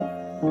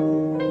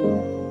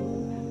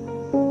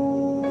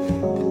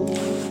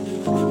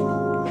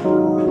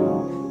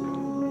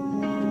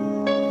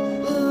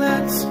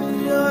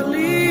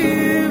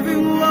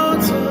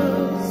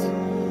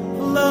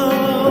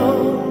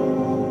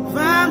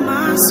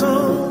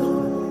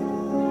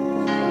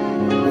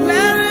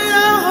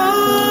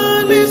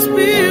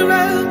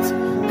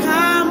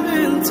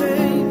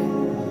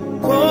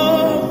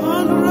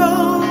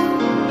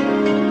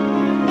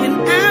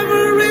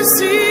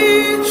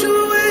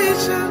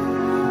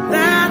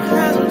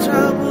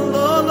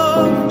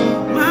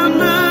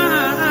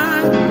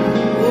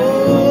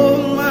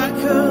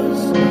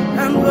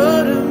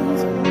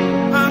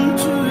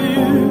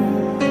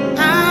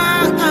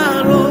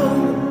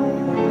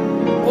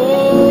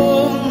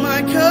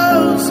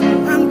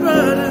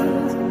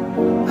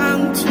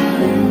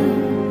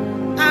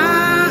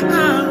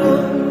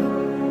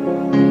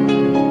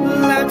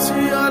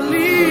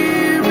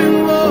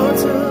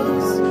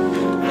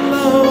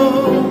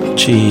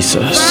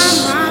Jesus.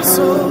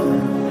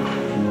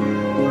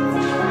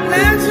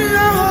 Let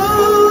your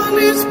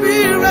Holy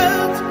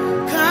Spirit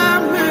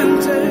come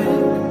and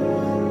take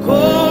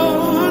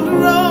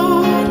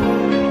control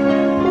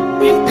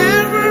in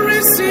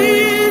every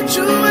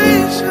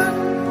situation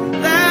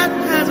that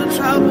has a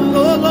trouble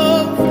all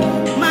over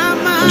my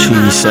mind.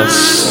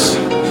 Jesus.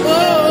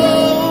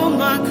 Oh,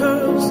 my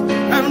curse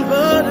and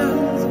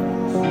burdens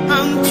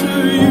unto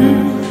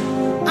you.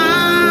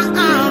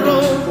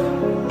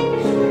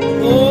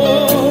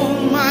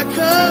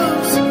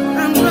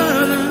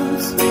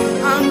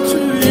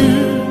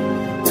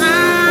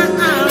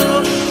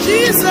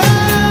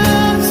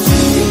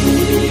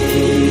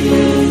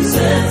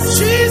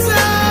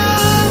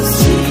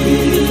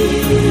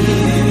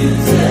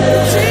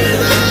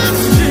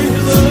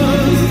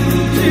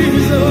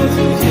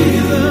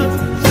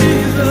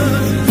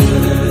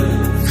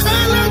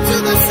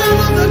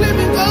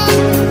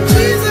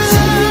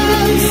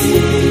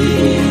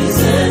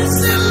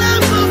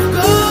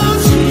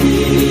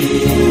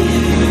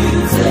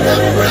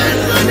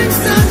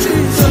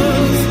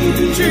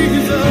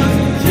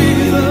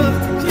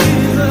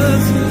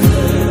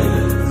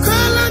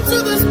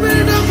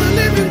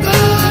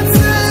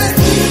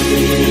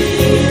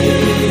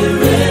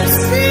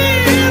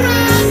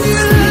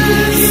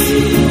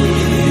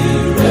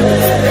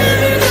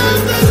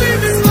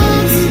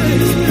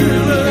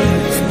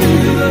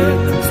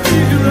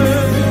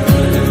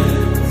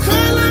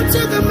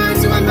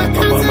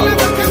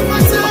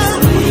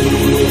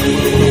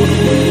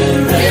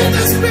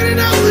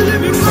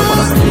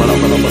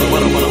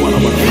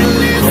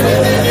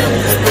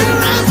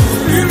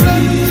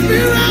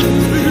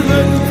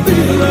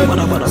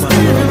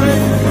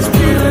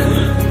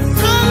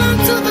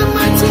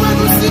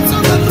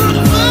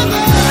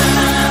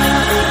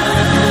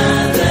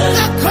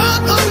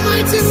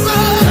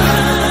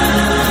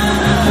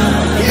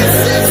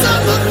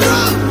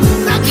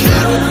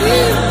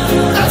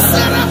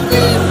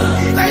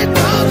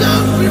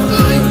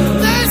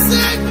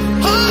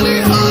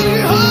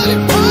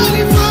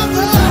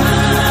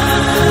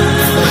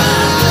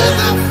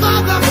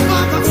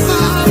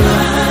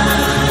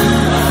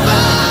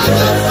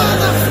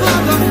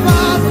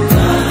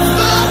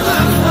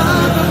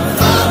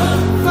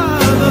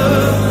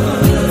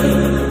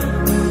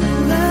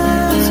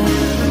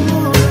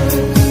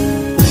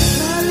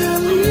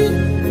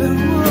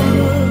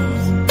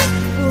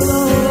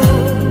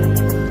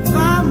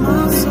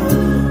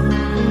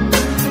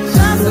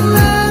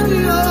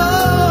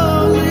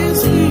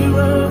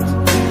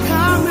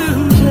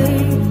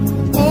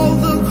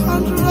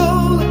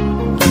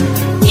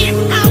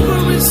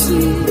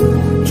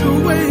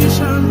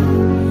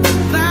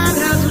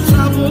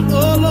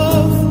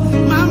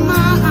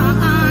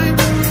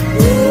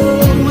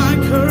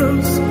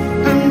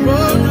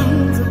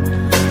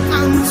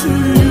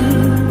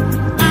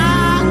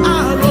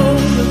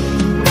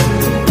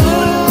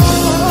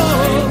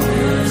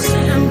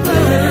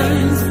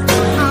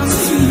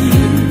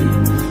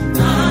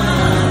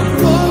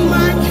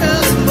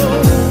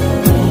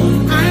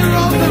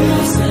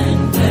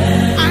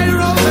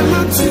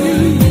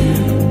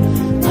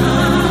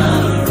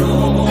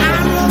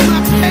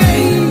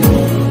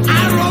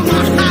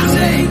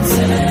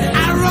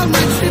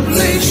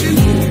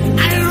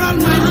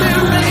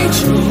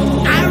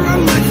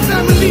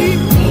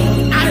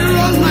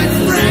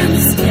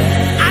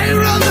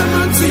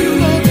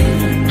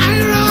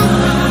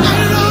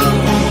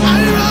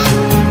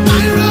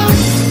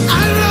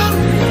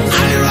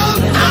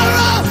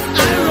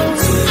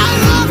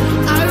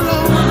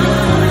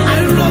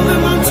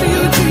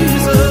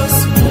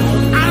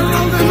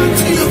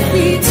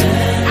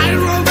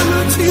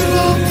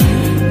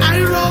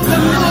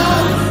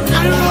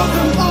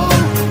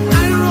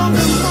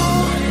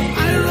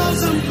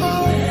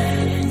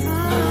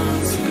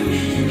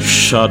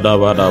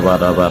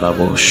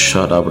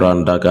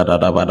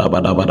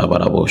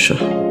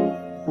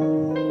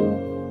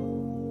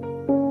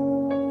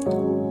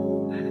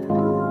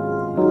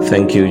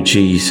 Thank you,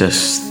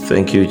 Jesus.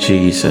 Thank you,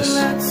 Jesus.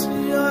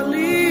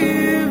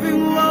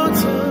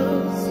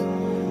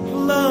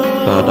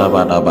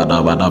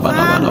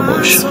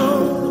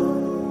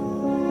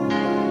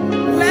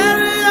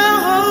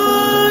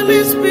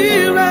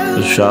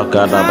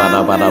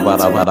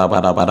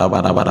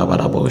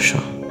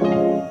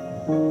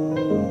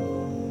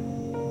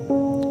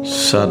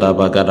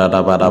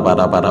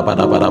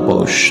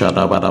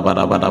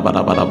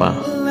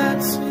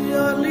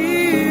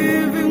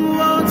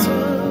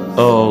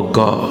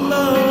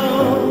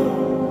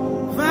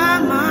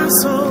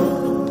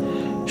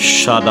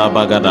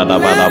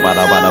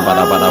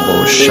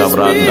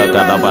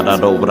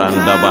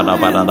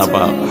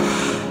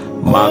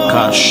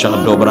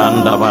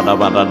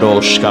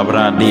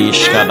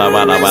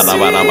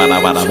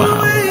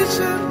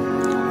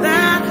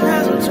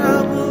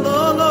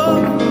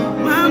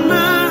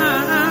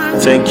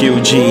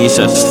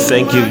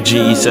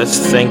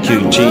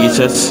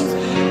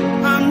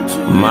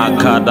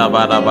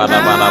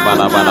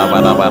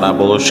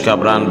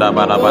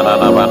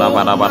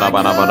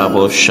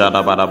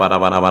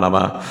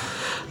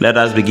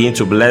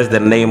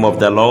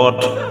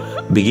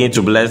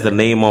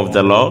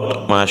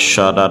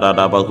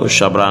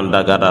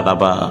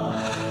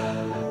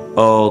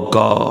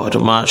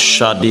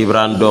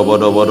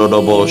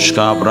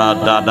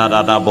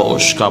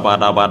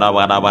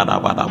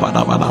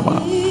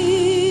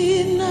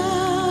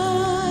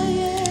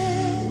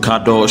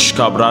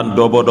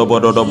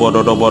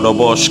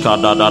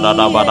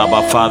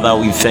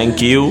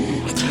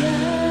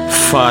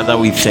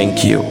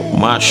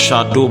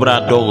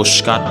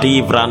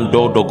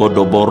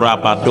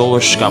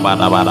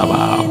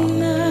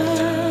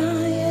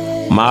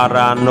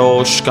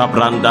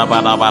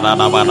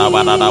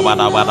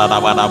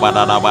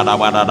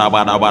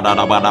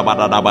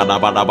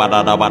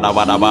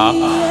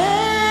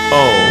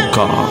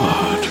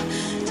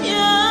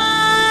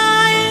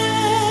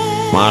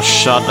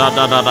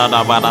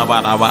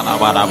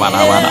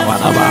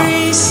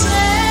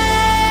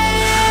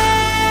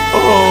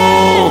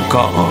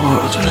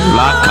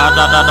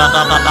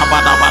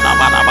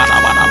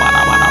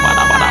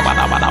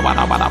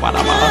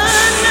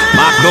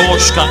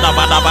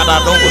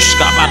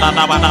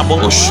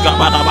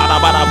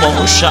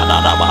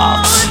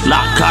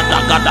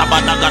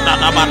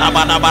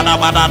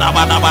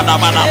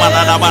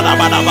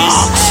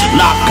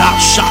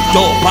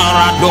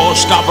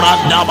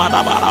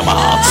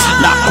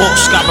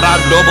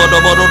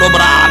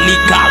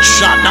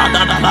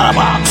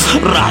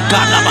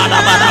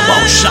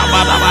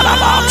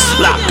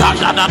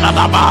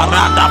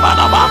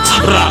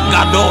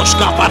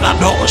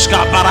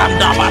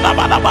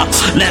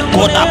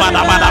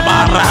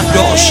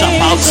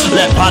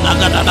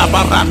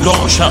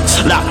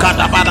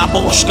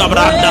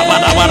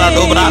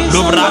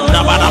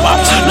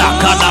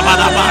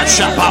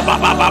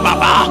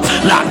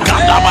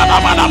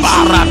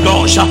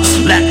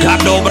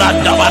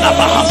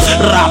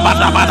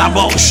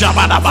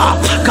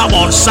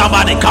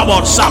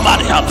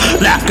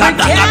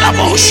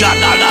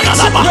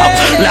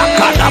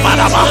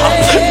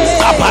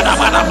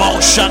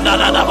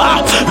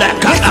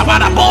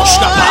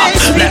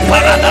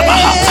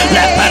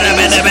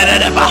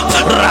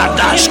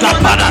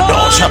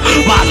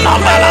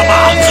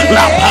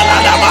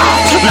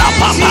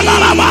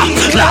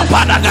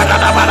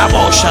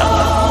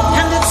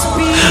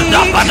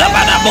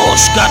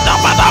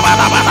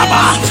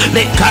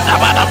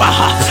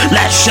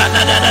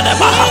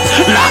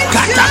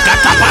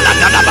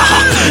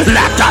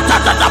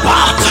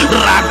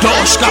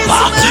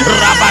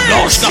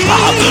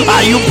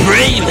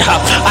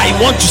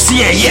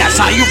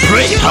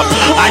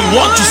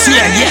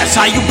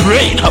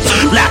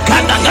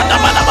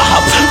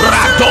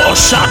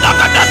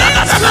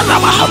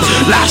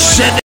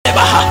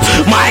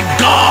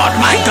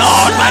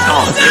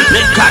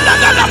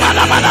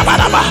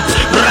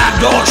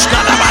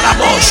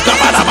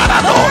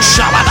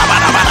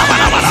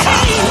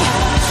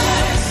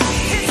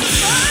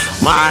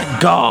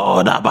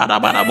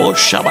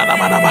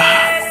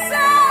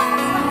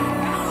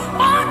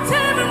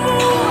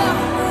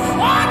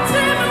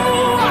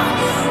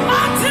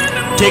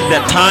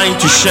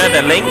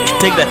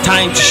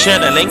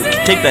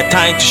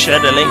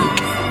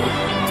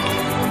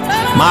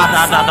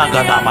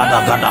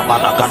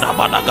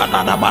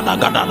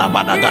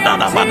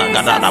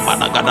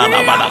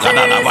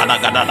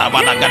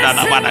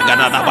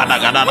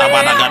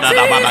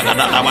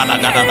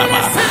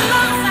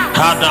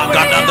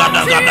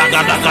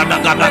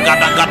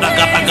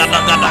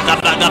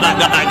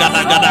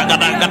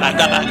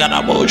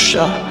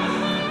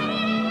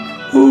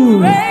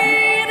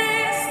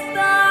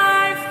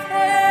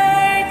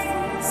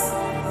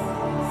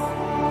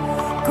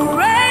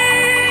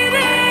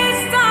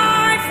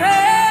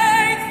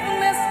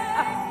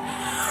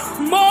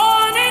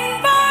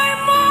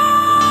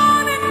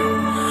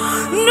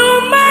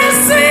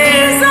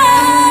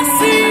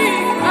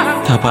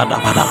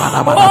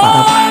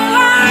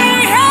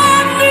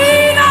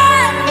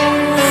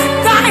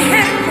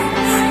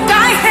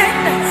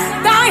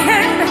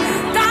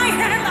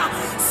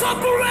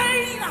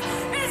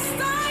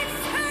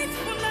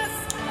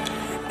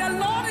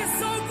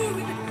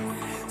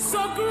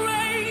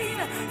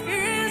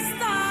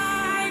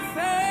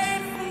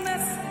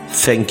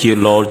 Thank you,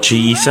 Lord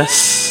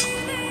Jesus,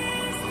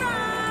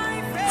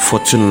 for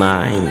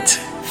tonight.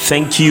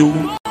 Thank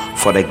you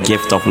for the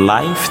gift of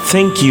life.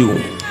 Thank you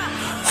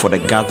for the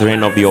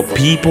gathering of your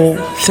people.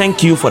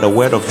 Thank you for the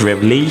word of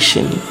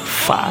revelation,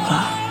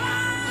 Father.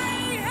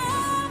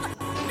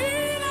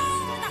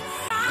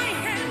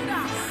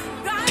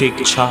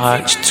 Take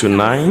charge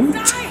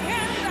tonight.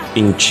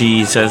 In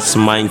Jesus'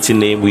 mighty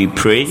name we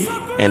pray,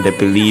 and the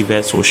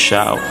believers will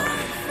shout,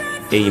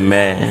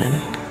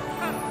 Amen.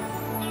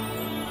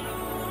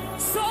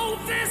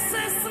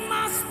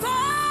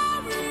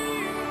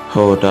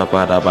 Hold up,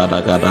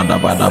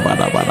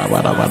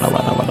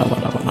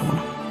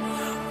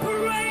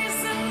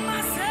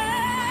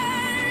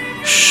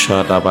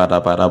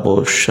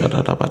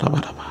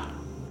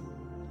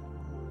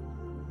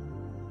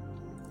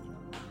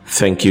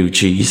 thank you,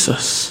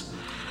 Jesus.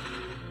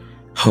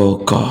 Oh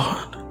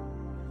God,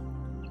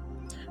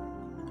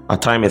 our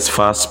time is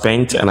fast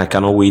spent, and I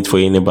cannot wait for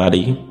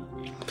anybody.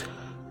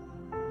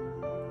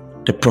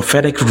 The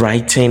prophetic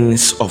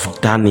writings of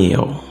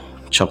Daniye'l,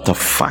 chapter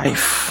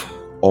 5,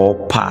 or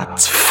part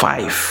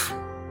 5.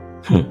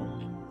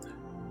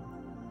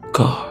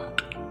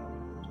 God,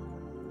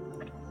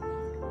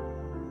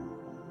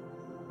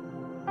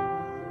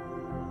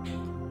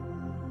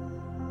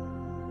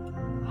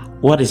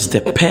 what is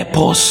the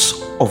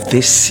purpose of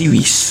this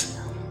series,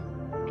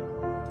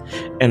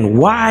 and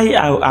why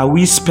are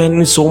we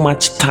spending so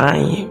much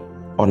time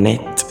on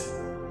it?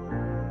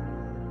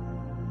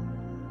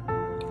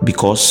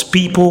 Because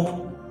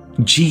people,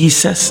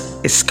 Jesus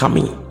is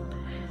coming.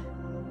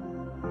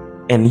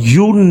 And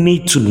you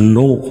need to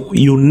know.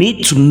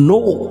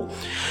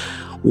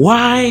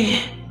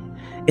 Why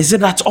is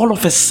it that all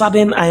of a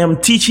sudden I am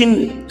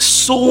teaching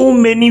so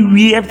many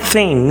weird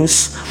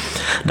things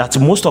that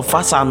most of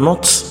us are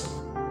not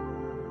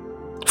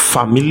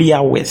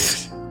familiar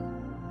with?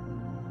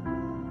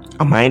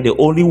 Am I the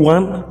only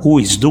one who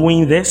is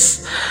doing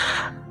this?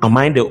 Am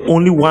I the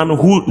only one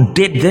who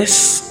did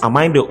this? Am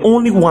I the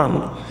only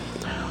one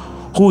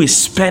who is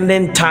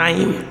spending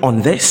time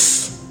on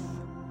this?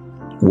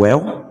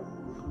 Well,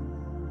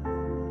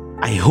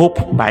 I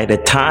hope by the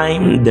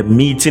time the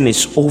meeting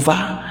is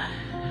over,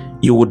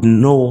 you would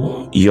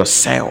know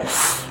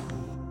yourself.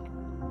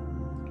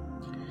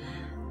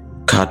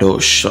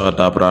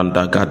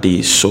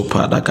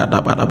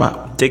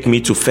 Take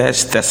me to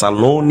First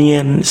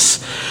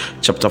Thessalonians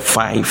chapter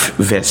 5,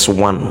 verse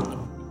 1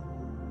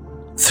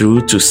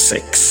 through to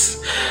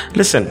 6.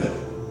 Listen,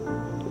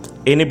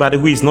 anybody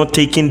who is not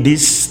taking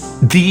these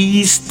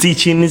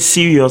teachings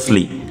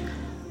seriously,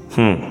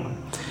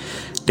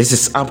 this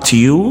is up to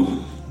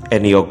you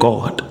and your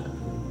God.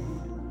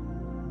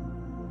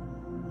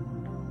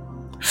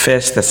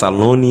 First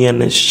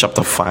Thessalonians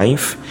chapter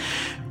 5,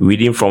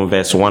 reading from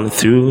verse 1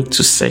 through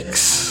to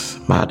 6.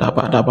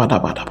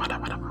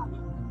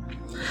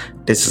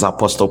 This is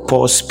Apostle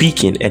Paul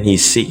speaking, and he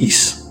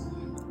says,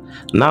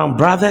 Now,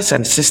 brothers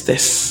and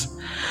sisters,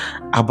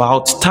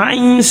 about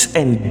times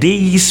and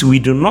days we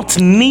do not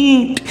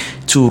need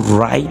to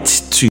write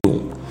to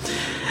you.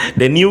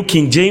 The New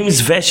King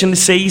James Version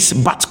says,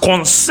 But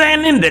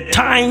concerning the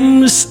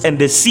times and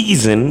the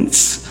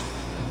seasons,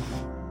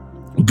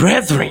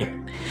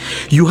 brethren,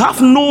 you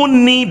have no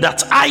need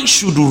that I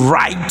should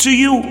write to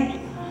you.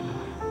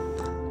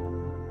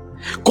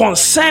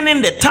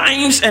 Concerning the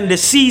times and the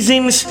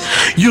seasons,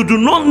 you do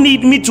not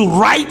need me to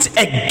write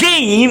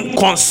again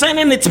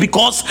concerning it,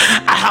 because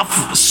I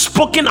have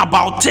spoken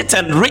about it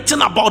and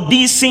written about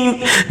these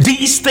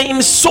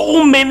things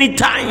so many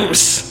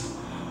times.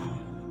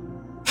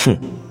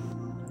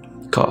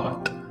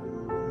 God,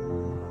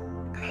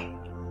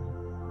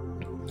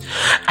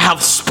 I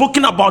have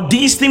spoken about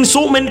these things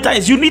so many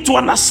times. You need to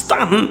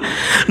understand,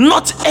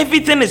 not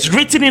everything is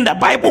written in the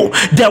Bible.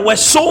 There were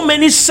so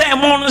many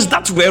sermons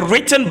that were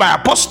written by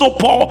Apostle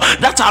Paul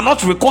that are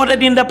not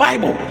recorded in the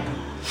Bible.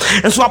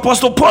 And so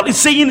Apostle Paul is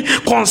saying,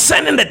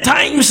 concerning the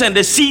times and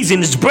the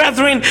seasons,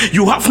 brethren,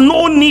 you have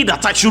no need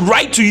that I should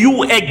write to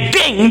you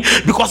again,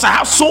 because I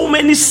have so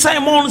many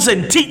sermons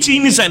and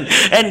teachings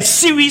and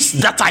series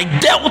that I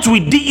dealt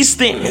with these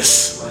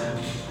things.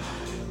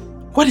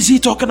 What is he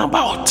talking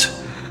about?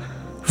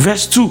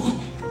 Verse 2.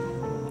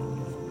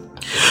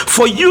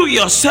 For you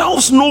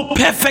yourselves know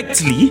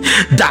perfectly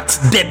that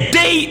the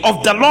day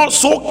of the Lord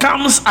so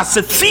comes as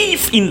a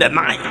thief in the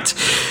night.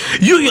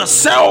 You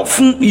yourselves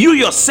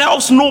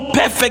know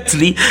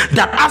perfectly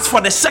that as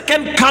for the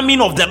second coming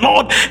of the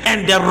Lord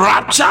and the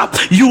rapture,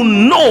 you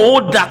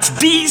know that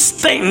these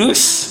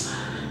things,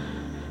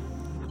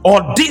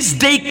 or this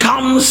day,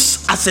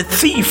 comes as a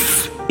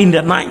thief in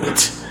the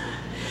night.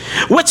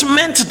 Which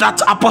meant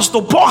that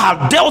Apostle Paul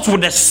had dealt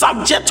with the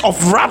subject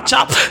of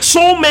rapture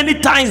so many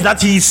times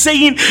that he is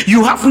saying,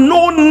 you have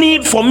no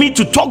need for me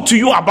to talk to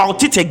you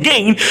about it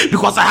again,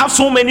 because I have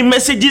so many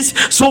messages,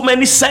 so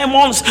many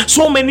sermons,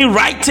 so many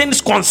writings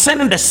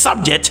concerning the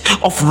subject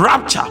of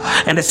rapture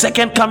and the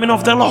second coming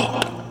of the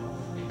Lord.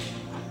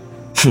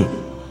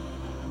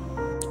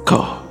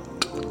 God.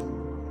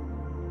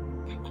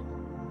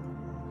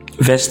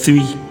 Verse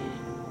 3.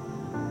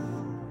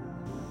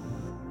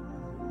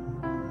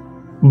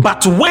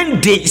 But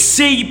when they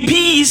say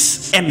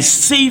peace and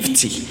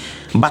safety,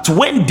 but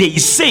when they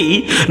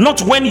say,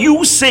 not when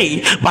you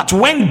say, but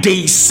when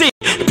they say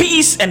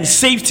peace and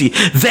safety,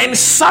 then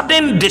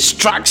sudden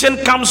destruction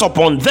comes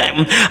upon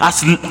them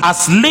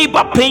as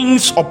labor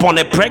pains upon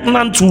a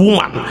pregnant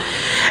woman,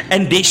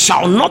 and they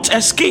shall not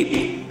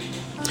escape.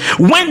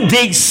 When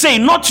they say,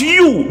 not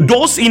you,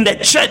 those in the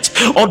church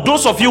or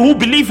those of you who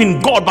believe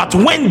in God, but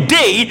when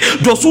they,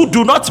 those who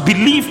do not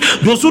believe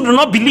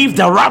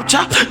the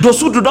rapture, those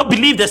who do not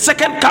believe the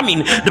second coming,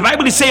 the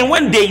Bible is saying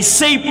when they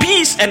say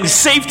peace and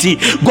safety,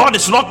 God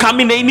is not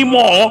coming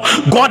anymore.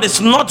 God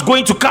is not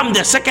going to come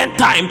the second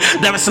time.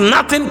 There is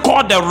nothing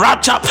called the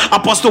rapture.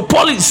 Apostle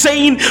Paul is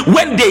saying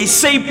when they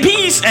say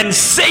peace and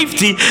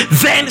safety,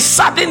 then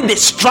sudden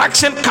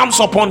destruction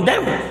comes upon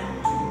them.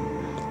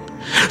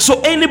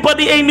 So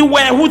anybody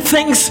anywhere who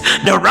thinks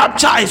the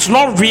rapture is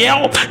not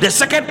real, the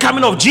second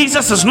coming of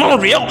Jesus is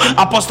not real,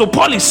 Apostle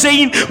Paul is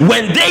saying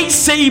when they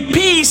say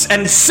peace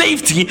and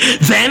safety,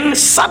 then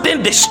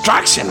sudden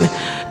destruction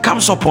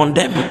comes upon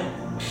them.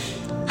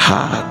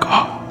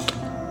 God.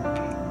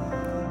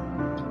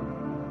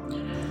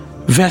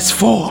 Verse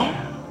 4.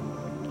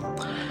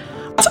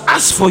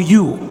 As for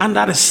you,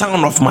 under the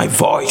sound of my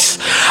voice,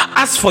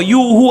 as for you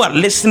who are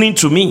listening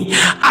to me,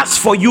 as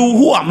for you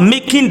who are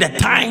making the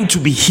time to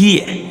be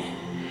here,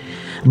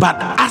 but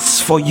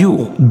as for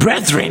you,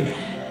 brethren,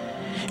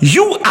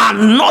 you are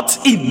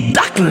not in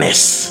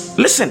darkness.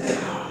 Listen.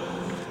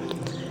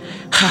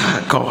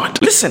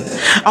 God, listen.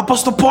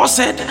 Apostle Paul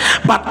said,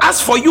 but as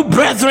for you,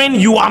 brethren,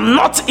 you are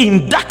not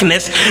in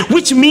darkness,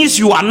 which means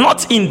you are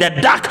not in the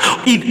dark.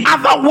 In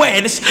other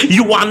words,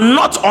 you are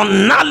not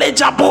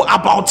unknowledgeable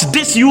about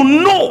this. You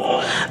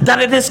know that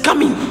it is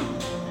coming.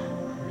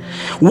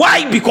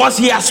 Why? Because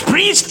he has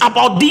preached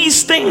about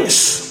these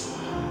things.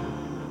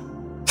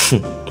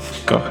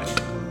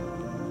 God.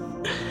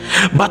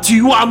 But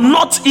you are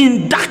not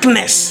in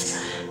darkness.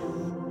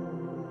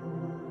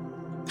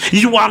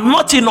 You are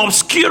not in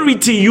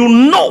obscurity. You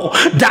know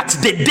that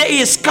the day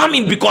is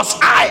coming, because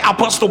I,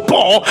 Apostle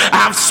Paul, I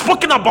have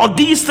spoken about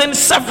these things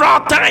several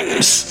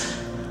times.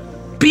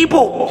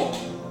 People,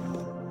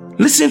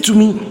 listen to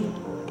me.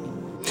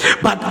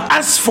 But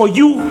as for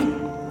you,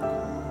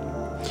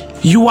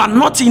 you are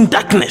not in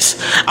darkness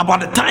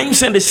about the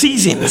times and the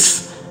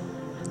seasons,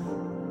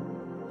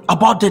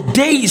 about the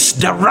days,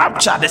 the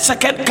rapture, the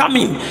second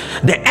coming,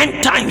 the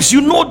end times. You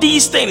know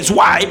these things.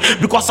 Why?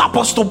 Because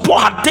Apostle Paul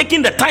had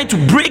taken the time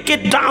to break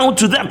it down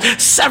to them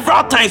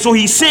several times. So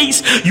he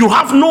says, you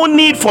have no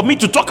need for me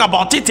to talk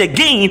about it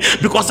again,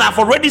 because I've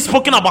already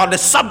spoken about the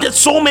subject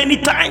so many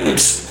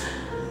times.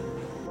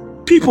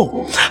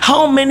 People,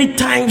 how many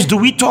times do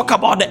we talk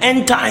about the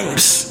end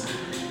times?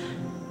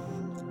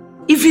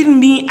 Even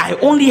me, I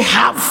only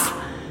have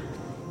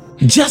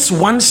just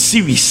one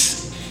series.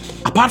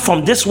 Apart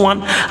from this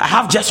one, I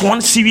have just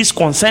one series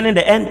concerning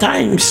the end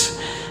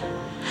times.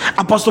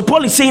 Apostle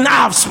Paul is saying, I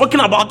have spoken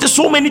about this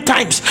so many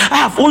times. I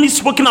have only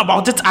spoken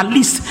about it at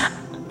least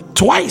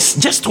twice,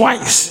 just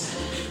twice.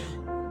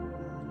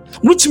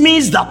 Which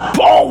means that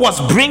Paul was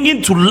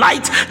bringing to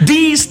light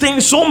these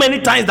things so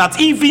many times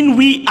that even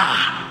we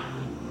are.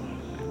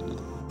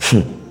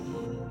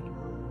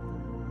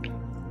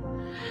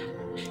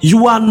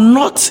 You are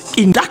not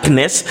in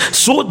darkness,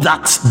 so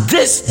that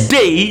this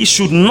day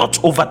should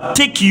not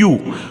overtake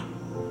you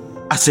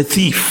as a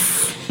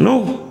thief.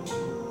 No,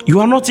 you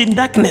are not in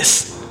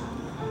darkness.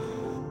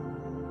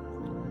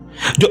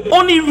 The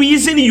only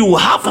reason you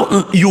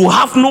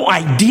have no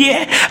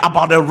idea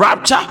about the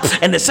rapture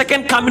and the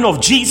second coming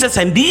of Jesus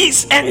and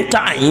these end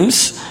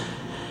times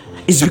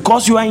is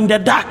because you are in the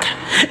dark.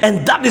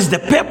 And that is the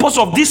purpose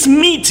of this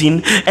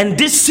meeting and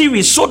this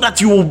series, so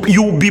that you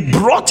will be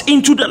brought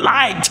into the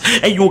light,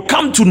 and you will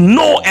come to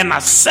know and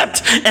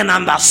accept and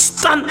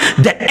understand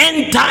the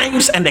end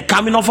times and the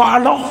coming of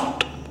our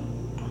Lord.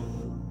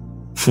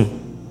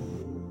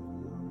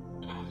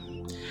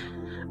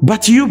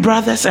 But you,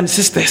 brothers and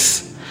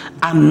sisters,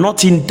 are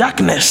not in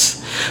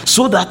darkness,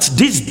 so that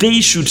this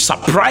day should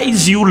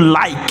surprise you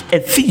like a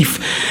thief.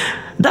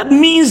 That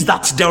means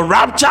that the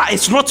rapture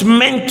is not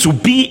meant to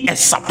be a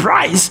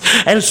surprise.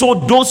 And so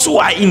those who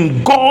are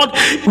in God,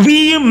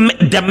 we,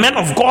 the men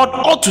of God,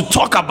 ought to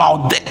talk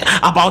about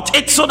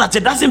it so that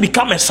it doesn't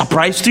become a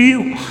surprise to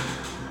you.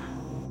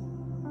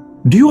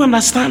 Do you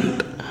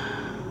understand?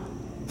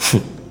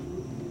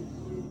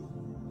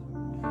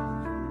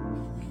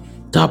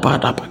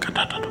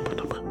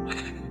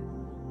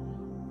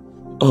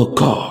 Oh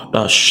God,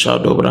 the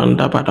shadow.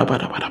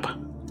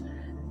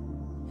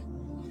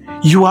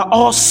 You are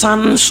all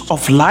sons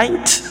of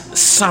light,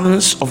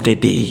 sons of the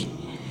day.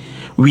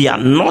 We are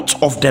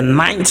not of the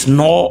night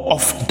nor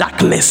of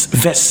darkness.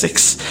 Verse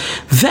 6.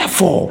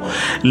 Therefore,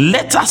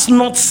 let us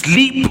not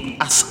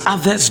sleep as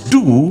others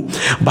do,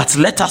 but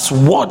let us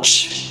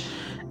watch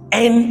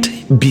and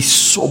be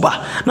sober.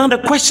 Now the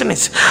question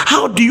is,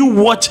 how do you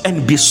watch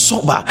and be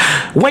sober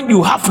when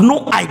you have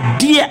no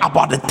idea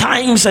about the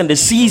times and the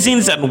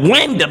seasons and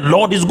when the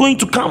Lord is going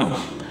to come?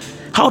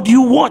 How do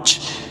you watch?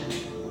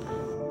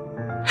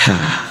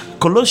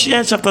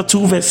 Colossians chapter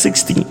 2 verse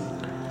 16.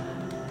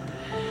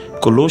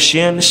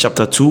 Colossians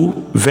chapter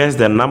 2 verse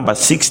the number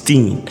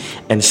 16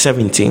 and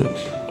 17.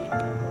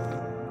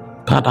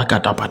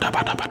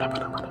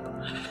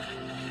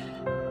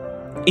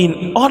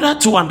 In order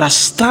to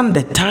understand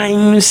the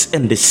times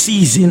and the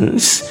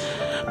seasons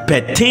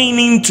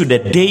pertaining to the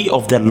day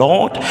of the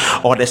Lord,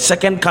 or the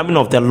second coming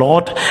of the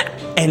Lord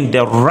and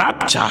the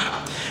rapture,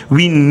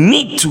 we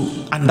need to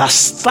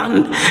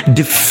understand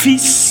the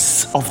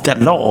feasts of the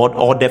Lord,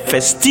 or the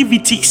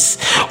festivities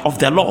of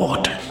the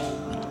Lord.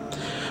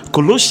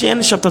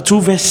 Colossians chapter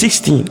 2 verse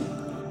 16.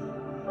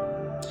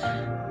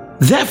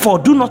 Therefore,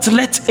 do not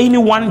let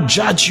anyone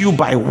judge you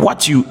by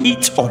what you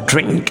eat or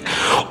drink,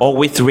 or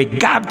with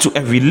regard to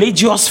a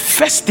religious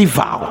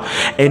festival,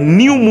 a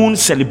new moon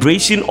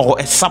celebration, or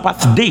a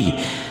Sabbath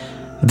day.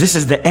 This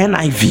is the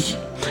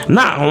NIV.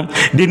 Now,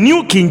 the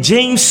New King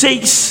James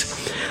says,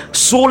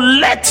 so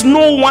let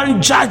no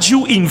one judge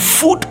you in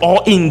food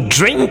or in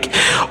drink,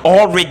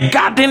 or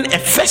regarding a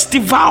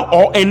festival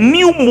or a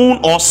new moon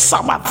or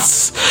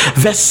Sabbaths.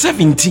 Verse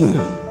 17.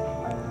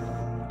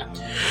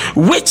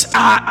 Which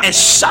are a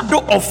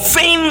shadow of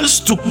things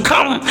to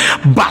come,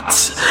 but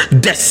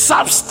the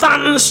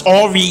substance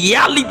or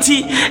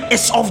reality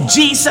is of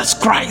Jesus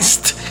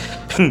Christ.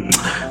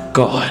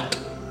 God.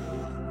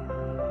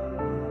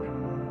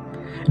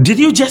 Did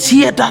you just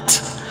hear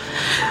that?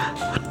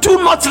 Do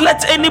not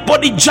let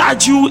anybody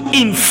judge you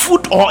in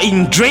food or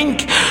in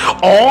drink,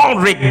 or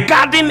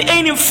regarding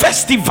any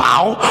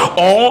festival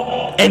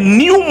or a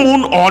new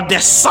moon or the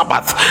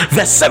Sabbath.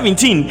 Verse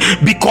 17.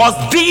 Because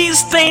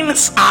these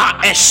things are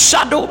a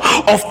shadow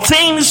of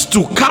things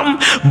to come,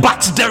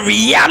 but the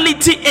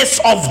reality is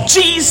of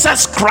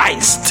Jesus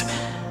Christ.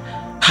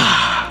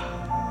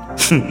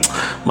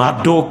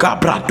 Madoka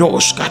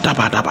bradosh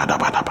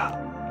kadabadabadabadaba.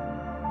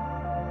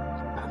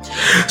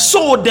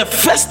 So the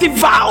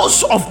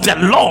festivals of the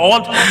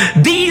Lord,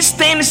 these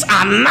things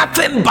are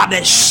nothing but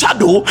a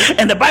shadow,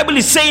 and the Bible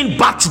is saying,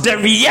 but the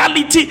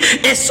reality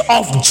is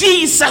of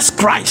Jesus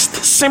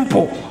Christ.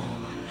 Simple.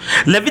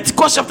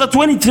 Leviticus chapter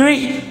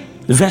 23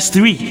 verse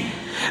 3.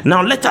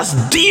 Now let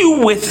us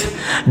deal with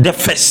the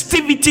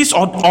festivities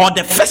or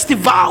the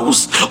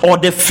festivals or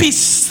the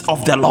feasts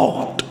of the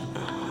Lord.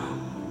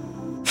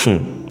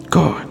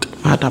 God.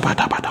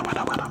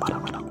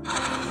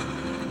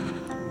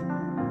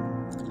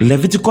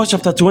 Leviticus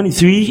chapter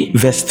 23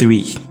 verse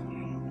 3.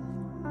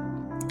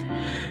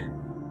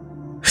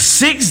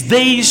 6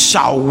 days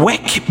shall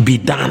work be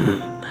done,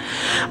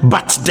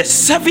 but the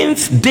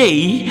seventh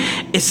day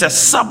is a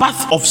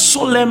Sabbath of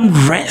solemn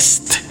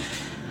rest.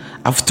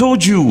 I've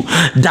told you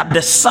that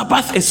the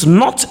Sabbath is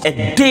not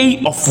a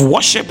day of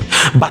worship,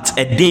 but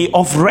a day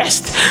of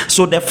rest.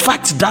 So the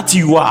fact that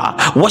you are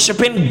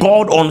worshiping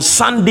God on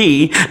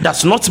Sunday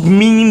does not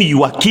mean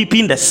you are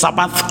keeping the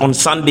Sabbath on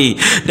Sunday.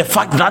 The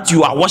fact that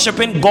you are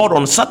worshiping God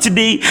on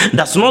Saturday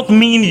does not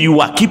mean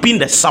you are keeping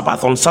the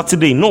Sabbath on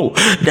Saturday. No,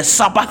 the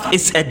Sabbath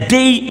is a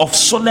day of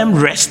solemn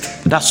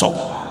rest. That's all.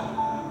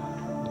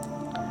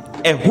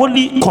 A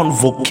holy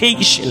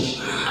convocation.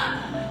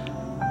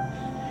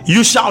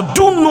 You shall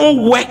do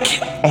no work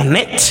on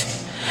it.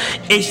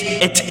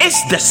 It is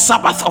the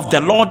Sabbath of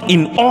the Lord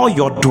in all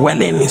your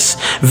dwellings.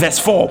 Verse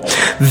 4.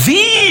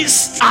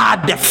 These are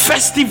the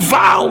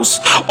festivals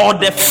or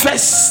the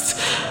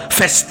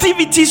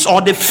festivities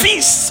or the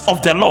feasts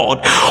of the Lord,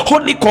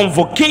 holy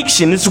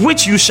convocations,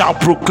 which you shall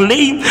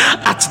proclaim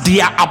at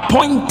their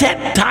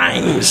appointed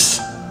times.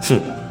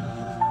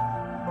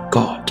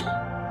 God.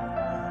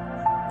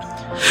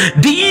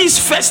 These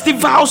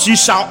festivals you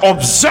shall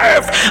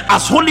observe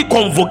as holy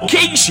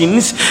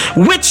convocations,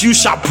 which you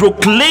shall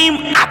proclaim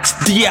at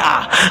their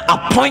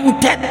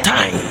appointed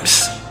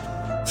times.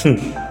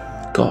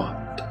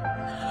 God.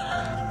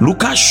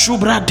 Luka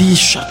shubra di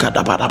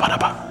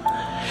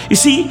shakadabadabadaba. You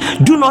see,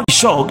 do not be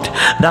shocked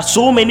that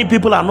so many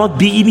people are not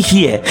being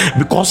here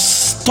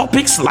because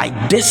topics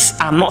like this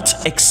are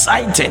not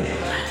exciting.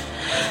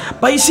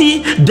 But you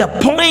see, the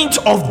point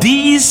of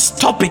these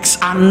topics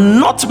are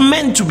not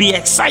meant to be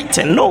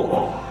exciting.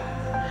 No.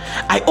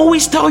 I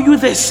always tell you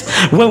this: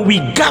 when we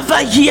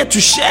gather here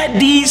to share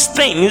these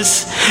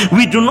things,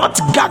 we do not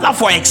gather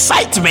for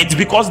excitement,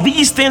 because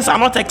these things are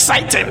not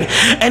exciting.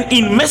 And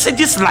in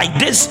messages like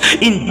this,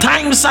 in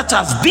times such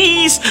as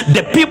these,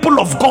 the people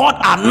of God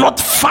are not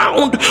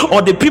found,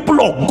 or the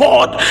people of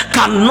God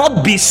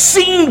cannot be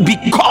seen,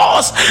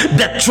 because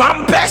the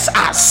trumpets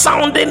are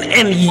sounding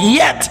and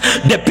yet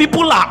the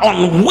people are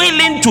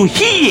unwilling to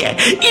hear.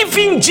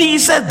 Even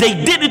Jesus, they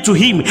did it to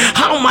him.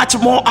 How much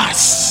more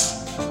us?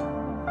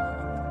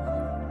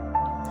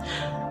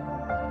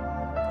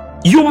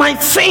 You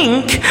might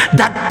think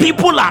that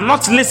people are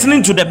not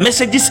listening to the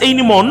messages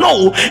anymore.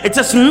 No, it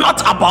is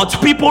not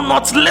about people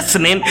not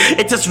listening.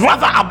 It is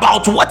rather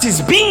about what is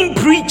being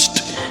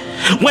preached.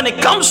 When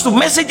it comes to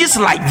messages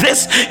like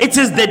this, it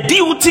is the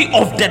duty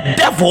of the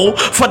devil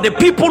for the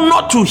people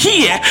not to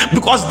hear,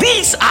 because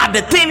these are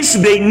the things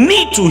they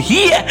need to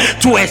hear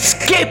to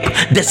escape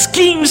the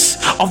schemes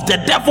of the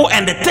devil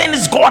and the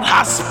things God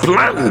has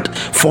planned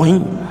for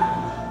him.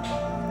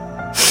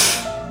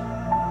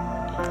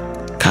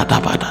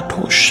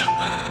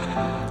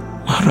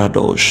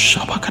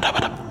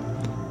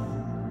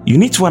 You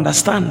need to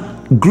understand,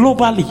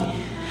 globally,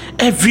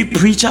 every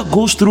preacher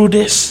goes through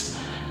this.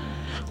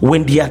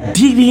 When they are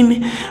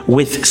dealing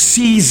with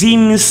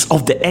seasons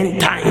of the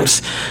end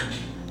times,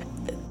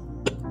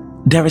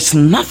 there is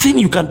nothing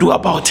you can do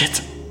about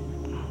it.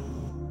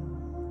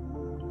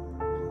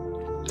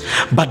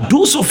 But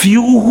those of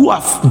you who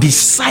have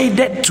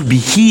decided to be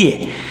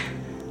here,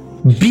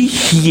 be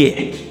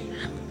here.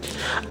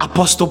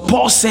 Apostle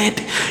Paul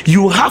said,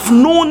 you have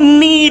no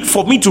need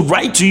for me to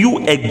write to you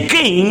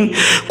again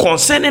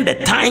concerning the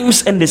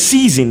times and the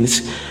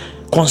seasons,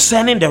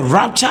 concerning the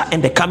rapture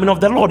and the coming of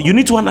the Lord. You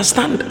need to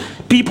understand,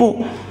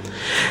 people,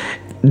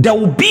 there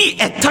will be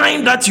a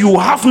time that you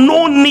have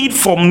no need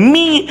for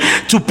me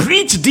to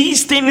preach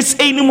these things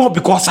anymore,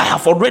 because I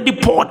have already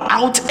poured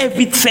out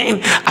everything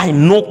I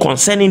know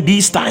concerning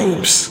these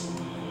times.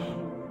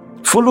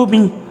 Follow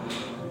me.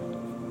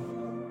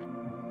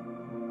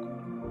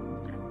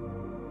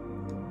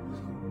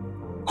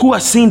 Who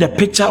has seen the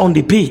picture on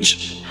the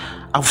page?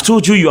 I've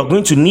told you, you are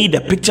going to need a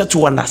picture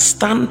to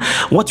understand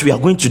what we are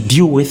going to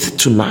deal with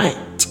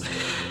tonight.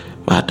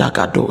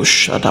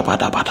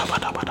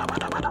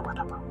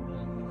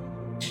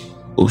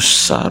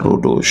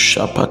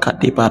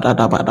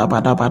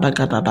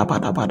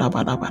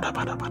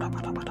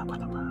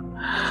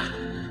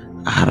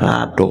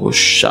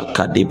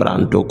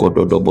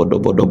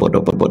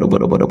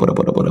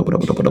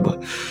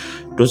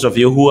 Those of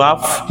you who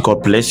have,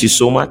 God bless you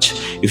so much.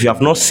 If you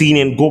have not seen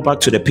it, go back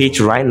to the page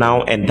right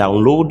now and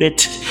download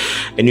it,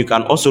 and you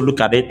can also look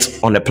at it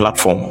on the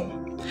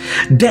platform.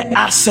 There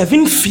are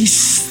 7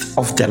 feasts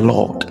of the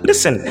Lord.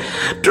 Listen,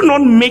 do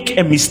not make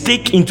a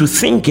mistake into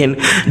thinking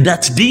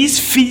that these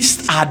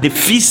feasts are the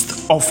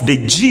feast of the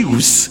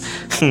Jews.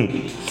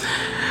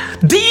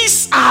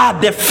 These are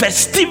the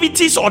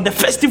festivities or the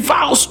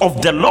festivals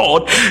of the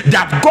Lord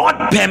that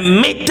God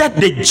permitted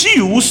the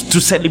Jews to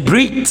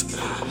celebrate.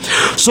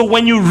 So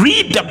when you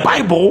read the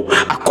Bible,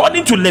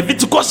 according to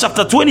Leviticus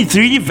chapter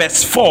 23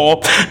 verse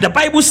 4, the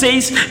Bible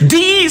says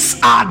these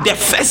are the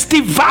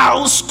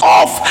festivals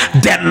of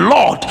the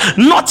Lord,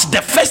 not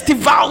the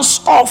festivals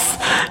of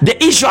the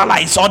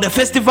Israelites or the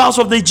festivals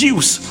of the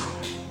Jews.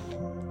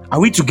 Are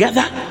we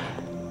together?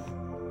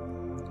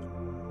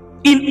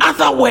 In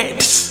other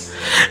words,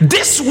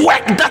 this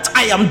work that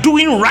I am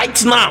doing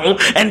right now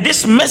and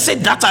this message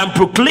that I'm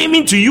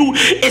proclaiming to you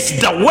is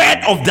the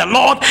word of the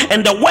Lord,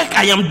 and the work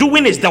I am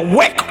doing is the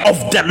work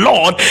of the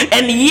Lord,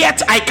 and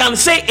yet I can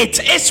say it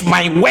is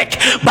my work,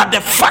 but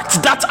the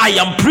fact that I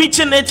am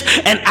preaching it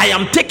and I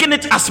am taking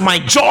it as my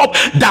job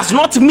does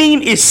not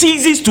mean it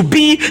ceases to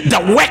be the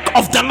work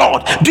of the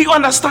Lord. Do you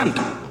understand?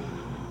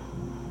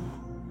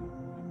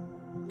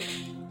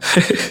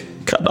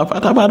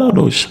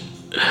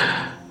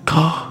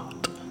 God.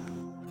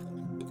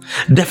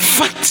 The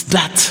fact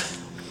that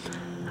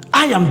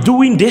I am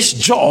doing this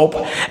job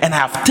and I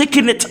have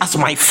taken it as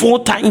my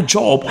full-time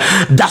job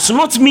does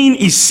not mean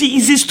it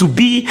ceases to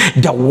be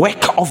the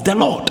work of the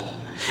Lord,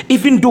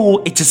 even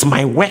though it is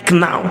my work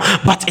now,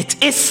 but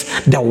it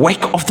is the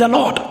work of the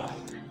Lord.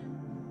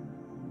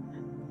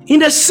 In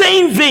the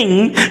same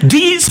vein,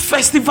 these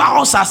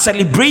festivals are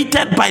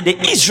celebrated by the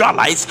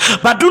Israelites,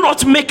 but do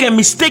not make a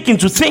mistake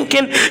into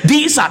thinking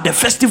these are the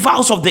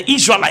festivals of the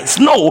Israelites.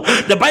 No,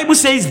 the Bible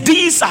says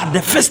these are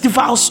the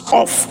festivals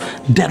of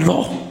the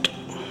Lord.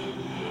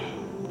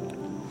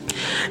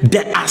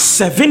 There are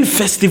 7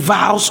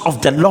 festivals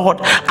of the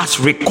Lord as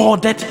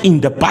recorded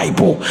in the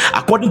Bible,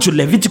 according to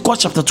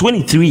Leviticus chapter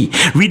 23,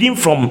 reading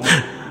from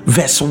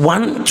verse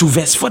 1 to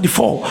verse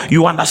 44.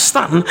 You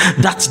understand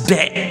that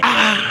there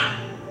are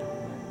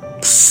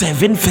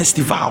 7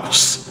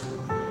 festivals.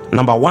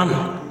 Number 1,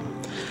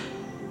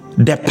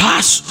 the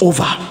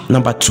Passover.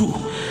 Number 2,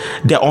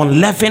 the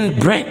unleavened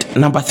bread.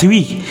 Number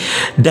 3,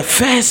 the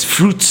first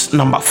fruits.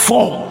 Number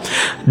 4,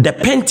 the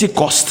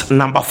Pentecost.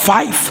 Number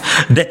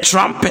 5, the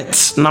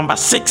trumpets. Number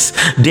 6,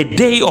 the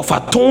Day of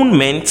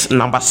Atonement.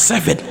 Number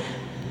 7,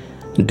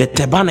 the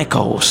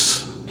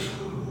tabernacles.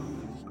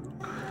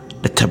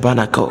 The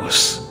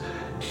tabernacles.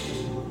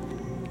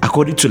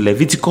 According to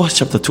Leviticus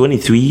chapter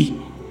 23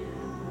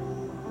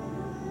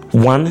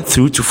 1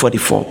 through to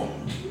 44.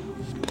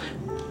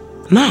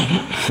 Now,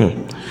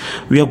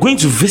 we are going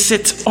to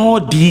visit all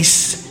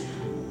these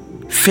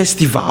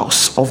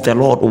festivals of the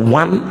Lord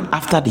one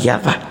after the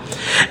other.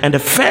 And the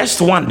first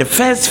one, the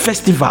first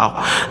festival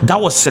that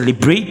was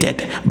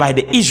celebrated by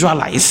the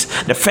Israelites,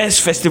 the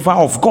first festival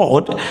of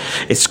God,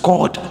 is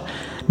called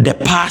the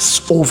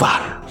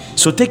Passover.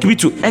 So take me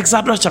to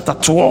Exodus chapter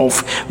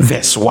 12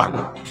 verse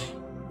 1.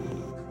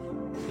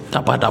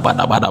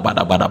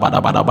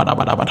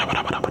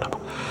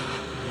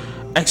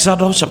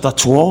 Exodus chapter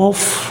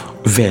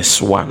 12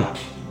 verse 1.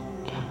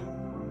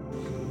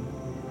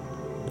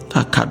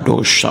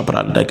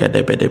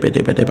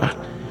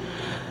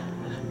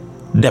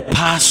 The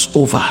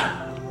Passover.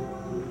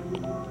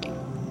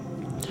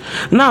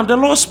 Now the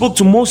Lord spoke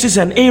to Moses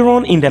and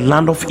Aaron in the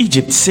land of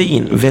Egypt,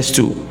 saying, verse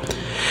 2,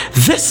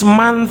 this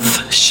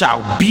month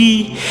shall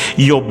be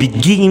your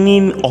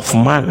beginning of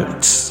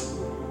months.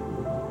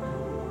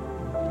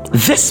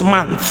 This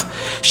month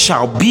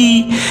shall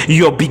be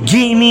your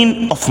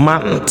beginning of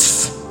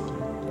months.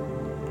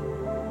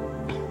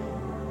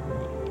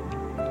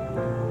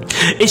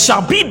 It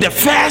shall be the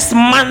first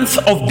month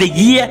of the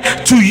year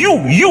to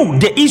you,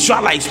 the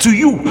Israelites, to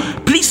you.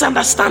 Please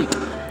understand.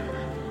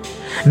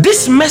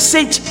 This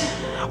message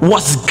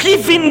was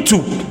given to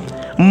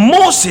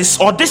Moses,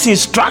 or this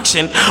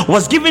instruction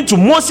was given to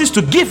Moses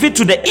to give it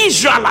to the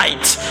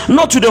Israelites,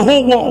 not to the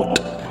whole world.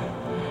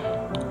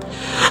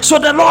 So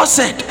the Lord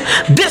said,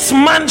 this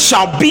month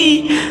shall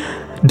be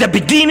the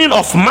beginning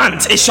of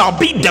months. It shall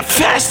be the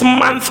first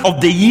month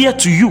of the year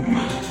to you.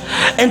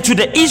 And to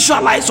the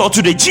Israelites, or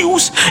to the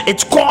Jews,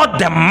 it's called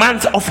the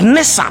month of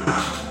Nisan.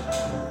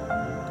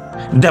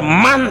 The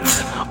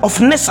month of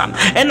Nisan.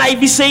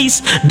 NIV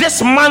says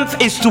this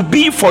month is to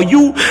be for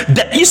you.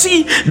 You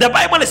see, the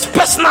Bible is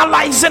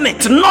personalizing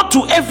it, not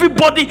to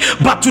everybody,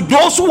 but to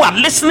those who are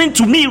listening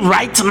to me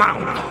right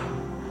now.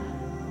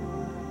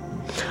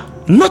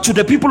 Not to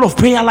the people of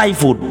Prayer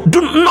Life,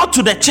 not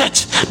to the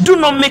church. Do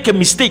not make a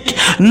mistake.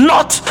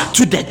 Not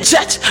to the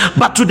church,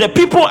 but to the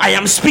people I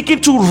am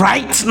speaking to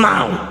right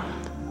now.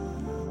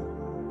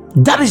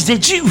 That is the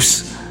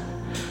Jews.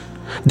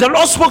 The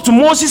Lord spoke to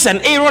Moses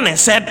and Aaron and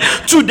said,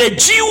 to the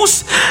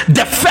Jews,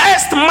 the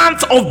first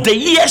month of the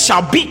year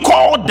shall be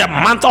called the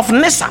month of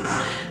Nisan,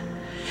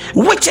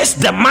 which is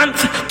the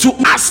month to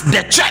us,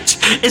 the church,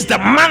 is the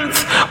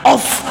month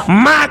of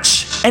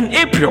March and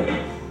April.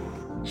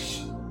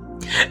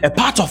 A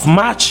part of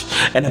March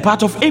and a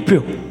part of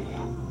April.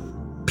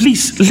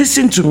 Please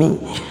listen to me.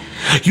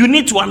 You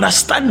need to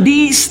understand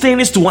these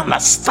things to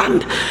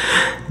understand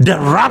the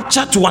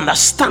rapture, to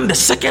understand the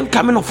second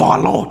coming of our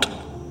Lord.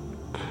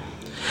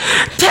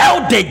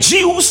 Tell the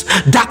Jews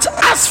that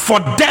as for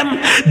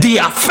them,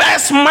 their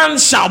first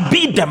month shall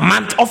be the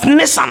month of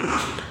Nisan.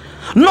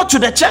 Not to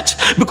the church,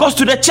 because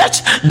to the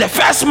church the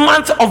first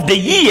month of the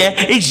year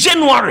is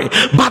January,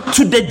 but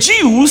to the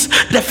Jews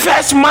the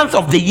first month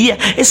of the year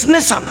is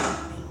Nisan.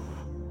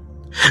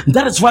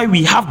 That is why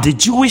we have the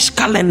Jewish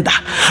calendar,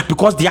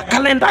 because their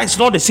calendar is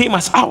not the same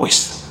as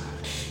ours.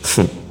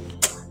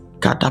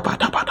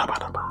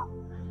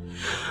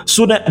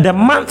 So the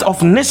month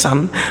of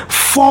Nisan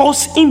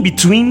falls in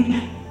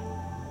between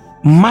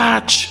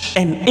March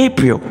and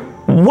April.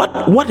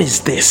 What is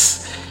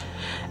this?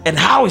 And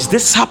how is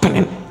this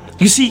happening?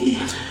 You see,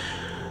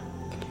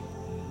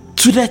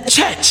 to the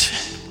church,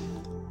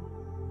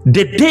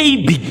 the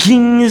day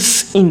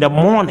begins in the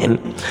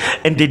morning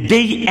and the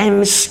day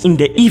ends in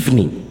the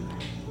evening.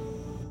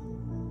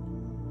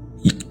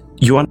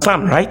 You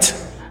understand, right?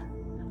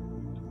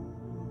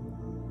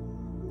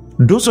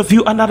 Those of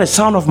you under the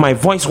sound of my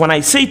voice, when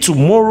I say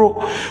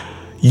tomorrow,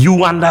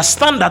 you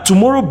understand that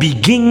tomorrow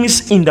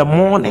begins in the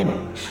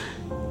morning,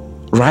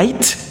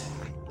 right?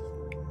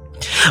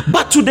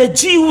 But to the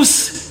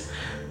Jews,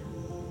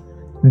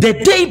 the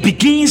day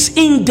begins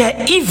in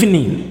the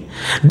evening.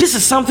 This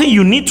is something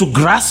you need to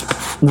grasp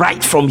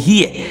right from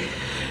here.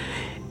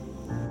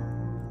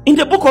 In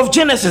the book of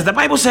Genesis, the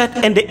Bible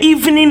said, and the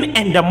evening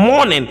and the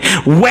morning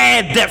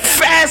were the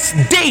first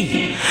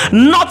day.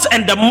 Not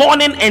in the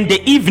morning and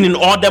the evening,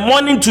 or the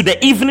morning to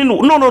the evening. No.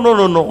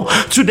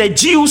 To the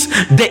Jews,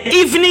 the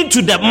evening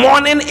to the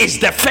morning is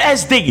the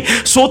first day.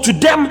 So to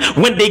them,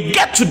 when they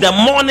get to the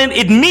morning,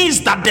 it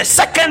means that the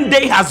second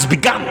day has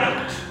begun.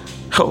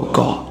 Oh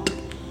God.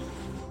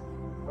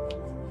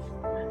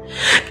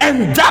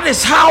 And that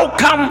is how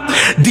come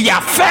their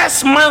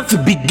first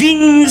month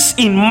begins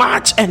in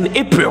March and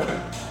April.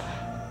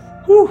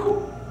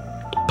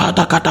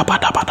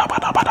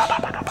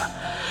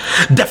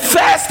 The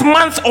first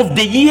month of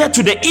the year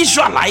to the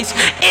Israelites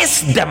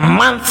is the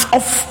month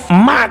of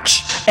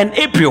March and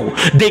April.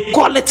 They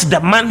call it the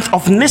month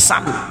of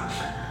Nisan.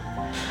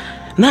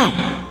 Now,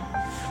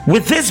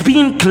 with this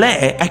being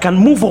clear, I can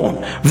move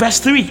on.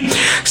 Verse 3.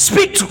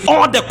 Speak to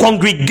all the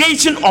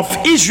congregation of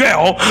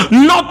Israel,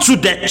 not to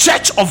the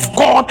church of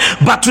God,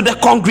 but to the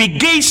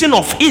congregation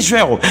of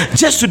Israel,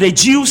 just to the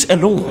Jews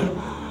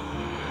alone.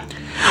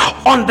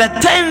 On the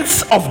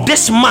 10th of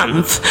this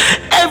month,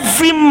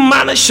 every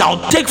man shall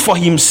take for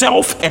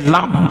himself a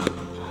lamb.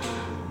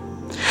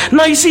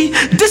 Now you see,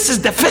 this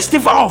is the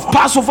festival of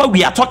Passover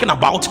we are talking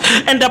about,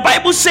 and the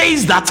Bible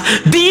says that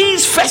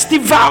these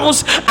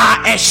festivals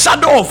are a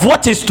shadow of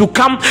what is to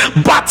come,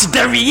 but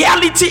the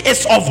reality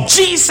is of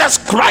Jesus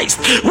Christ,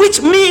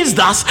 which means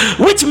that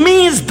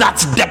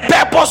the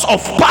purpose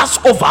of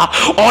Passover,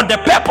 or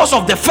the purpose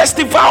of the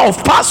festival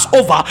of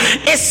Passover,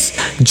 is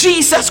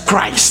Jesus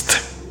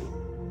Christ.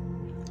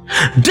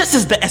 This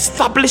is the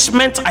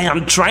establishment I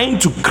am trying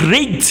to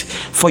create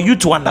for you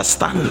to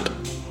understand.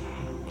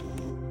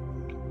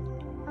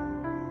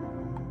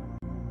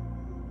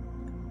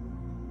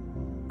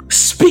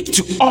 speak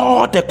to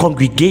all the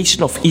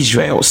congregation of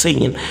Israel,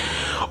 saying,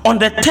 on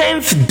the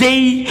 10th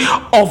day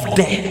of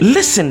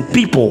listen,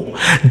 people,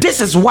 this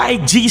is why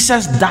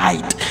Jesus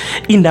died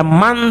in the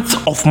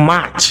month of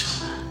March.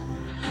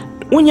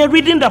 When you're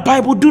reading the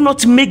Bible, do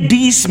not make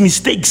these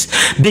mistakes.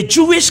 The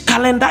Jewish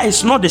calendar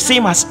is not the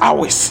same as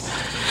ours.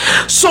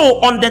 So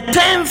on the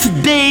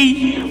 10th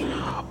day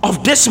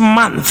of this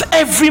month,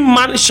 every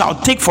man shall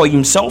take for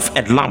himself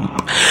a lamb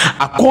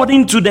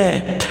according to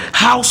the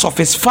house of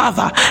his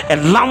father, a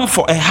lamb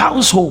for a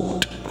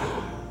household.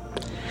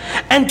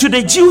 And to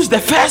the Jews, the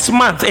first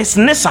month is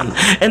Nisan,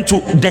 and to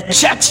the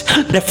church,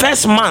 the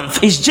first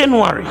month is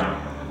January.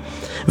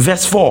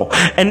 Verse 4,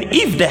 and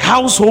if the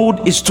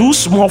household is too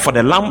small for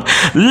the lamb,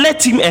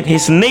 let him and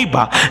his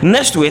neighbor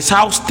next to his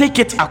house take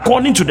it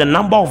according to the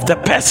number of the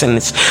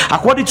persons.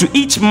 According to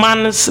each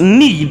man's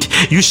need,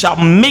 you shall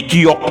make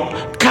your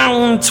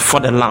count for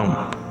the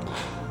lamb.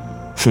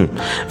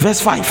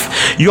 Verse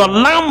 5, your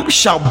lamb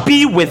shall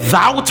be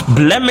without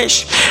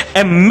blemish,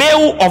 a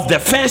male of the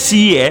first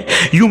year.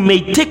 You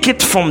may take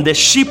it from the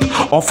sheep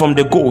or from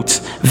the goats.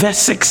 Verse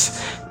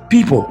 6,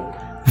 people,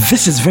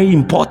 this is very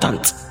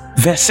important.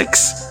 Verse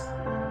 6,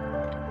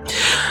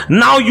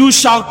 now you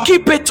shall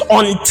keep it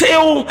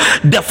until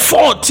the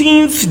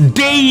 14th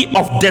day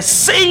of the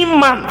same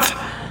month.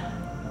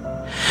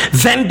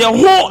 Then the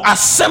whole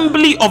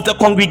assembly of the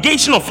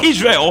congregation of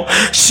Israel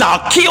shall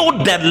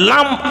kill the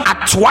lamb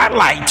at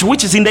twilight,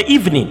 which is in the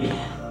evening.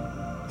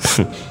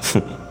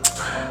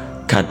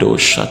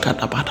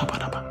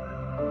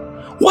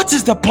 What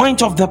is the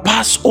point of the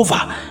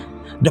Passover?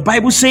 The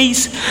Bible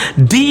says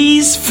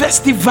these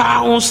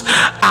festivals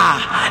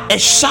are a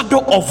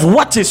shadow of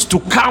what is to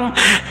come,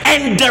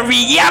 and the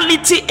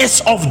reality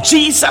is of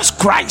Jesus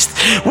Christ,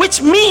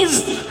 which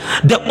means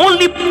the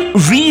only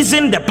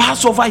reason the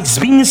Passover is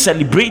being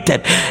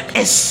celebrated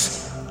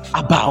is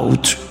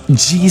about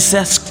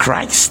Jesus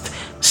Christ.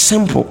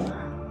 Simple.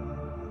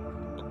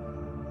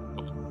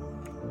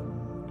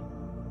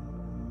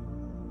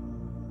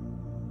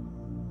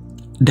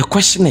 The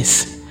question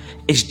is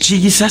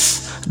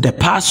Jesus the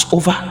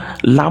Passover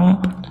lamb?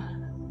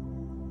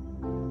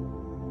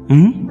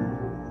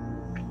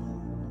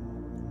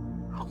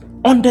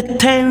 On the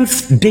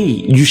 10th day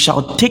you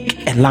shall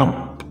take a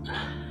lamb,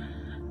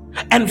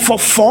 and for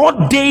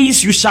 4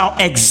 days you shall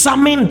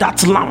examine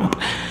that lamb.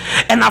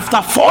 And after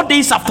 4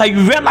 days, after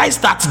you realize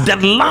that the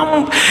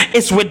lamb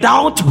is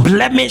without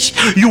blemish,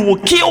 you will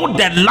kill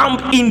the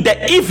lamb in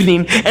the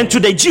evening. And to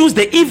the Jews,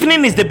 the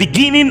evening is the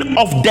beginning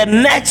of the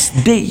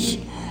next day.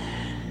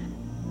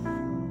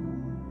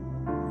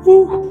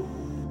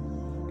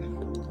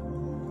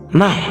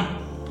 Now,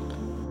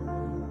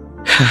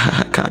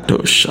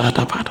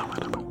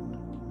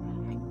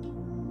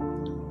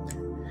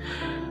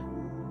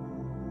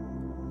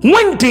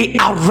 when they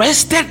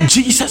arrested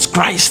Jesus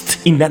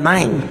Christ in the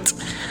night,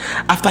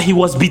 after he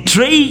was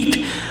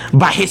betrayed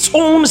by his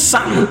own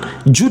son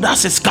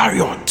Judas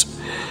Iscariot,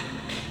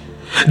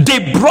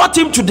 they brought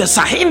him to the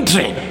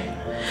Sanhedrin.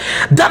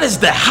 That is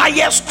the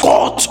highest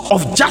court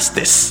of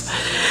justice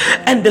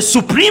and the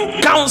supreme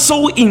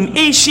council in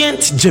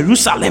ancient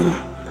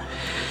Jerusalem.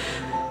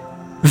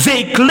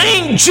 They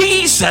claim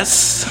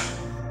Jesus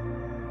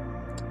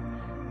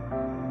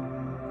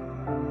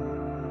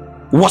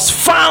was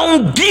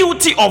found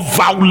guilty of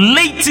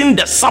violating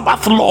the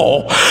Sabbath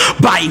law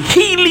by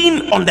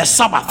healing on the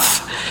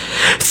Sabbath,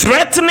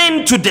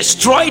 threatening to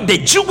destroy the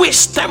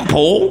Jewish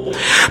temple,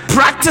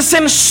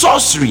 practicing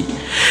sorcery,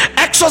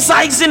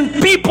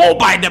 exorcising people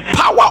by the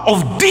power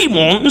of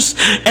demons,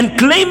 and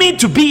claiming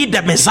to be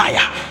the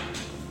Messiah.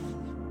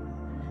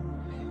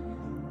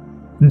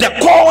 The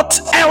court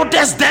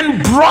elders then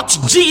brought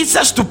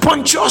Jesus to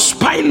Pontius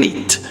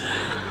Pilate.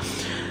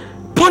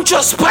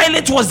 Pontius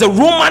Pilate was the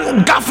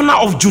Roman governor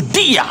of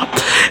Judea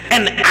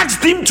and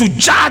asked him to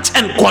judge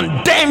and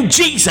condemn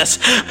Jesus,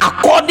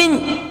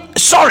 accusing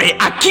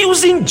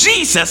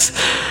Jesus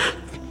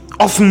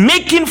of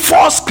making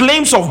false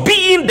claims of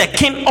being the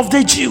king of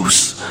the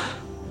Jews.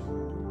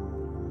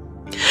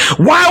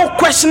 While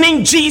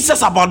questioning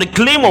Jesus about the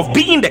claim of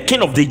being the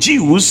king of the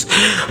Jews,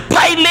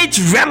 Pilate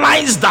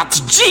realized that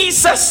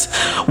Jesus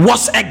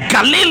was a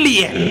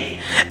Galilean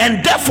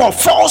and therefore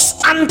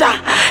falls under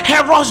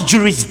Herod's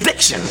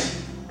jurisdiction.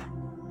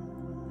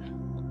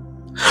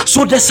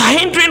 So the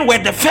Sanhedrin were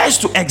the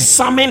first to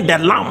examine the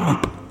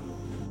lamb.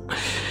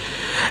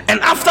 And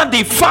after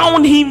they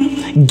found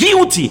him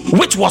guilty,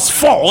 which was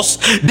false,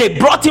 they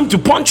brought him to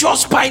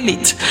Pontius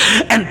Pilate.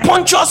 And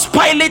Pontius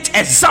Pilate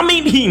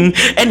examined him,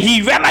 and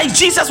he realized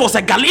Jesus was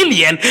a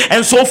Galilean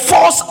and so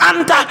falls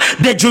under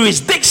the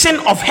jurisdiction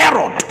of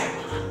Herod.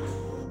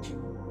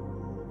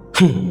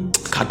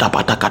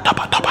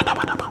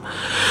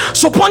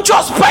 So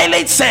Pontius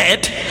Pilate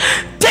said,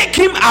 "Take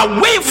him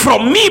away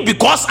from me,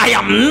 because I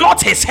am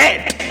not his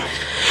head."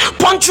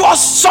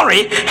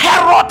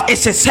 Herod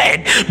is his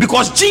head,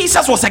 because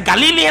Jesus was a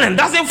Galilean and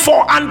doesn't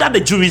fall under the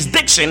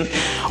jurisdiction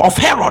of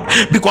Herod,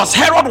 because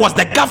Herod was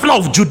the governor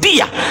of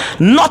Judea,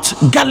 not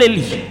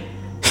Galilee.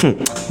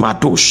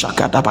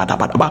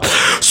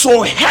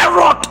 So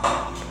Herod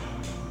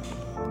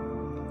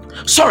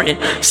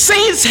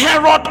Since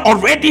Herod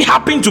already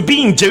happened to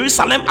be in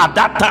Jerusalem at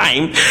that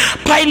time,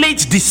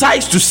 Pilate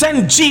decides to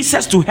send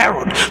Jesus to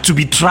Herod to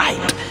be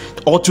tried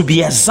or to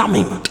be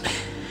examined.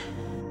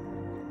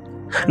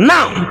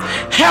 Now,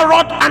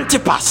 Herod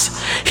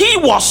Antipas, he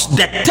was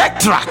the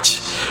tetrarch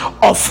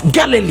of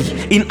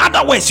Galilee. In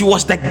other words, he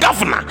was the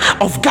governor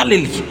of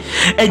Galilee.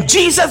 And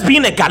Jesus,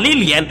 being a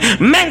Galilean,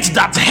 meant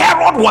that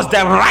Herod was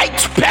the right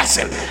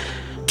person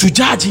to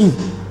judge him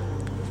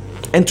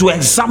and to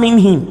examine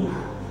him.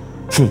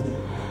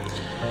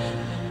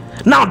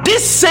 Now,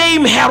 this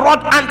same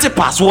Herod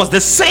Antipas was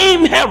the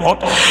same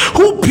Herod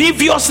who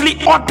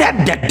previously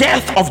ordered the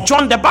death of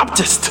John the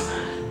Baptist.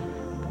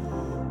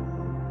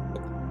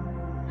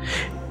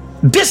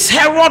 This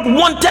Herod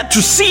wanted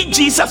to see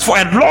Jesus for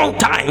a long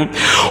time,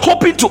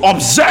 hoping to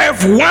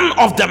observe one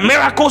of the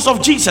miracles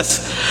of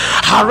Jesus.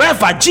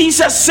 However,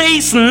 Jesus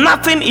says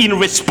nothing in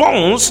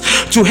response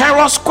to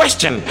Herod's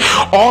question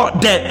or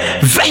the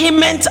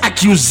vehement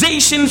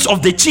accusations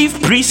of the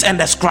chief priests and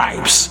the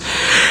scribes.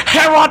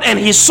 Herod and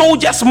his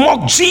soldiers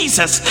mocked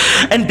Jesus,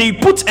 and they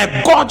put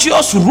a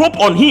gorgeous robe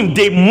on him.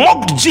 They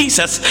mocked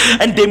Jesus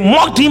and they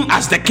mocked him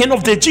as the king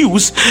of the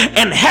Jews.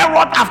 And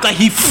Herod, after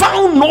he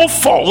found no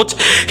fault,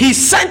 he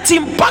sent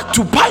him back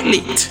to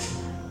Pilate.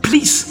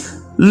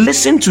 Please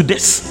listen to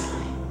this.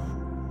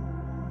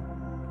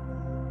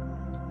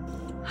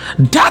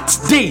 That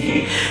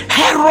day,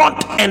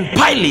 Herod and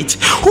Pilate,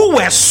 who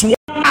were sworn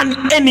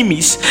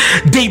enemies,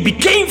 they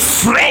became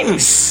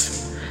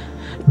friends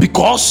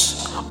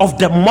because of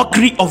the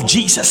mockery of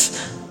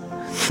Jesus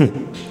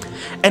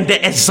and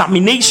the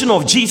examination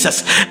of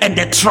Jesus and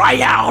the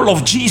trial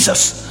of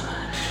Jesus.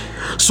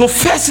 So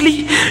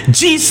firstly,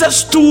 Jesus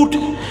stood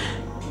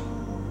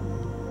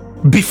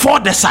before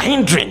the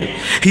Sanhedrin.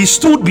 He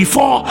stood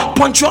before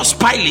Pontius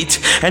Pilate,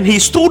 and he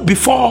stood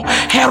before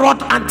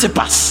Herod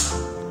Antipas.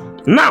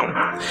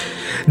 Now,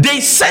 they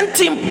sent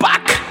him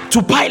back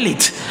to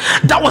Pilate.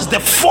 That was the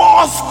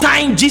fourth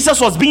time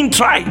Jesus was being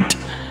tried.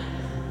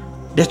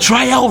 The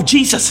trial of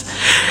Jesus.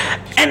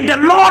 And the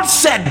Lord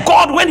said,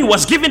 God, when he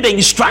was giving the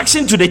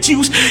instruction to the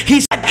Jews,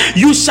 he said,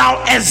 you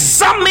shall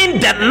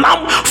examine the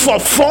lamb for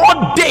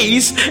 4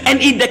 days.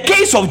 And in the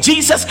case of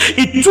Jesus,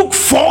 it took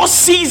 4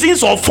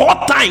 seasons or 4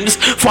 times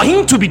for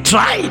him to be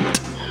tried.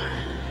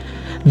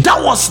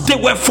 They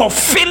were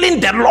fulfilling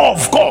the law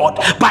of God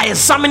by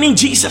examining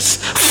Jesus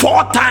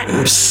 4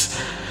 times.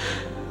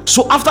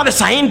 So after the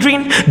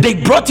Sanhedrin, they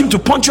brought him to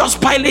Pontius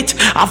Pilate.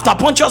 After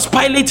Pontius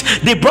Pilate,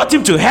 they brought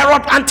him to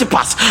Herod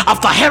Antipas.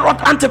 After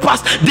Herod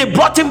Antipas, they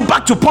brought him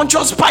back to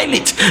Pontius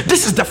Pilate.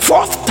 This is the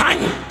 4th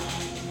time.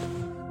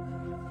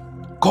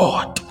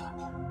 God.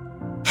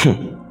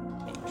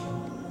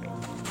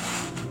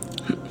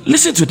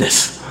 Listen to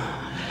this.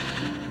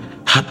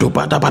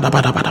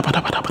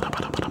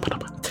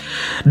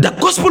 The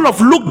Gospel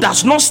of Luke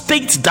does not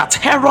state that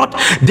Herod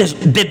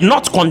did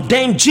not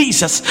condemn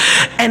Jesus,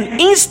 and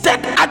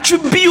instead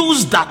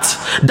attributes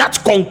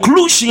that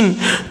conclusion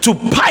to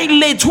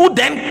Pilate, who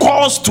then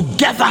calls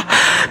together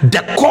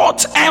the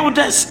court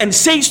elders and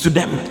says to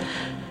them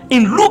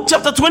in Luke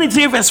chapter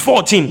 23 verse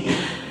 14,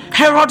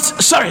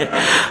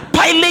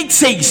 Pilate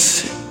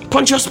says,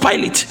 Pontius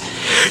Pilate,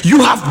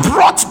 you have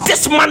brought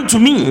this man to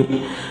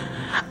me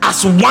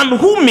as one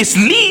who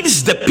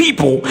misleads the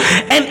people,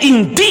 and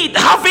indeed,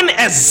 having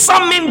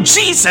examined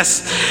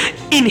Jesus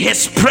in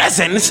his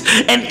presence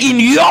and in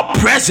your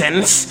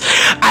presence,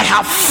 I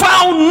have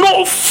found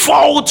no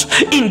fault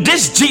in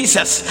this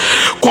Jesus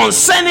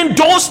concerning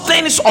those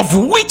things of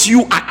which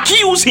you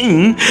accuse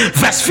him.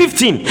 Verse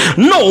 15,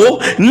 no,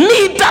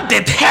 neither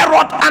did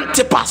Herod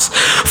Antipas,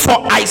 for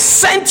I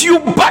sent you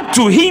back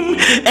to him,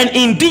 and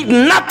indeed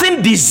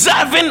nothing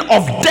deserving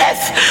of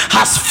death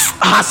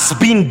has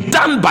been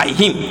done by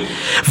him.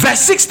 Verse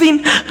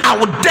 16, I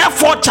will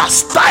therefore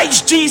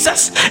chastise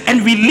Jesus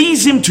and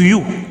release him to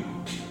you.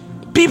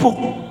 People,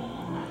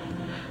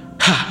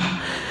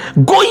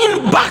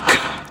 going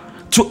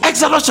back to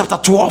Exodus chapter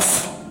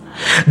 12,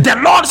 the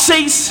Lord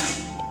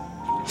says,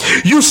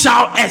 you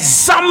shall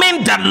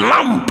examine the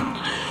lamb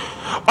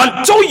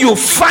until you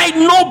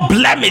find no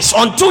blemish,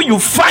 until you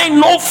find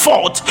no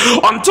fault,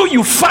 until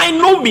you find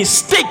no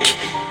mistake.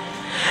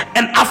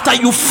 And after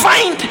you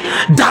find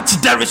that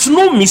there is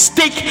no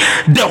mistake,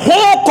 the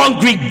whole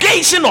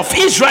congregation of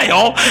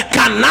Israel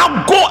can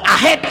now go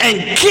ahead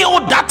and kill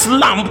that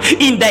lamb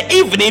in the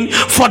evening,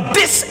 for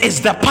this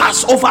is the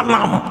Passover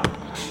lamb.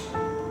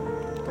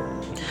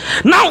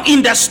 Now,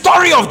 in the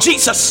story of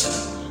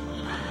Jesus,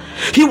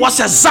 he was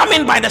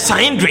examined by the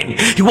Sanhedrin,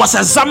 he was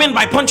examined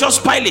by Pontius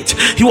Pilate,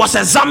 he was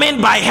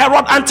examined by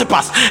Herod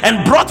Antipas,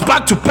 and brought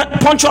back to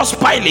Pontius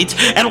Pilate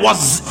and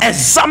was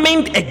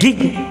examined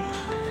again.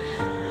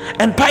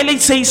 And Pilate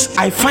says,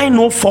 I find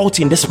no fault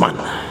in this man.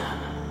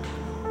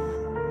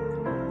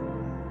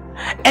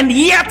 And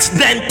yet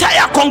the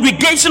entire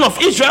congregation of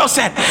Israel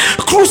said,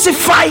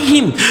 crucify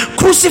him,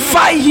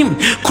 crucify him,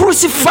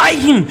 crucify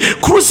him,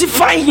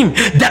 crucify him.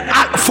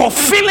 That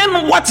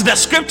fulfilling what the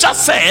scripture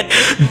said,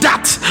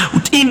 that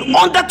in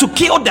order to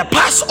kill the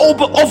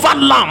Passover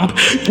lamb,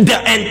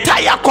 the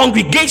entire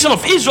congregation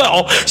of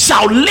Israel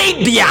shall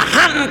lay their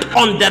hand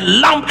on the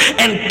lamb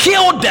and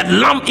kill the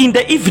lamb in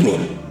the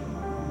evening.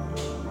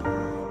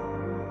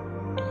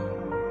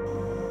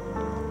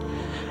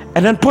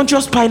 And then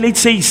Pontius Pilate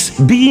says,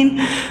 being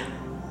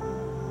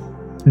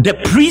the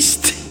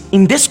priest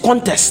in this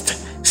contest,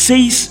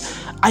 says,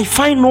 I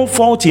find no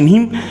fault in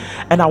him,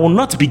 and I will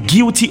not be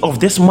guilty of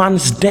this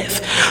man's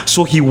death.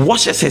 So he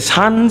washes his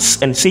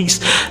hands and says,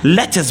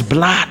 let his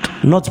blood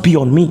not be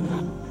on me.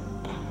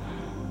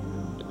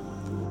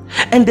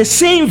 And the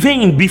same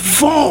vein,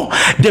 before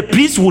the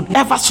priest would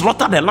ever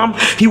slaughter the lamb,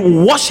 he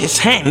will wash his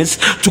hands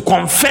to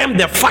confirm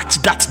the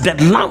fact that the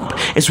lamb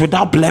is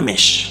without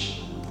blemish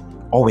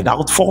or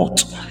without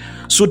fault.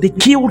 So they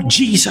killed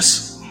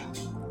Jesus,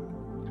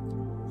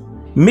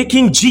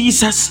 making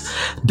Jesus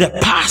the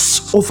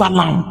Passover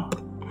lamb.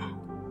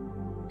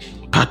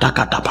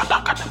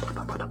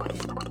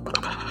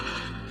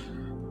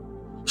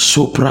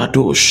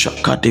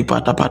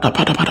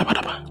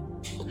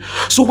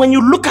 So when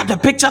you look at the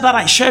picture that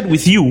I shared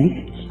with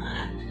you,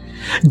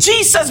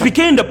 Jesus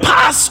became the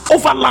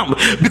Passover lamb,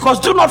 because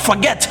do not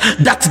forget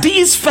that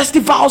these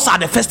festivals are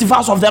the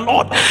festivals of the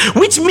Lord,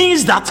 which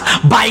means that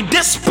by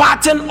this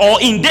pattern or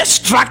in this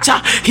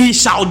structure, he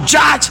shall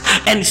judge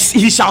and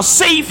he shall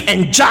save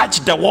and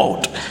judge the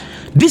world.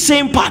 This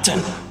same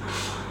pattern.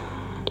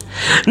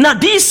 Now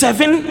these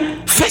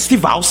 7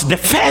 festivals, the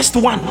first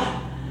one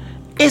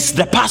is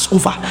the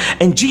Passover,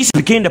 and Jesus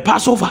became the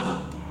Passover.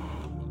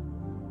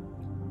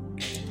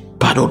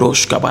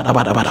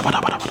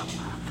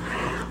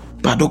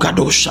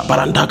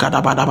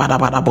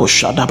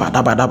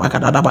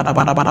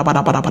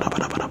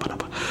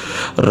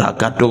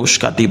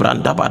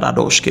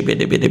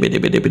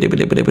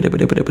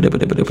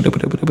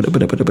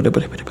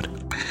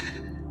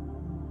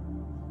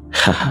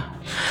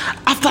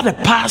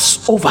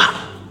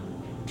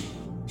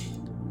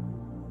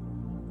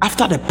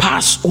 After the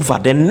Passover,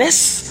 the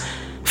next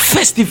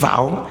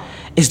festival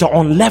is the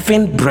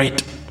unleavened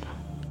bread.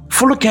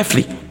 Follow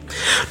carefully.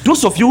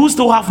 Those of you who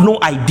still have no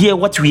idea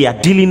what we are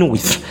dealing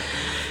with,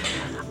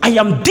 I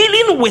am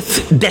dealing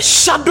with the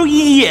shadowy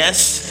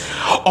years,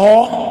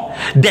 or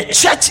the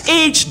church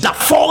age that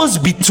falls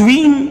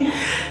between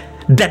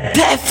the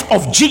death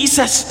of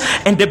Jesus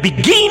and the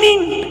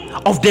beginning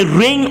of the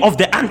reign of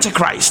the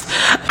Antichrist,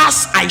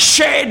 as I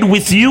shared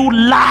with you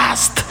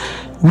last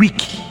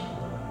week.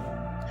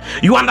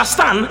 You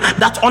understand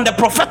that on the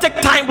prophetic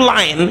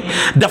timeline,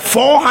 the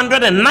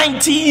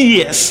 490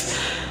 years,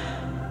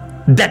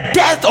 the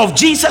death of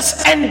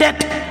Jesus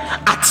ended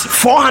at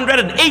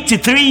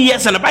 483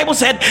 years, and the Bible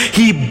said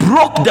he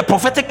broke the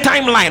prophetic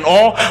timeline,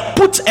 or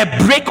put a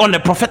break on the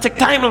prophetic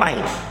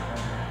timeline.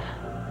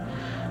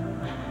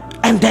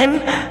 And then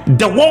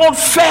the world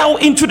fell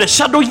into the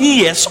shadow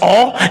years,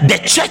 or the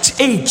church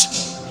age.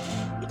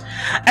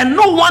 And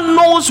no one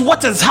knows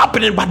what is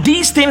happening, but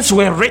these things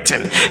were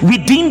written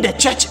within the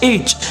church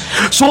age.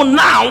 So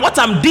now what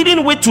I'm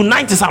dealing with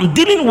tonight is I'm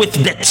dealing with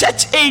the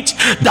church age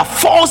that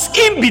falls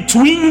in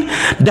between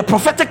the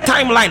prophetic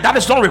timeline that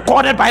is not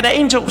recorded by the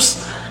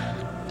angels.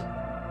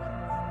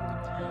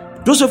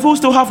 Those of you who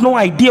still have no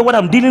idea what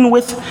I'm dealing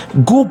with,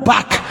 go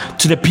back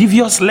to the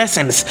previous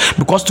lessons,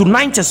 because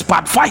tonight is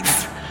part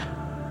 5.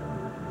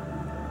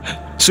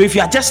 So if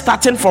you are just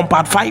starting from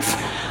part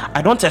 5,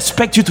 I don't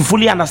expect you to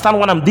fully understand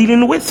what I'm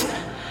dealing with.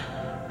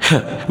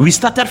 We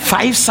started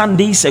 5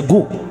 Sundays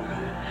ago.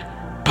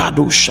 Are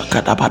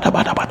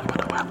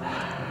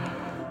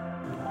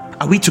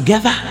we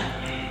together?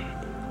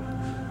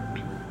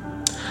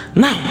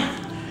 Now,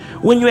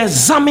 when you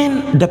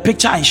examine the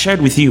picture I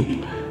shared with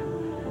you,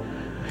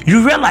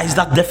 you realize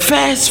that the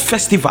first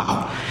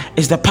festival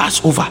is the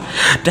Passover.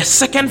 The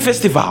second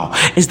festival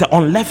is the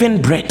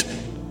unleavened bread.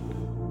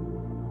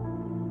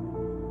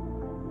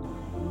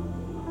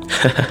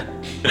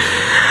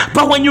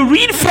 But when you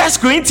read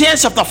First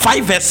Corinthians chapter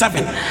 5 verse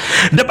 7,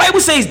 the Bible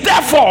says,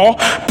 therefore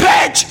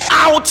purge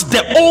out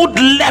the old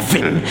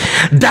leaven,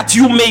 that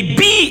you may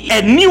be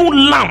a new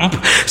lump,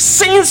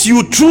 since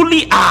you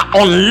truly are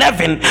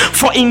unleavened.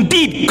 For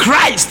indeed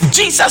Christ,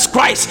 Jesus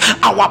Christ,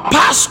 our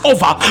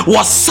Passover,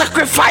 was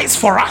sacrificed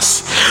for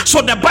us.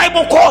 So the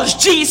Bible calls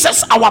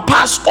Jesus our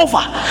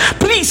Passover.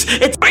 Please,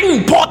 it's very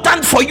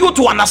important for you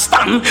to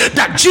understand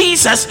that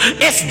Jesus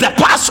is the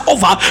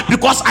Passover,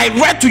 because I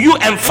read to you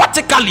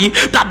emphatically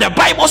that the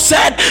Bible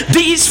said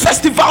these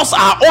festivals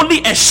are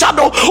only a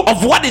shadow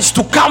of what is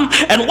to come,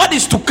 and what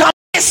is to come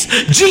is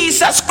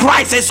Jesus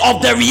Christ, is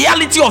of the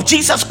reality of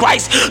Jesus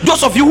Christ.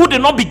 Those of you who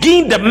did not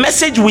begin the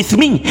message with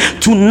me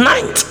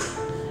tonight,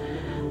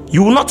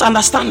 you will not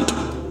understand.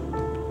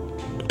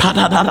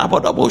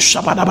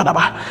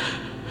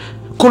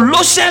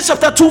 Colossians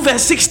chapter 2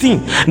 verse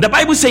 16, the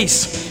Bible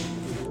says,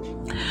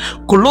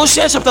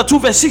 Colossians chapter 2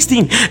 verse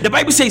 16, the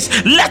Bible says,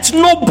 let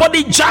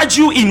nobody judge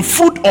you in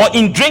food or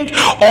in drink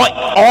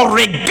or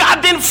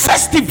regarding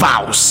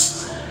festivals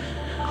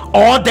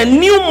or the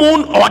new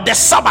moon or the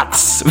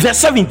Sabbaths. Verse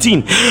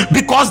 17,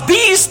 because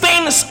these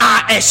things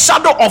are a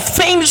shadow of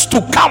things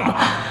to come.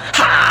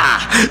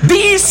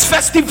 These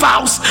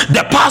festivals,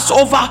 the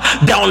Passover,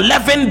 the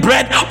unleavened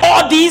bread,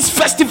 all these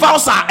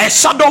festivals are a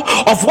shadow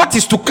of what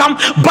is to come,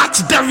 but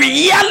the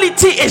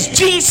reality is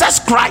Jesus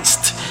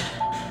Christ.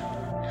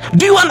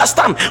 Do you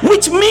understand?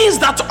 Which means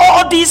that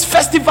all these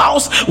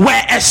festivals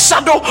were a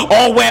shadow,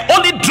 or were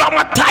only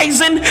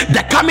dramatizing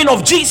the coming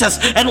of Jesus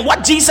and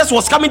what Jesus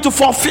was coming to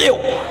fulfill.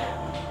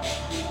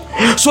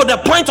 So the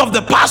point of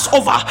the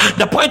Passover,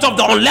 the point of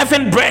the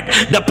unleavened bread,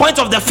 the point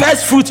of the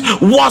first fruit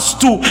was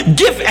to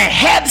give a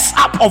heads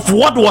up of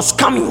what was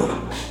coming.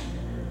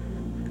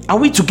 Are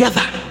we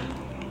together?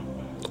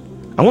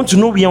 I want to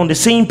know we are on the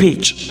same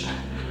page.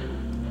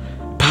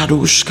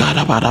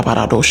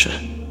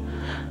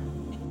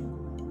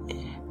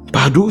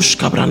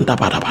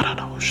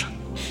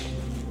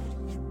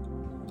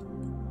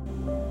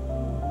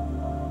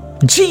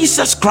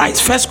 Jesus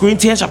Christ, 1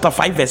 Corinthians chapter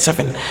 5 verse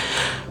 7,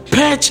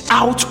 purge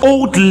out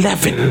old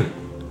leaven,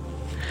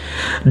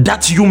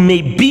 that you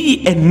may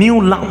be a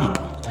new lump,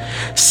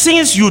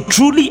 since you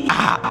truly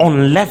are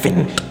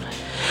unleavened.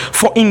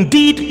 For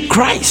indeed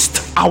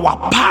Christ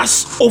our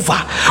Passover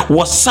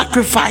was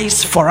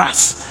sacrificed for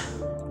us.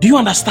 Do you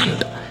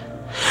understand?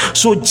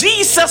 So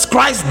Jesus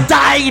Christ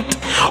died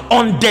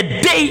on the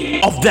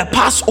day of the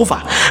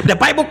Passover. The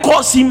Bible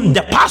calls him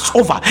the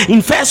Passover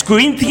in First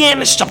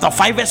Corinthians chapter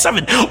 5 verse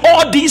 7.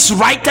 All these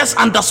writers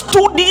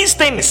understood these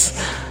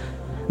things.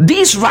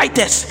 These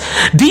writers,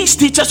 these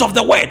teachers of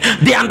the word,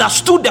 they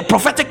understood the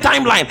prophetic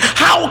timeline.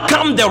 How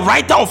come the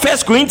writer of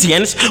First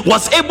Corinthians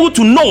was able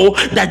to know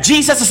that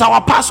Jesus is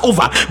our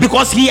Passover?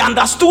 Because he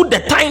understood the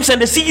times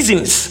and the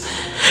seasons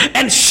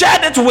and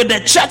shared it with the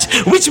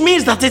church, which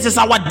means that it is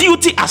our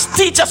duty as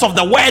teachers of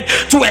the word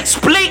to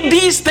explain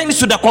these things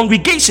to the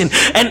congregation.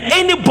 And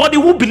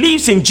anybody who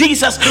believes in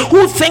Jesus,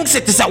 who thinks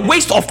it is a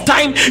waste of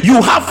time,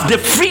 you have the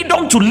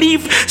freedom to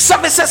leave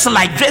services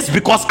like this,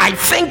 because I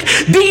think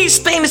these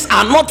things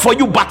are not for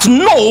you. But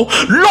no,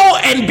 lo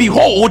and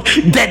behold,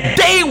 the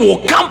day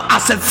will come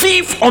as a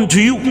thief unto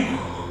you.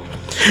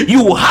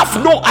 You will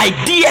have no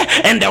idea,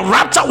 and the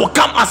rapture will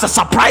come as a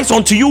surprise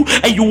unto you,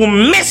 and you will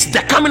miss the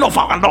coming of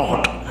our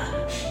Lord.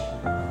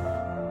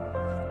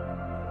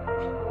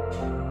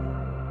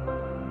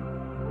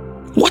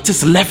 What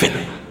is leaven?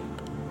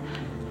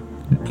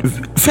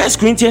 First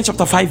Corinthians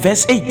chapter 5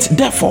 verse 8.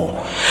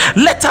 Therefore,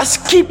 let us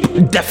keep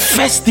the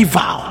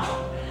festival.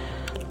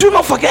 Do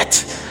not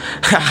forget.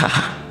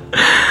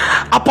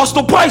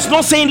 Apostle Paul is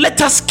not saying let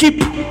us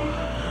keep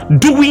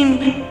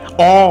doing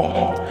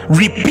or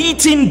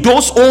repeating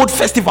those old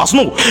festivals.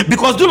 No,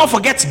 because do not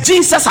forget,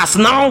 Jesus has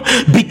now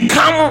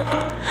become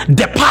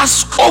the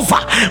Passover,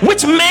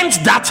 which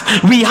meant that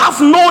we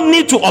have no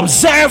need to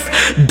observe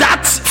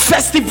that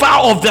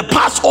festival of the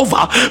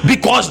Passover,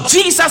 because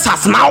Jesus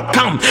has now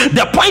come.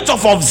 The point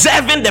of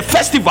observing the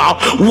festival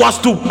was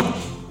to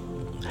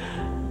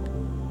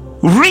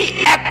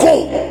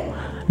re-echo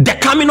the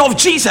coming of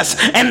Jesus.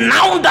 And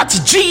now that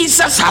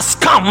Jesus has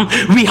come,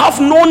 we have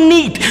no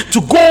need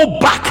to go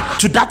back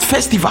to that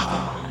festival.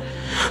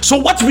 So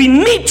what we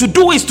need to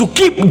do is to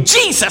keep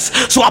Jesus.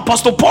 So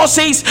Apostle Paul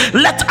says,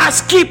 let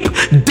us keep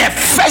the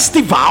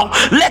festival,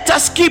 let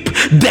us keep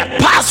the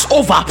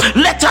Passover,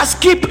 let us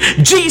keep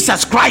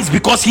Jesus Christ,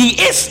 because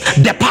he is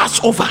the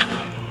Passover.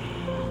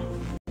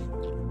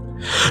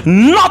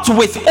 Not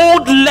with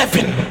old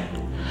leaven,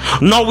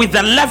 nor with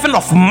the leaven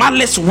of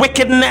malice,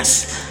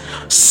 wickedness,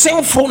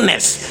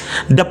 sinfulness.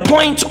 The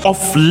point of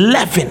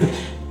leaven,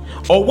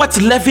 or what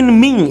leaven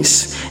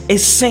means,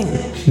 is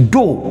sin.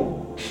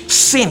 Dough,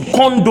 sin,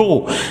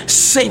 condo,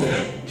 sin.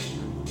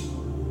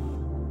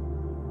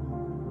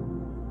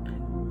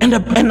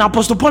 And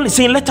Apostle Paul is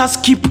saying, let us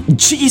keep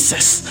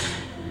Jesus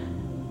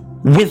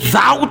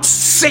without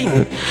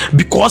sin,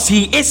 because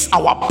he is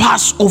our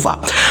Passover,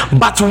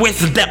 but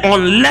with the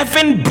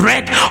unleavened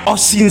bread of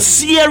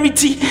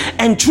sincerity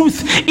and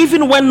truth,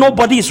 even when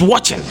nobody is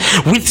watching,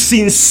 with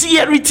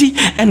sincerity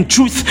and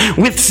truth,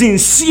 with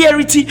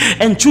sincerity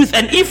and truth.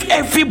 And if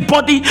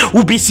everybody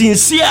will be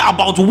sincere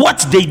about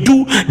what they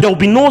do, there will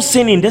be no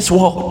sin in this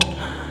world.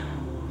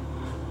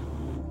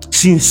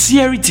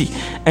 Sincerity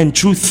and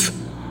truth.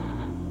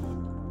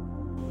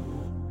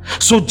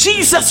 So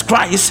Jesus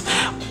Christ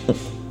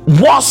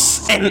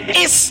was and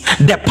is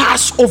the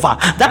Passover.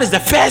 That is the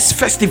first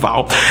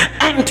festival.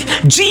 And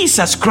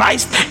Jesus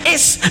Christ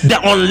is the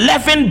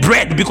unleavened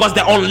bread, because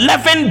the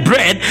unleavened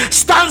bread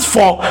stands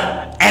for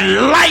a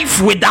life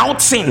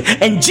without sin.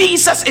 And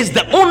Jesus is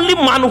the only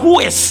man who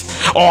is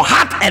or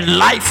had a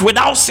life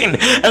without sin.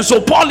 And so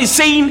Paul is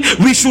saying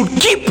we should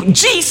keep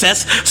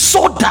Jesus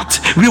so that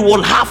we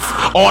will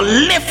have or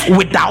live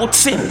without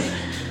sin.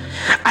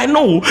 I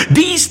know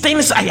these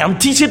things I am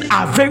teaching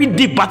are very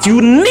deep, but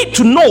you need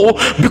to know,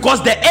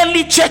 because the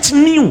early church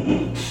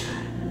knew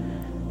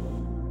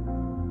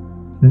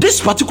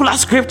this particular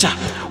scripture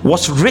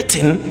was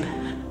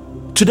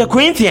written to the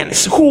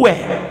Corinthians, who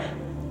were,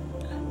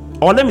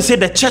 or let me say,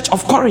 the church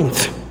of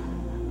Corinth.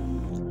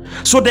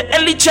 So the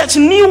early church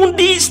knew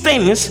these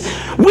things,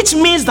 which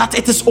means that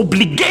it is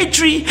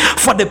obligatory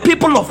for the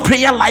people of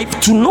prayer life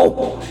to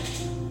know.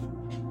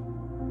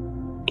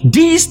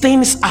 These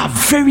things are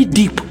very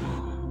deep.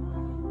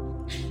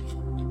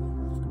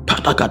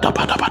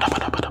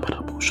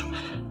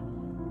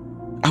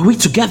 Are we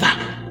together?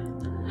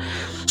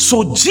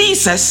 So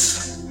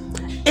Jesus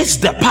is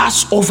the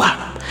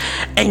Passover,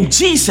 and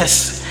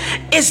Jesus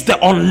is the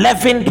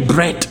unleavened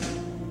bread.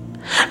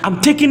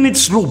 I'm taking it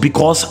slow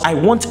because I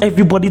want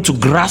everybody to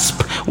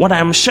grasp what I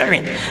am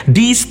sharing.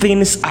 These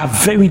things are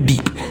very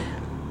deep.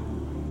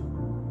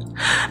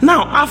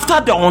 Now, after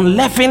the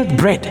unleavened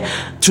bread,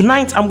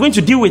 tonight I'm going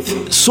to deal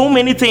with so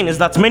many things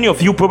that many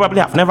of you probably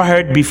have never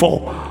heard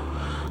before.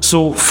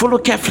 So follow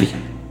carefully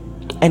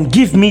and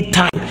give me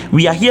time.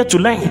 We are here to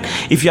learn.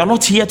 If you are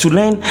not here to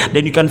learn,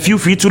 then you can feel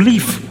free to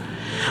leave.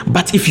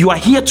 But if you are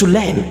here to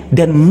learn,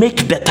 then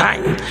make the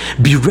time.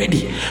 Be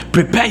ready.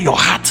 Prepare your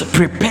heart.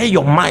 Prepare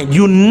your mind.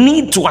 You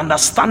need to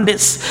understand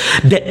this.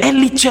 The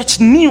early church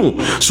knew,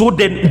 so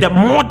the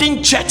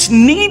modern church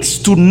needs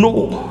to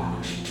know.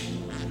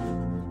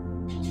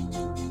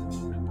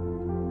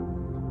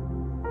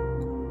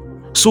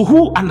 So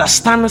who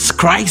understands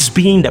Christ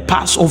being the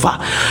Passover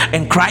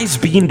and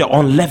Christ being the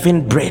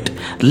unleavened bread?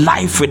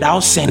 Life without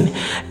sin.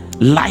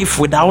 Life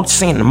without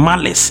sin,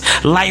 malice,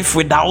 life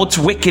without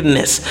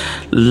wickedness,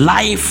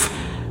 life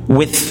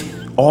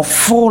with or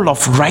full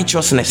of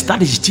righteousness.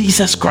 That is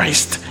Jesus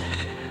Christ.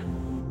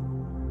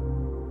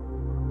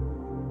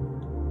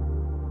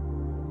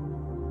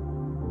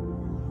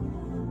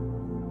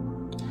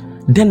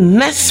 The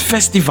next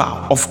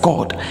festival of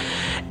God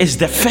is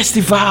the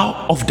festival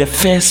of the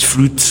first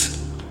fruits.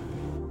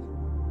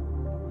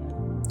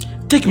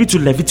 Take me to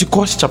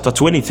Leviticus chapter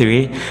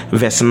 23,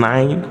 verse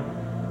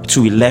 9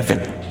 to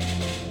 11.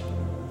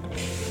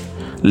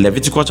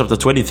 Leviticus chapter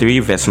 23,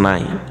 verse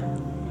 9.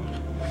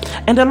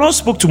 And the Lord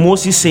spoke to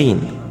Moses,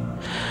 saying,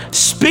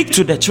 speak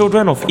to the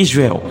children of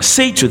Israel,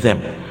 say to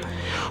them,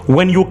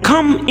 when you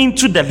come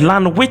into the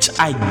land which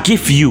I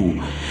give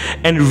you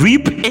and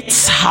reap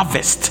its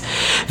harvest,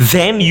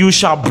 then you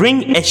shall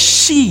bring a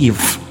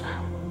sheaf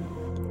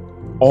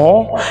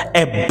or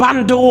a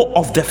bundle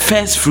of the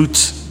first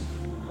fruits.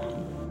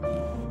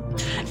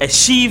 A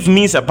sheaf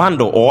means a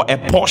bundle or a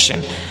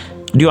portion.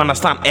 Do you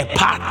understand? A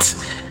part.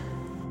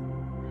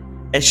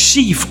 A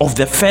sheaf of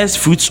the first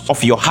fruits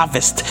of your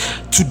harvest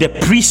to the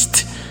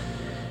priest.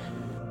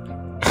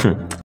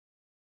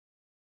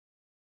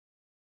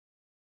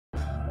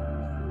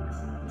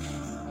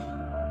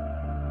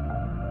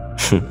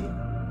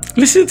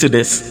 Listen to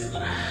this.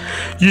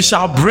 You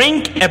shall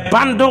bring a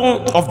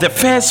bundle of the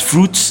first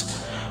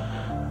fruits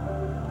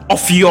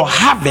of your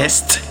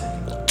harvest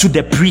to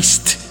the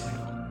priest.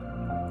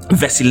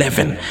 Verse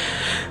 11.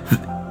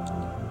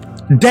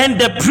 Then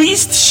the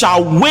priest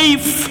shall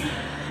wave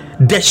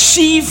the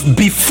sheaf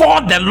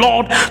before the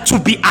Lord to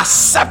be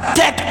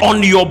accepted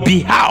on your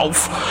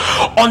behalf.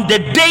 On the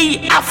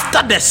day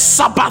after the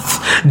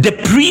Sabbath, the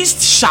priest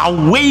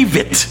shall wave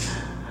it.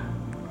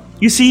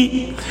 You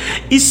see,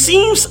 it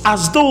seems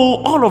as though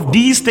all of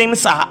these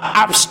things are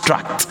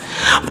abstract,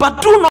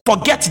 but do not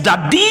forget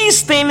that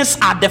these things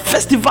are the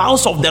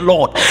festivals of the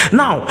Lord.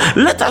 Now,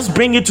 let us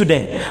bring it to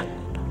the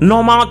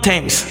normal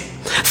terms.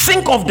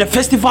 Think of the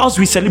festivals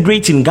we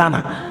celebrate in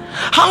Ghana.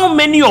 How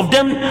many of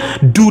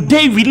them do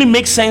they really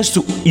make sense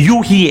to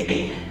you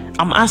here?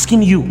 I'm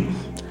asking you.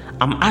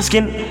 I'm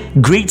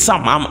asking Great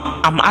Sam.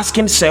 I'm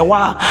asking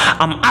Sewa.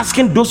 I'm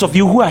asking those of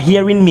you who are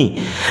hearing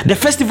me. The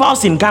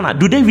festivals in Ghana,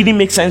 do they really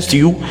make sense to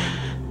you?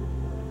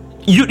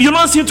 You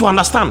don't seem to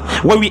understand.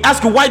 When we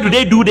ask you, why do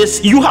they do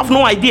this? You have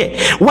no idea.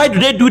 Why do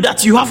they do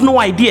that? You have no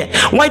idea.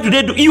 Why do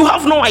they do? You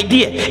have no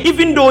idea.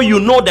 Even though you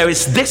know there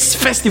is this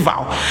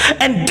festival,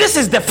 and this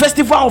is the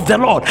festival of the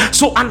Lord.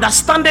 So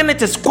understanding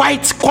it is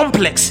quite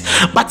complex.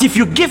 But if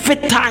you give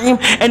it time,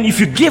 and if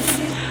you give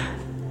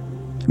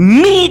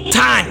me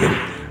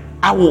time,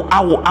 I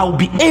will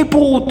be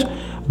able,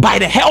 by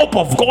the help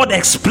of God,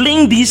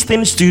 explain these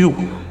things to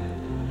you.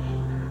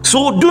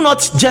 So do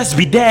not just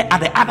be there at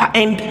the other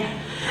end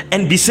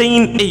and be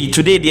saying, hey,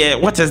 today there,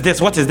 what is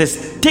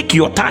this? Take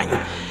your time.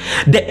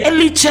 The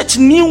early church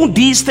knew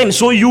these things,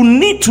 so you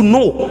need to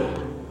know.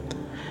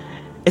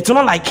 It's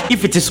not like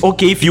if it is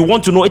okay, if you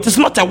want to know. It is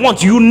not a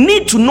want. You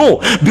need to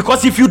know,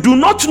 because if you do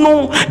not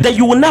know, then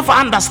you will never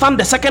understand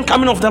the second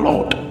coming of the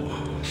Lord.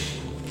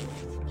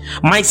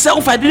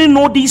 Myself, I didn't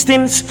know these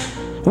things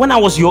when I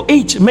was your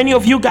age. Many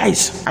of you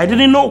guys, I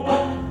didn't know,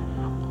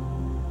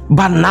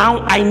 but now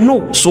I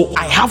know. So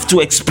I have to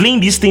explain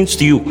these things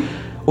to you.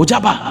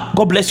 Ojaba,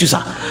 God bless you,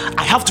 sir.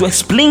 I have to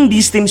explain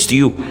these things to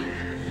you.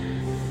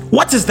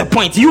 What is the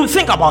point? You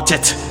think about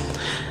it.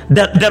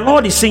 The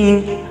Lord is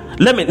saying,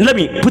 let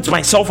me put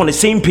myself on the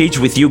same page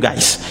with you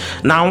guys.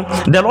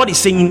 Now, the Lord is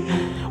saying,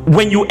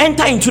 when you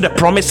enter into the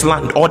promised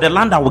land, or the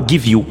land I will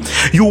give you,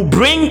 you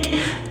bring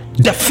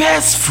the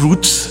first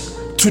fruits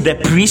to the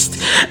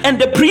priest, and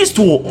the priest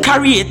will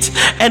carry it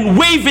and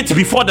wave it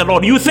before the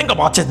Lord. You think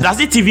about it. Does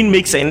it even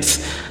make sense?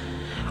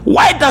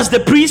 Why does the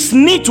priest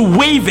need to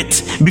wave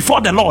it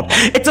before the Lord?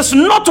 It is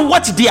not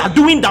what they are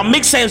doing that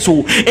makes sense.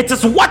 It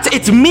is what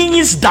it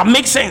means that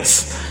makes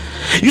sense.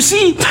 You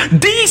see,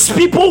 these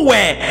people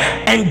were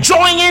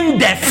enjoying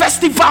the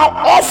festival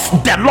of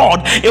the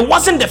Lord. It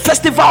wasn't the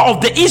festival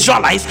of the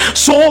Israelites.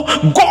 So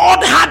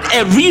God had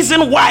a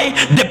reason why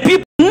the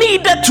people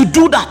needed to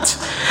do that.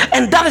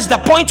 And that is the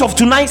point of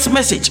tonight's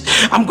message.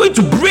 I'm going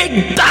to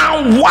break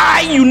down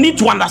why you need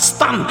to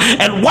understand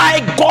and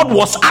why God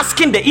was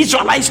asking the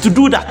Israelites to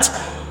do that.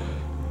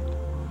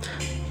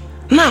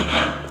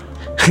 Now,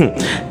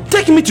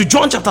 take me to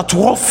John chapter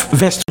 12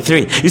 verse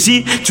 3. You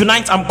see,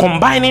 tonight I'm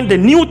combining the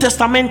New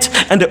Testament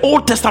and the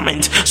Old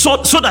Testament so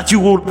that you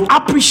will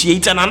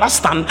appreciate and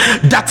understand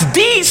that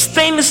these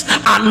things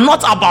are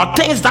not about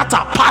things that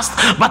are past,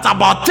 but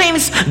about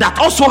things that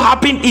also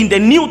happen in the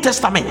New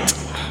Testament.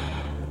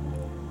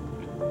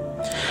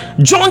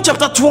 John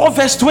chapter 12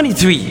 verse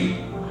 23.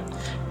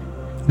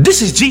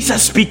 This is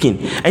Jesus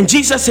speaking, and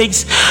Jesus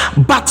says,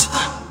 "But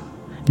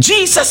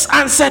Jesus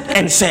answered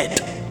and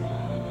said,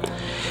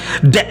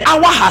 the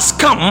hour has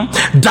come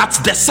that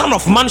the Son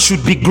of Man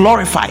should be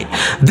glorified."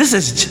 This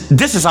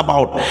is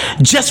about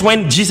just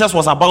when Jesus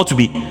was about to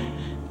be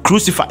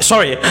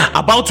crucified,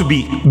 about to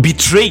be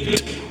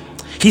betrayed.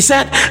 He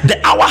said, "The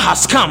hour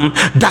has come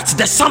that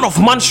the Son of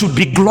Man should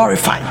be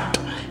glorified."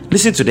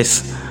 Listen to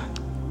this.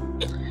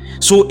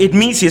 So it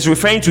means he's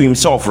referring to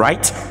himself,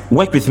 right?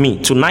 Work with me.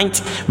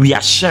 Tonight we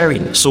are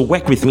sharing, so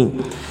work with me.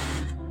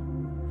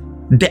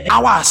 The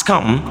hour has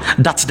come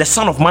that the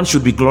Son of Man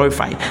should be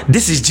glorified.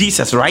 This is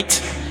Jesus,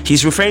 right?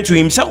 He's referring to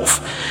himself.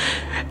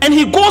 And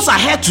he goes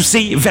ahead to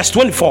say, verse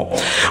 24,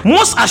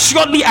 "Most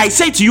assuredly I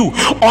say to you,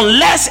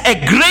 unless a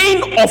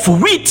grain of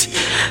wheat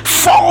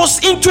falls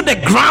into the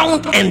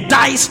ground and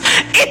dies,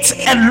 it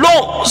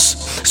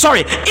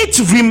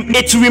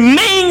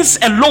remains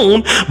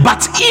alone,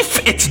 but if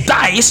it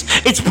dies,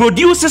 it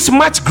produces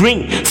much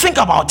grain." Think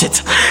about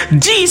it.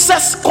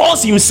 Jesus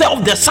calls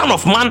himself the Son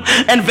of Man,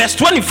 and verse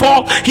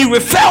 24, he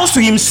refers to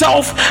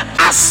himself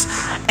as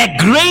a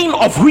grain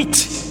of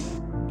wheat.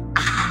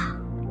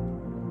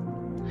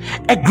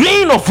 A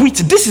grain of wheat,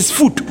 this is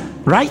food,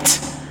 right?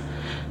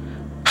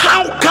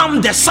 How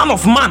come the Son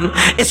of Man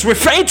is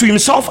referring to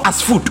himself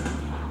as food?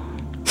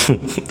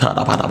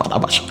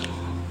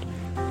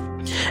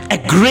 A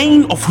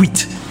grain of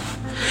wheat.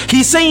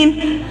 He's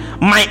saying,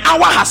 my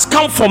hour has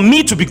come for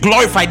me to be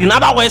glorified. In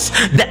other words,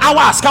 the hour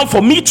has come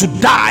for me to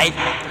die.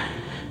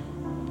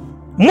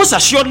 Most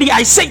assuredly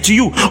I say to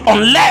you,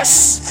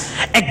 unless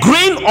a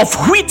grain of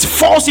wheat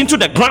falls into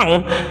the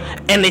ground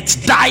and it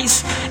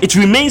dies, it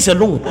remains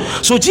alone.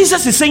 So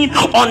Jesus is saying,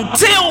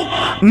 until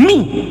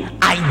me,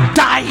 I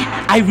die,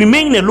 I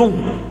remain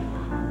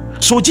alone.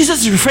 So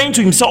Jesus is referring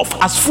to himself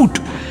as food,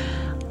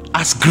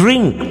 as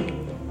grain.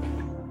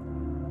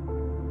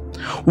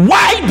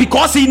 Why?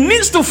 Because he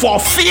needs to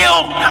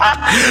fulfill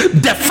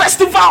the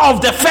festival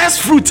of the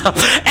first fruit,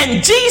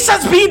 and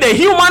Jesus, being a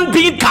human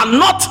being,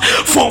 cannot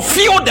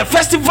fulfill the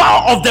festival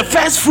of the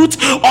first fruit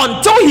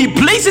until he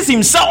places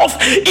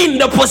himself in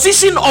the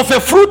position of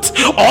a fruit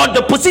or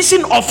the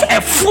position of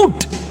a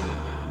food.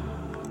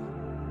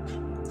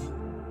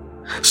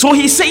 So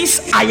he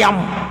says, I am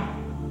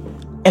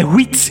a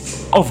wheat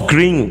of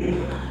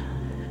grain.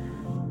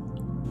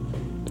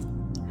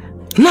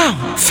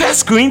 Now,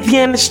 First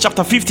Corinthians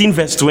chapter 15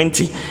 verse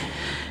 20.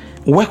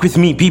 Work with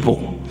me,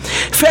 people.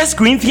 First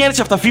Corinthians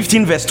chapter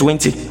 15 verse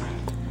 20.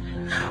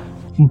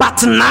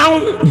 But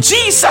now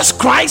Jesus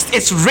Christ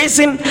is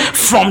risen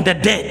from the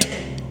dead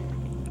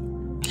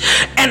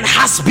and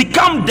has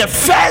become the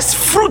first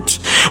fruit.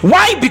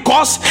 Why?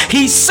 Because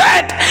he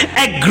said,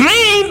 a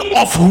grain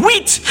of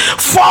wheat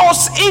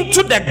falls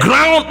into the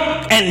ground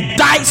and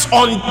dies.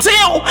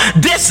 Until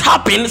this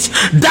happens,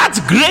 that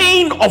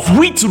grain of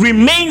wheat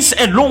remains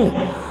alone.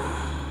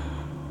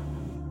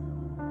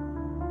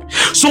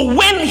 So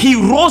when he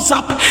rose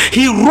up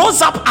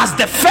as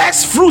the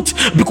first fruit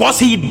because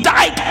he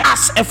died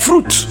as a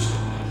fruit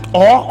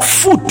or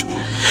food.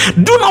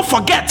 Do not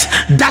forget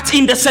that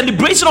in the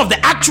celebration of the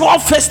actual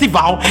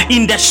festival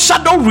in the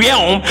shadow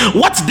realm,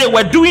 what they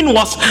were doing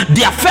was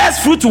their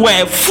first fruit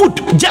were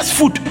food, just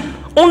food,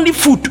 only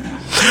food.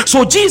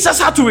 So Jesus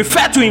had to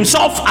refer to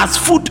himself as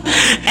food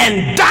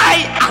and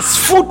die as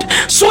food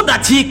so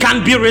that he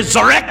can be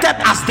resurrected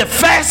as the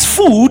first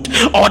food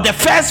or the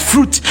first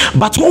fruit.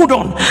 But hold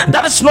on,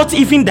 that is not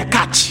even the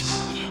catch.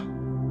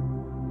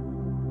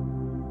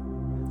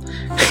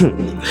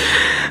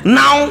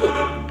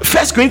 Now,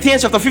 First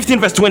Corinthians chapter 15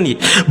 verse 20.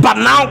 But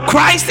now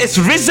Christ is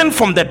risen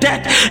from the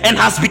dead and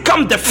has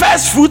become the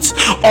first fruits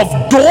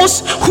of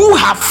those who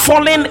have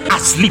fallen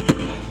asleep.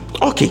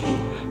 Okay.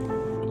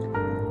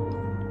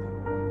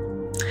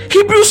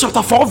 Hebrews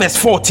chapter 4 verse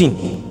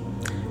 14.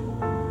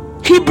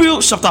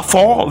 Hebrews chapter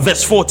 4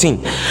 verse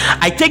 14.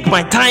 I take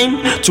my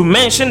time to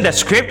mention the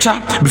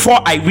scripture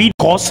before I read,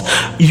 because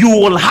you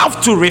will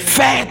have to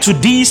refer to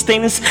these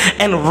things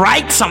and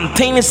write some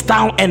things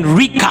down and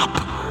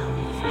recap.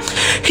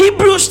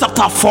 Hebrews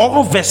chapter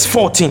 4 verse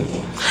 14.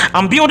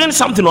 I'm building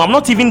something. I'm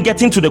not even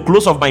getting to the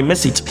close of my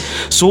message,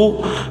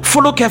 so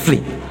follow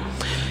carefully.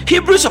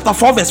 Hebrews chapter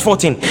 4 verse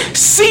 14.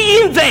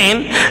 Seeing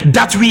then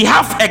that we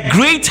have a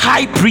great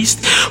high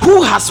priest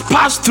who has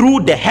passed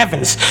through the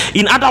heavens.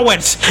 In other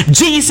words,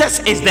 Jesus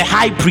is the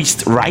high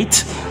priest,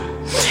 right?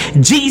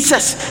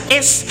 Jesus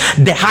is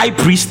the high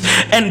priest,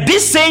 and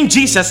this same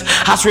Jesus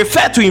has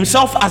referred to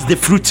himself as the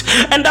fruit.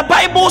 And the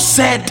Bible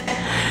said,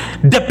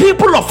 the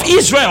people of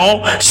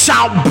Israel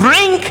shall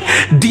bring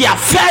their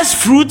first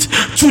fruit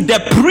to the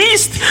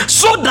priest,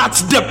 so that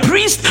the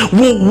priest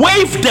will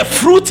wave the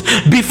fruit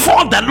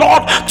before the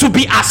Lord to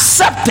be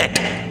accepted.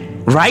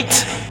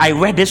 Right? I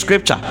read the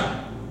scripture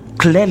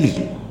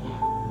clearly.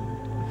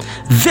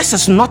 This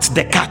is not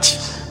the catch.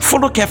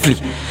 Follow carefully.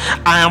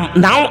 I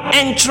am now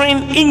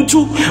entering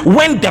into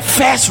when the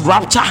first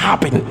rapture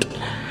happened.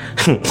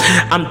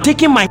 I'm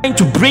taking my time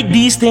to break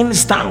these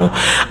things down.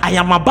 I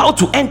am about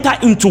to enter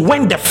into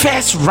when the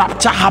first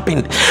rapture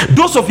happened.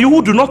 Those of you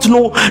who do not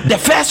know, the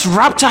first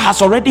rapture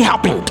has already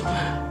happened,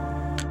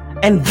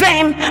 and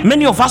then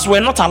many of us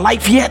were not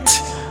alive yet.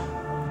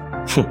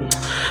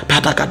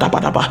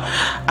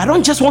 I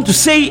don't just want to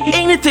say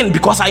anything,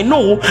 because I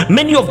know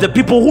many of the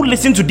people who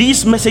listen to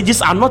these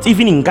messages are not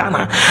even in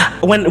Ghana.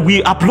 When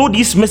we upload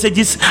these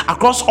messages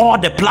across all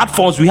the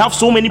platforms, we have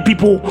so many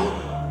people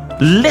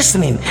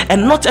listening,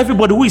 and not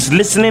everybody who is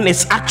listening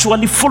is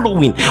actually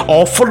following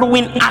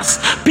us.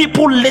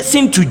 People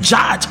listen to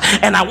judge,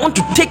 and I want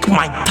to take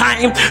my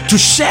time to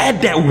share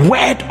the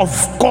word of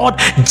God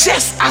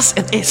just as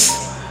it is.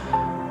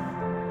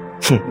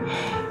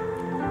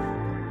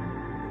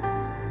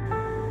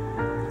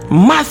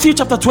 Matthew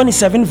chapter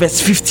 27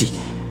 verse 50.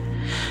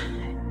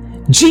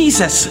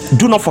 Jesus,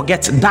 do not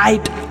forget,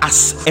 died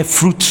as a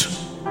fruit,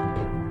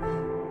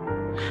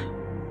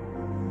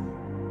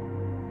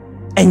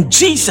 and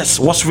Jesus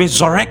was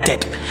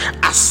resurrected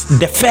as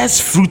the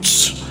first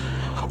fruits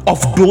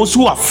of those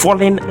who are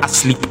fallen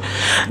asleep.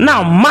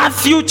 Now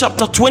Matthew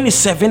chapter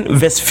 27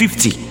 verse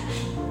 50,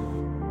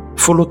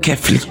 follow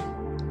carefully.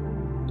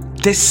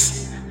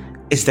 This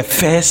is the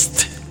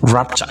first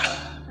rapture.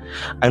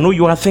 I know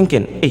you are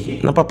thinking, hey,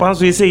 na papa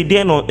so you say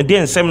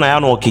then sem na ya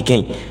no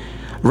keken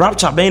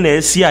rapture ben na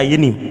esi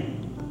ayeni.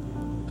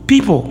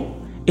 People,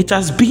 it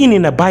has been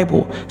in the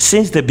Bible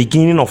since the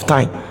beginning of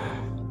time.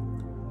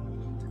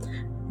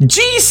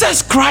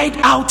 Jesus cried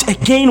out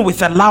again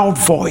with a loud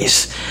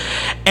voice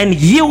and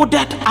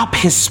yielded up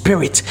his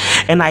spirit.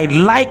 And I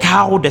like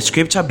how the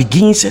scripture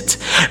begins it,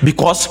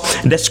 because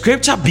the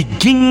scripture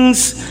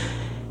begins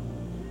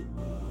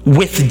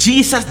with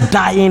Jesus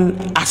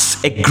dying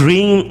as a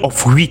grain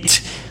of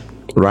wheat,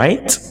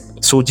 right?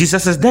 So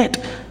Jesus is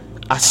dead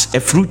as a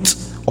fruit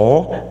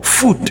or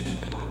food.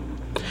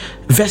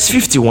 Verse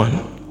 51.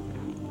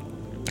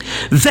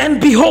 Then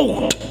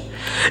behold,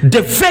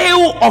 the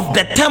veil of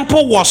the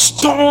temple was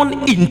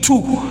torn in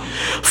two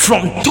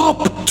from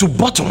top to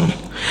bottom,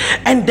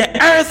 and the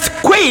earth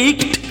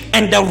quaked,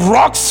 and the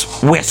rocks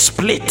were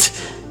split.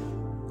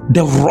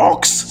 The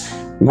rocks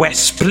were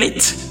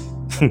split.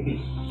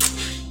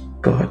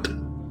 God.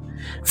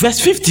 Verse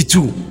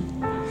 52.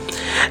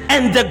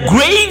 And the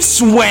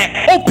graves were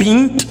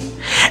opened,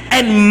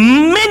 and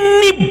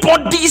many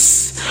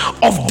bodies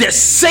of the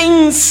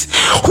saints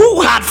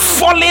who had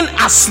fallen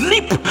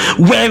asleep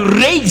were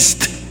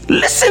raised.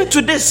 Listen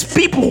to this,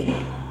 people.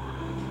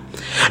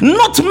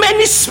 Not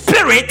many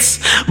spirits,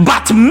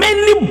 but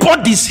many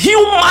bodies,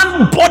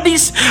 human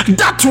bodies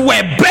that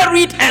were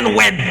buried and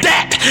were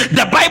dead.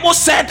 The Bible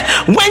said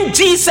when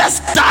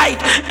Jesus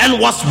died and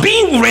was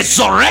being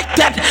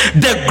resurrected,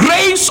 the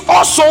graves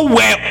also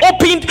were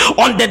opened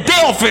on the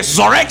day of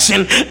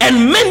resurrection,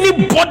 and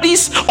many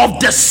bodies of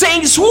the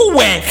saints who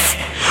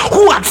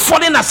had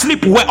fallen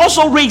asleep were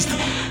also raised.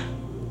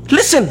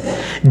 Listen,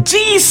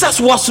 Jesus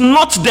was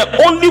not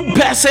the only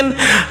person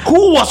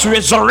who was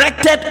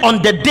resurrected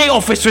on the day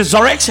of his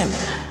resurrection.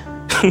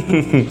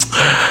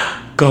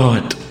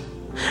 God.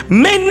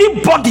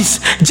 Many bodies,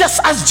 just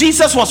as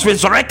Jesus was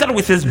resurrected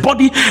with his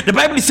body, the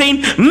Bible is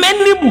saying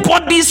many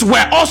bodies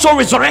were also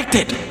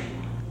resurrected.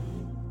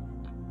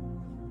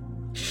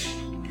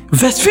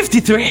 Verse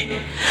 53,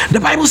 the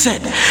Bible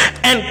said,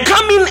 and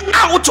coming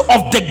out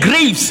of the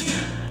graves.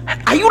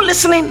 Are you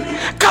listening?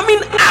 Coming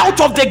out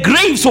of the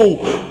graves,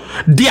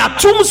 their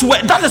tombs were.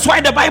 That is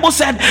why the Bible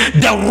said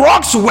the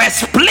rocks were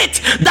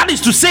split. That is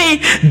to say,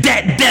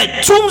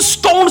 the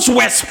tombstones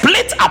were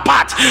split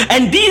apart,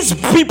 and these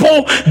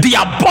people,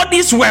 their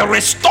bodies were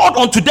restored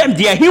unto them,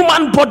 their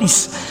human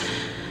bodies,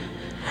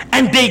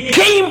 and they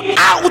came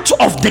out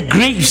of the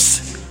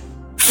graves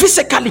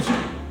physically.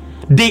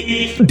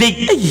 They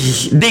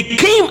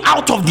came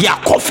out of their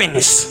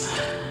coffins.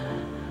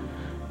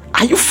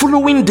 Are you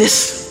following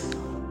this?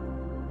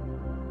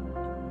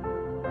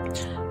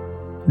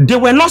 They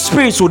were not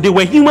spirits, so they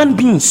were human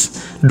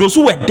beings, those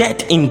who were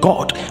dead in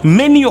God,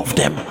 many of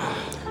them.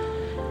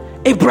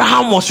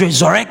 Abraham was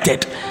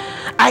resurrected.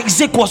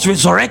 Isaac was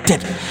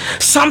resurrected.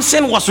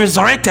 Samson was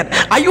resurrected.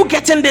 Are you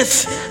getting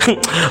this?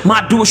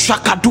 Those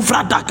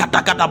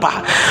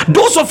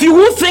of you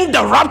who think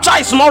the rapture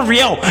is not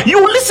real,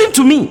 you listen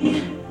to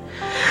me.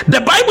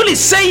 The Bible is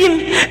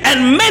saying,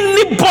 and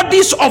many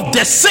bodies of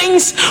the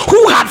saints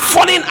who had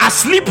fallen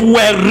asleep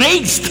were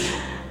raised,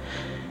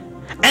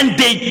 and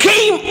they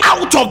came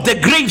out of the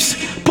graves.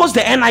 Post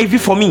the NIV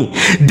for me.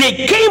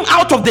 They came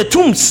out of the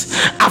tombs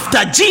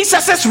after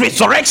Jesus'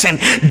 resurrection.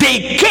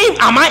 They came.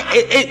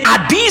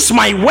 Are these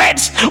my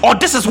words, or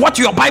this is what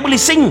your Bible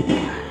is saying?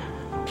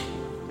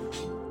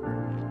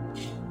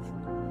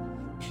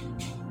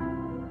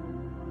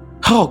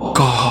 Oh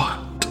God.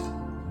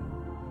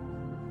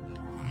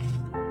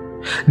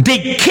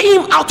 They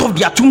came out of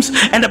their tombs,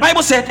 and the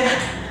Bible said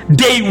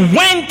they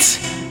went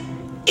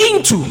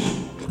into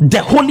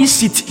the holy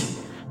city.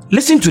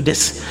 Listen to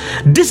this.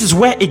 This is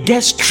where it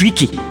gets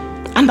tricky.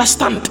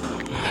 Understand?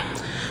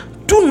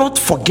 Do not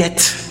forget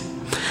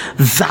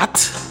that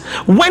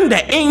when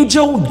the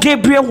angel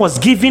Gabriel was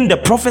giving the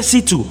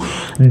prophecy to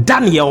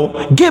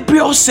Daniel,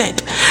 Gabriel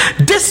said,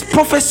 this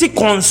prophecy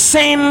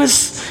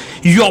concerns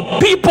your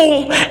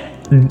people,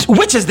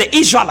 which is the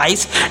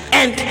Israelites,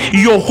 and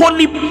your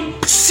holy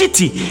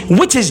city,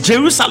 which is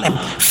Jerusalem,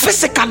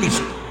 physically.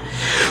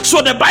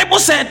 So the Bible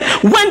said,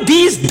 when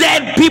these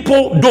dead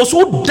people, those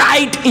who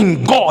died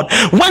in God,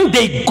 when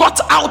they got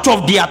out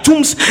of their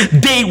tombs,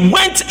 they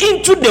went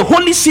into the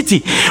holy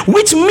city,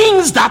 which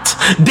means that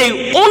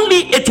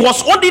it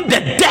was only the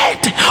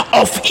dead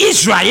of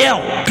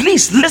Israel.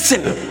 Please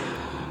listen.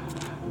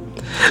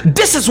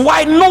 This is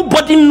why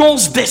nobody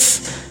knows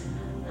this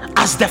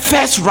as the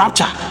first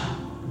rapture,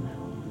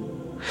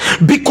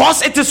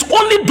 because it is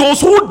only those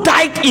who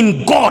died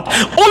in God,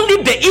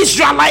 only the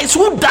Israelites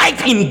who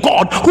died in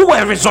God, who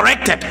were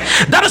resurrected.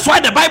 That is why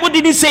the Bible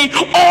didn't say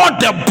all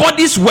the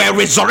bodies were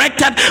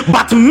resurrected,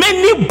 but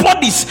many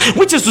bodies,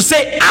 which is to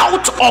say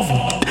out of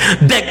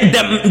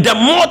the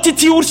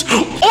multitudes,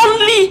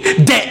 only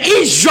the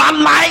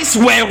Israelites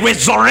were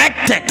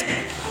resurrected.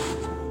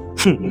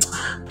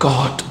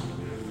 God.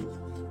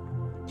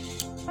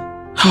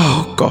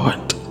 Oh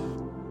God.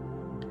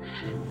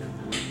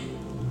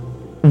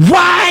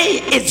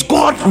 Why is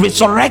God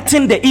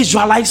resurrecting the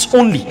Israelites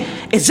only?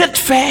 Is it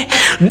fair?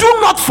 Do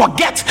not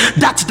forget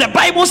that the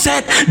Bible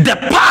said the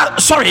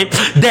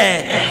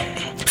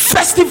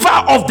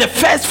festival of the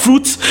first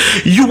fruits,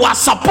 you are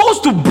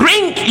supposed to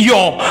bring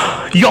your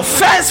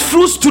first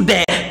fruits to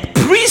the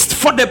priest,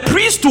 for the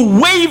priest to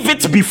wave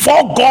it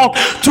before God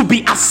to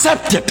be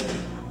accepted.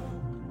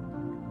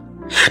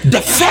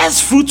 The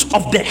first fruits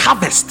of the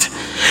harvest.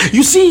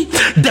 You see,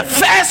 the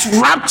first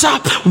rapture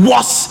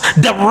was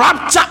the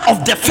rapture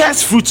of the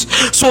first fruits.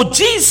 So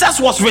Jesus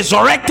was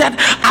resurrected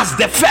as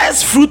the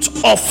first fruit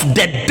of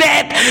the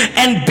dead,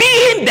 and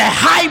being the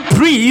high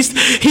priest,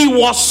 he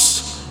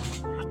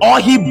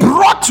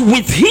brought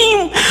with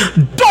him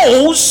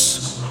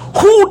those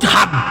who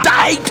had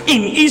died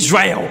in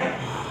Israel,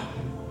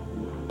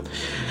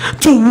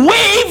 to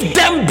wave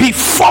them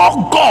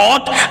before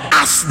God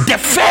as the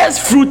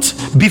first fruit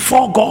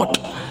before God,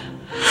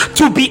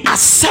 to be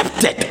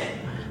accepted.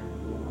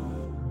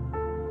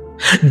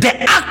 The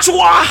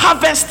actual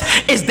harvest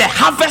is the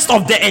harvest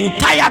of the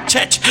entire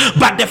church,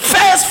 but the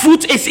first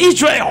fruit is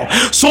Israel.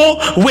 So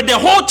with the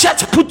whole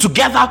church put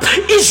together,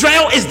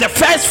 Israel is the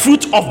first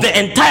fruit of the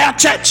entire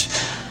church.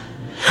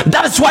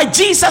 That is why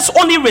Jesus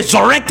only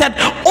resurrected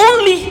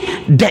only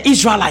the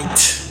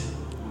Israelites.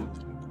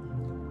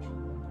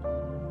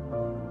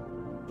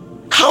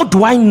 How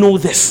do I know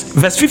this?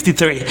 Verse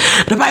 53,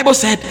 the Bible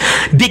said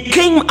they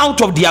came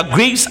out of their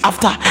graves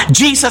after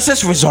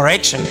Jesus'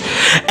 resurrection,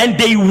 and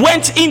they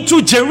went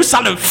into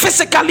Jerusalem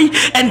physically,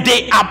 and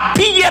they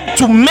appeared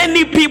to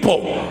many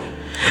people.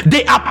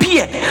 They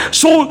appeared.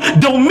 So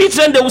they'll meet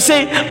and they will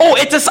say, oh,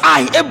 it is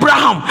I,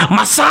 Abraham,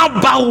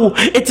 Masabau.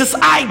 It is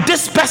I,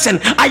 this person.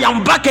 I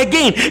am back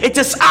again. It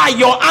is I,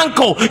 your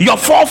uncle, your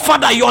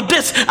forefather, your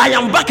this. I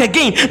am back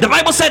again. The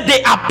Bible said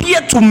they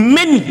appeared to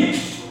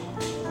many.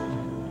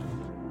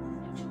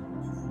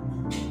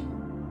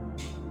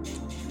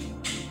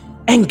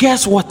 And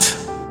guess what?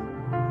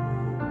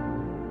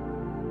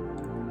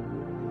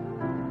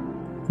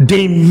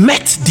 They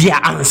met their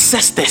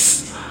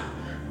ancestors.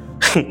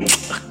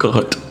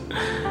 God.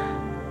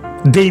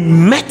 They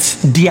met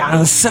their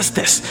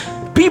ancestors.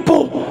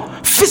 People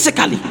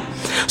physically.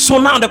 So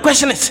now the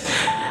question is,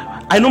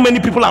 I know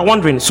many people are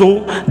wondering,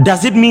 so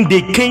does it mean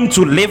they came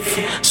to live?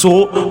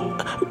 So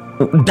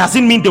does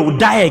it mean they will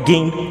die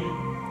again?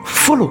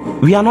 Follow.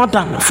 We are not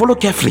done. Follow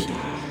carefully.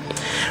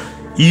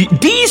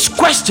 These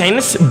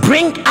questions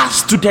bring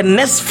us to the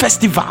next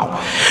festival,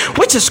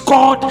 which is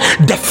called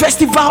the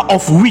Festival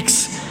of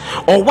Weeks,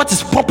 or what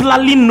is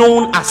popularly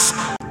known as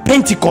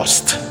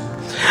Pentecost.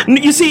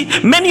 You see,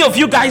 many of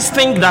you guys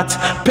think that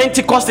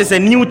Pentecost is a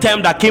new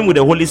term that came with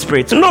the Holy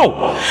Spirit.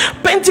 No,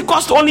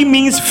 Pentecost only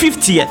means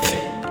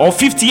 50th or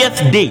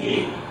 50th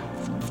day.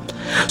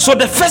 So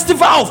the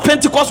Festival of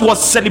Pentecost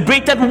was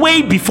celebrated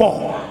way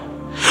before.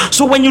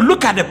 So when you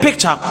look at the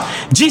picture,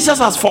 Jesus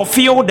has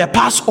fulfilled the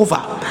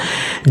Passover.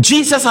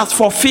 Jesus has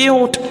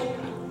fulfilled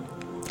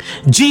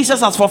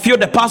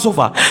the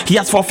Passover. He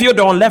has fulfilled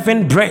the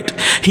unleavened bread.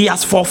 He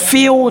has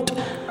fulfilled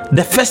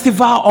the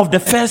festival of the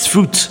first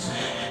fruits.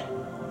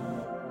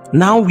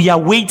 Now we are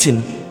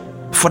waiting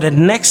for the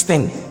next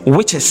thing,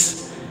 which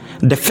is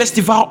the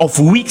festival of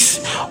weeks,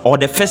 or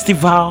the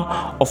festival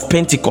of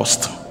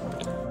Pentecost.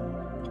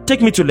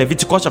 Take me to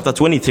Leviticus chapter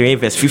 23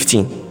 verse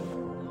 15.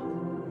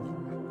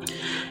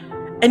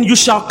 And you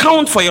shall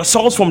count for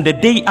yourselves from the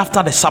day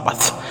after the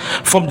Sabbath,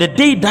 from the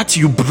day that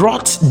you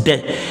brought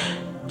the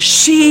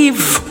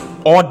sheaf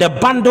or the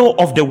bundle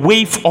of the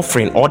wave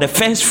offering or the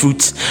first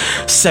fruits,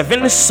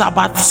 7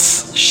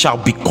 Sabbaths shall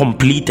be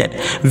completed.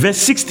 Verse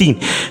 16,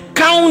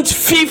 count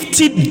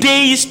 50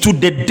 days to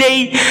the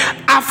day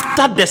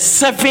after the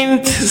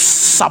 7th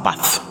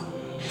Sabbath.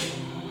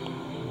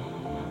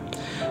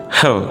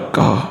 Oh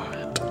God.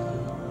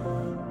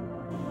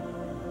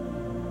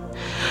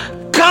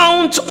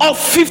 Count of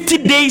 50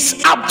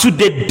 days up to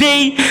the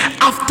day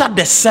after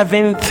the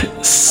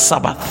 7th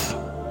Sabbath.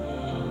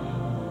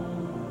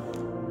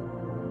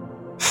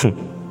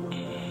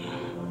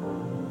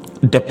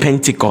 The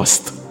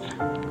Pentecost.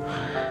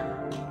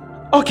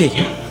 Okay.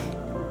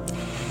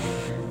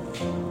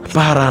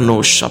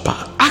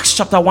 Acts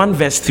chapter 1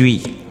 verse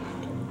 3.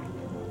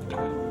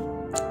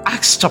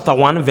 Acts chapter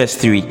 1 verse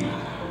 3.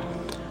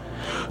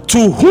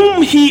 To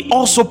whom he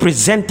also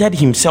presented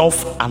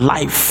himself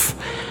alive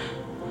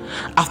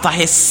after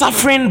his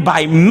suffering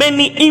by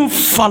many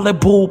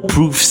infallible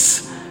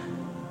proofs.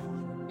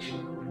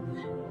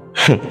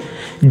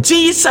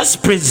 Jesus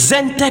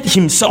presented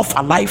himself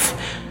alive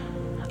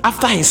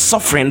after his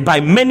suffering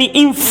by many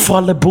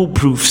infallible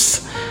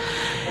proofs,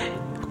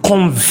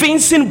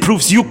 convincing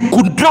proofs. You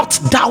could not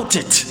doubt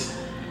it,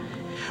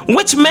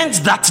 which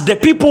meant that the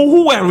people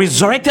who were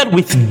resurrected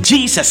with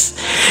Jesus,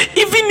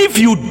 even if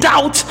you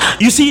doubt,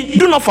 you see,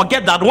 do not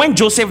forget that when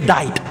Joseph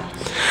died,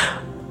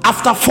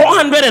 after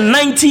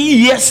 490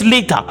 years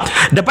later,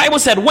 the Bible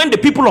said when the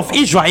people of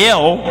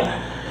Israel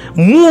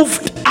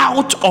moved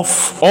out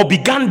of or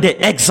began the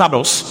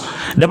exodus,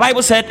 the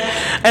Bible said,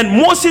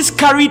 and Moses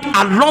carried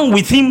along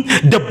with him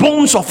the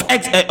bones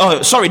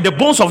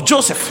of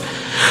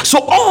Joseph. So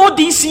all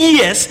these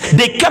years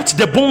they kept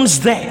the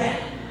bones there.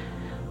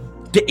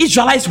 The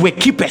Israelites were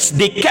keepers.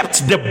 They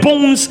kept the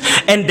bones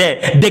and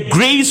the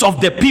graves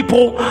of the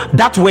people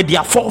that were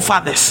their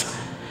forefathers.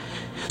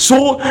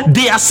 So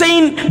they are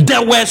saying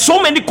there were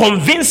so many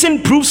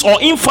convincing proofs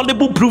or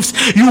infallible proofs.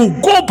 You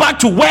go back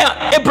to where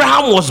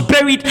Abraham was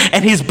buried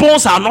and his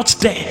bones are not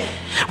there,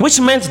 which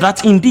meant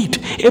that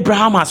indeed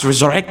Abraham has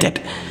resurrected.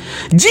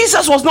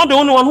 Jesus was not the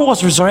only one who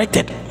was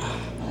resurrected.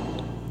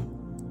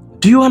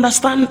 Do you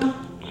understand?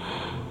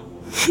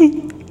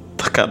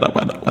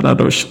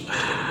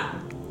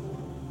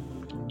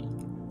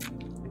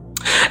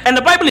 And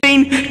the Bible is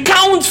saying,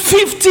 count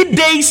 50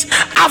 days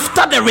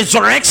after the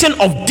resurrection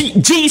of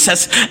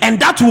Jesus, and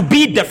that will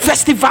be the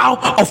festival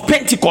of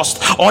Pentecost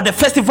or the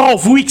festival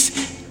of weeks.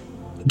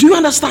 Do you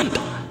understand?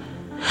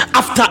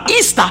 After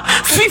Easter,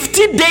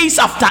 50 days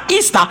after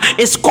Easter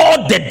is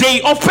called the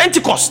day of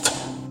Pentecost,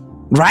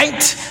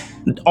 right?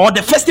 Or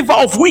the festival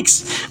of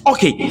weeks.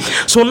 Okay,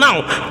 so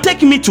now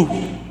take me to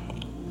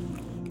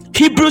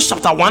Hebrews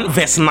chapter 1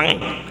 verse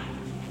 9.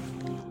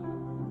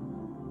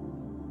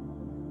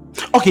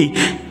 Okay,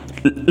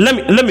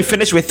 let me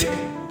finish with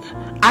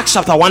Acts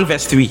chapter 1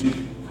 verse 3.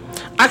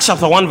 Acts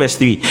chapter 1 verse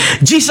 3.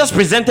 Jesus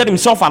presented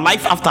himself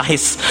alive after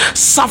his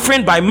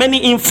suffering by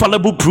many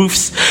infallible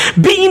proofs,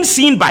 being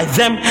seen by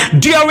them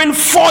during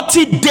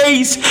 40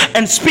 days,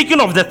 and speaking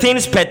of the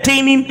things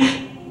pertaining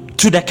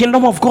to the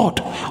kingdom of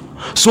God.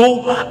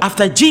 So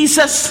after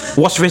Jesus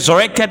was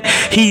resurrected,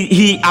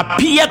 he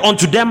appeared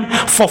unto them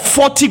for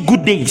 40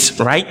 good days,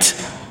 right?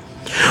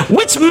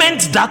 Which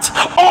meant that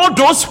all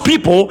those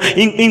people,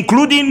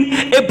 including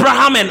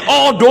Abraham and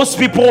all those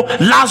people,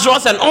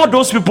 Lazarus and all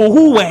those people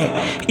who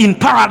were in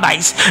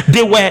paradise,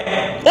 they were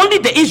only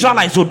the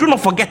Israelites. So do not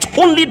forget,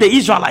 only the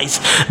Israelites,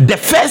 the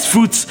first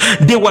fruits,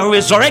 they were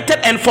resurrected,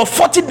 and for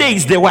 40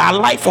 days they were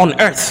alive on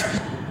earth.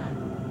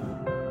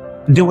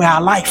 They were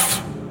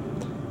alive.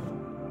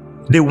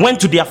 They went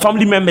to their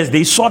family members,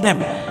 they saw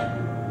them.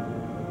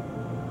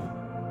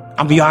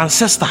 I'm your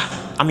ancestor,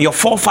 I'm your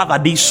forefather.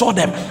 They saw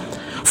them.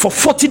 For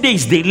 40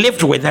 days they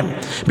lived with them,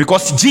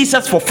 because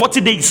Jesus for 40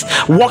 days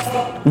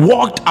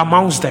walked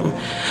amongst them.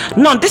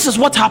 Now this is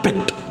what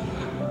happened.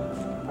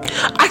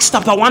 Acts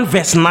chapter 1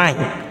 verse 9.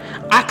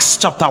 Acts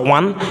chapter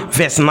 1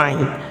 verse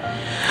 9.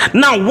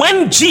 Now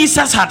when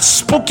Jesus had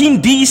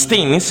spoken these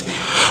things,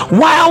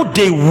 while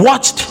they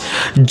watched,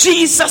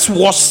 Jesus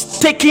was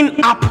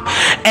taken up,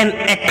 and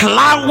a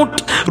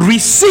cloud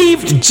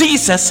received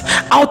Jesus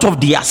out of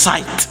their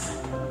sight.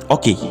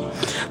 Okay,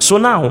 so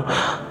now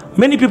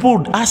many people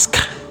would ask,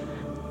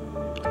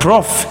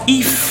 Prof,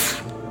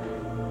 if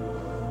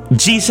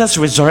Jesus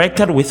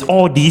resurrected with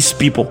all these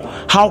people,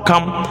 how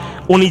come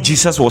only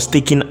Jesus was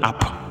taken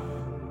up?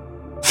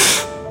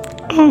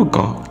 Oh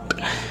God.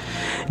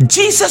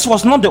 Jesus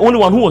was not the only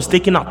one who was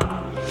taken up.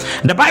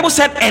 The Bible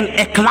said, and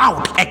a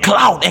cloud.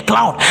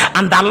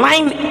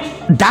 Underline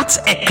that's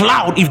a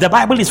cloud. If the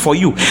Bible is for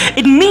you,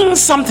 it means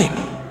something.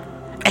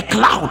 A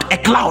cloud.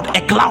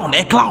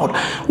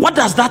 What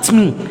does that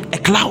mean? A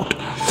cloud.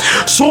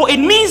 So it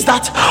means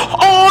that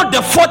all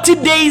the 40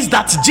 days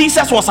that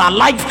Jesus was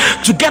alive,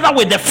 together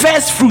with the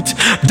first fruit,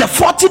 the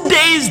 40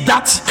 days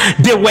that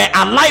they were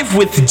alive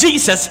with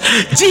Jesus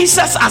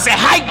as a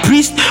high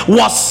priest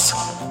was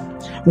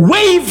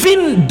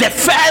waving the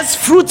first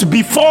fruit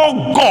before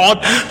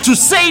God to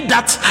say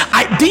that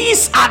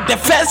these are the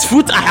first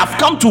fruit I have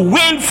come to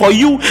win for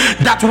you,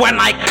 that when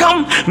I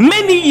come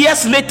many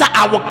years later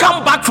I will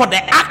come back for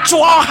the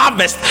actual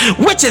harvest,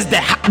 which is the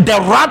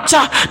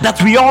rapture that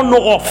we all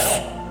know of.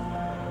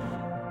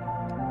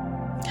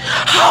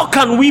 How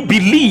can we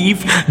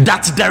believe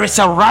that there is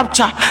a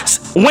rapture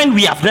when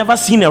we have never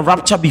seen a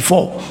rapture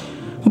before?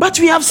 But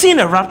we have seen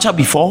a rapture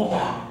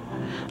before.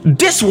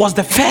 This was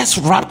the first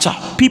rapture,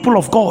 people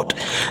of God.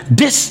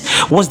 This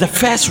was the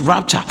first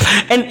rapture.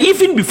 And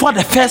even before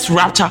the first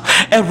rapture,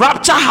 a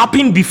rapture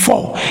happened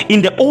before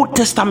in the Old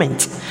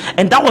Testament,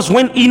 and that was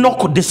when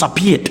Enoch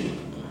disappeared.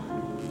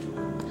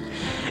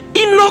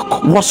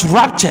 Enoch was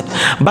raptured,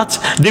 but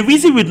the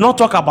reason we did not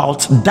talk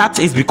about that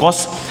is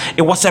because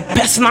it was a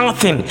personal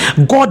thing.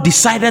 God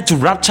decided to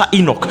rapture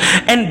Enoch,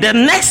 and the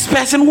next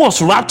person who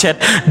was raptured,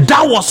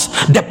 that was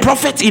the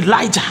prophet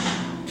Elijah.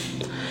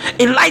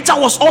 Elijah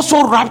was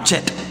also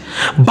raptured,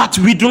 but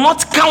we do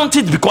not count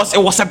it because it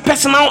was a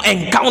personal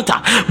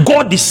encounter.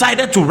 God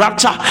decided to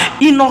rapture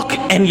Enoch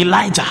and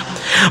Elijah.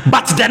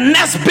 But the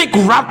next big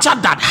rapture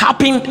that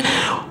happened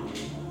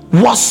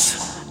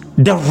was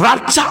the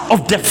rapture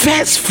of the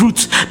first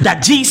fruit,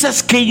 that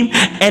Jesus came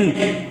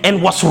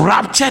and was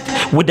raptured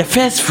with the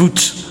first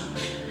fruit.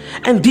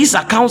 And these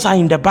accounts are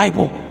in the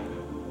Bible.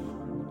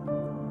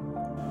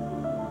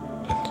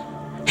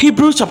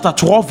 Hebrews chapter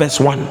 12 verse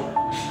 1.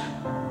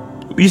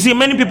 You see,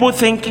 many people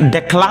think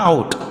the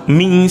cloud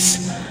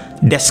means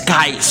the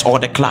skies or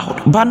the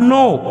cloud, but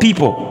no,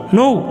 people,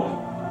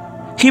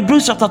 no.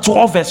 Hebrews chapter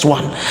 12 verse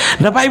 1,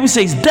 the Bible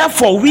says,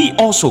 therefore we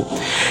also,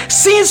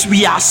 since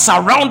we are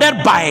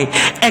surrounded by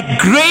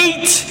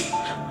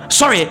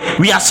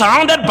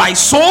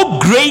so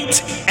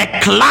great a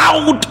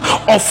cloud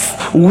of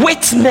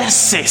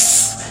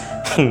witnesses.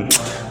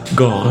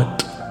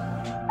 God.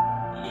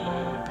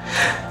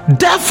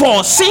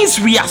 Therefore, since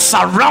we are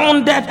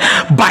surrounded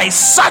by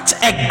such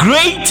a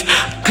great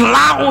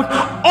cloud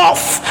of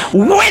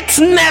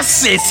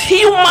witnesses,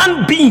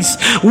 human beings,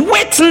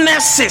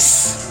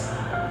 witnesses.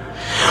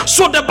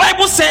 So the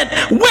Bible said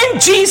when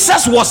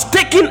Jesus was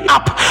taken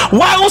up,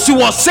 whilst he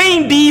was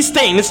saying these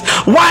things,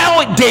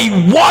 while they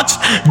watched,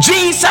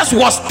 Jesus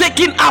was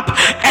taken up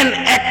and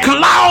a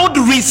cloud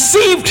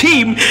received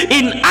him.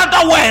 In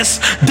other words,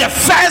 the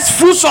first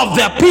fruits of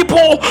the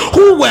people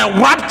who were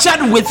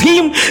raptured with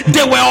him,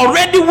 they were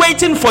already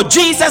waiting for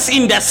Jesus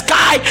in the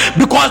sky,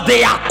 because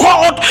they are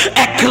called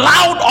a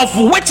cloud of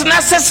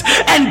witnesses,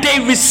 and they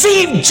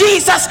received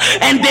Jesus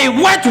and they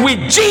went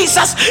with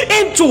Jesus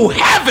into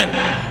heaven.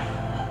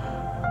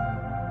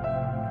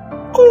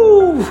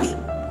 Ooh.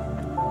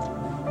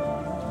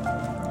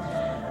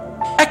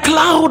 A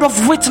cloud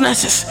of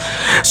witnesses.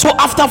 So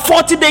after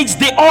 40 days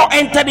they all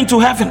entered into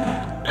heaven.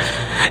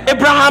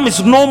 Abraham is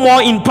no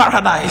more in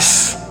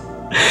paradise.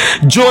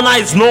 Jonah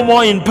is no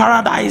more in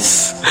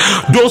paradise.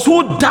 Those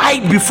who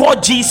died before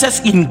Jesus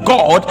in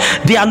God,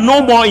 they are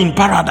no more in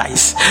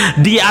paradise.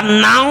 They are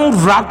now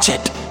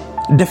raptured.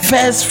 The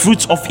first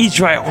fruits of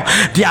Israel,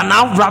 they are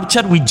now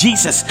raptured with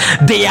Jesus.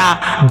 They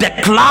are the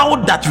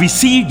cloud that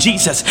received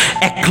Jesus,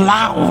 a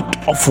cloud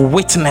of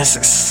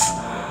witnesses.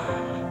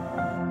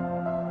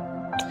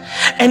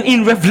 And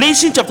in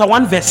Revelation chapter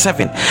 1 verse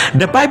 7,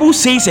 the Bible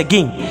says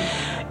again,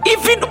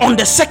 even on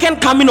the second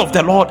coming of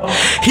the Lord,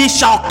 he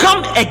shall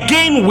come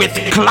again with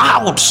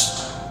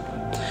clouds.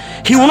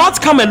 He will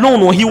not come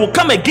alone, or he will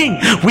come again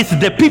with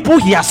the people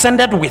he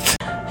ascended with.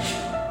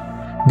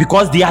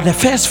 Because they are the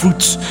first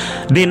fruits,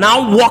 they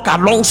now walk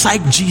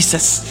alongside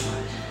Jesus.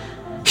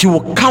 He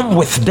will come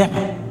with them.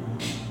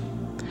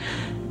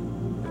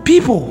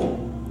 People,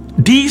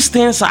 these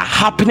things are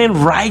happening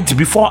right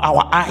before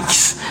our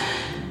eyes,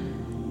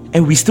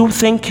 and we still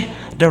think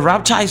the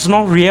rapture is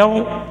not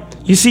real.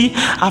 You see,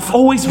 I've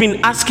always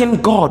been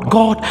asking God,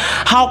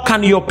 how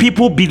can your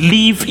people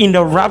believe in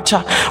the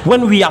rapture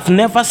when we have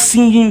never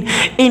seen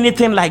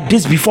anything like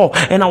this before?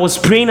 And I was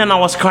praying and I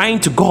was crying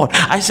to God.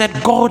 I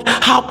said, God,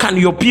 how can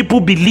your people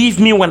believe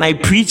me when I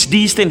preach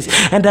these things?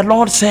 And the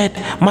Lord said,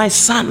 my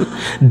son,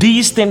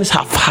 these things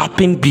have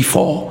happened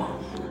before.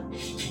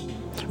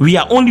 We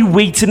are only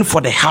waiting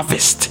for the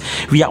harvest.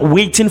 We are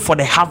waiting for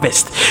the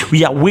harvest.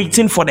 We are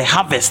waiting for the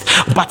harvest.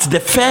 But the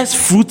first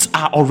fruits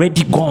are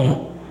already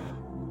gone.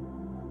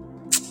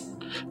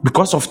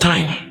 Because of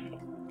time,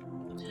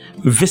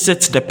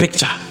 visit the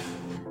picture.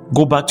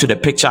 Go back to the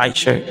picture I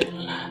shared.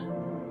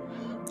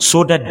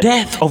 So the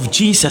death of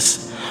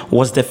Jesus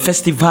was the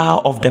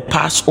festival of the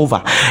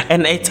Passover,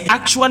 and it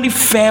actually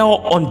fell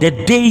on the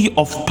day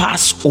of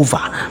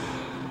Passover.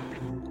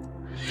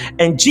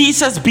 And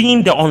Jesus,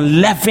 being the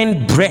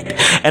unleavened bread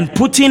and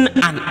putting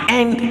an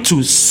end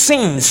to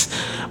sins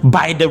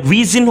by the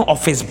reason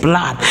of his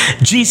blood,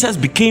 Jesus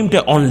became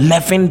the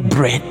unleavened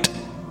bread.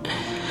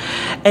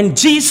 And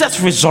Jesus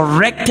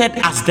resurrected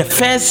as the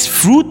first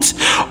fruit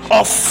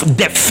of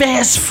the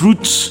first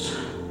fruits.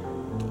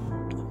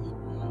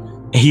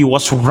 He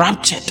was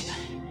raptured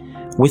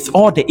with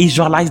all the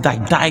Israelites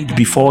that died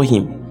before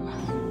him.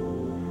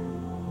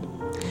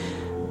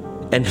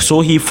 And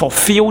so he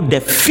fulfilled the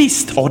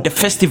feast or the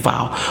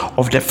festival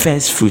of the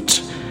first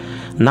fruit.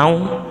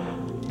 Now,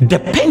 the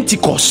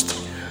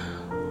Pentecost,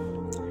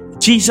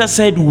 Jesus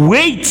said,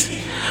 wait,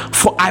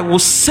 for I will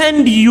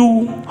send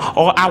you,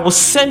 or I will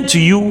send to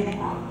you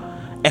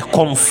a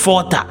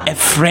comforter, a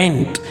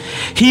friend,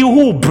 he who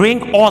will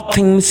bring all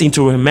things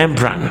into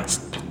remembrance.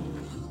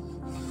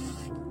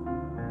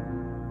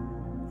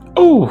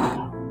 Oh,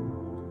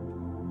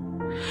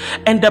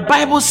 and the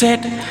Bible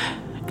said,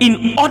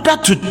 in order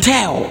to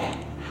tell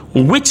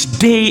which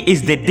day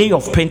is the day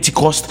of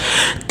Pentecost,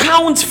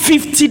 count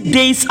 50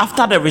 days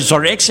after the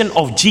resurrection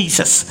of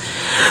Jesus.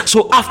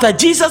 So after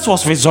Jesus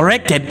was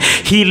resurrected,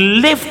 he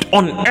lived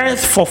on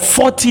earth for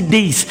 40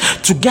 days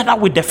together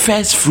with the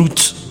first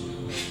fruits.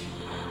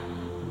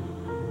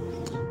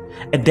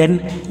 And then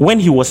when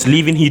he was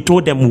leaving, he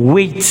told them,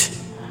 wait.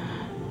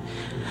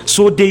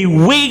 So they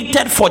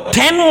waited for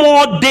 10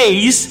 more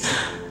days,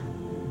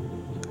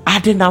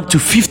 adding up to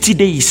 50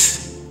 days.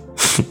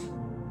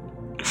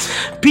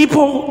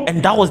 People,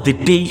 and that was the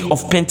day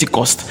of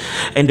Pentecost,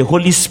 and the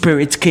Holy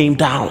Spirit came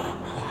down.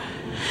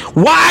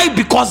 Why?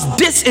 Because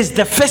this is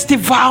the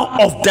festival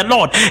of the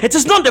Lord. It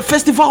is not the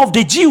festival of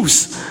the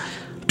Jews.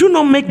 Do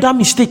not make that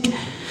mistake.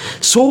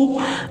 So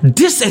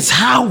this is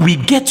how we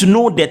get to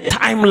know the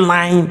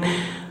timeline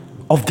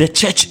of the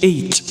church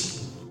age.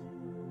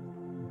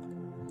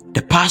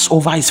 The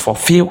Passover is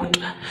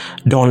fulfilled.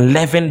 The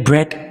unleavened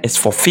bread is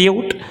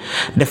fulfilled.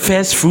 The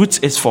first fruits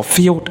is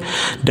fulfilled.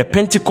 The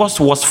Pentecost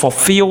was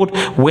fulfilled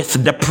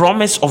with the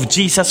promise of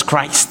Jesus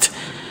Christ.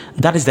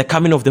 That is the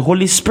coming of the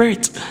Holy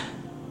Spirit.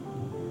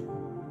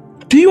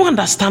 Do you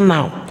understand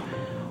now?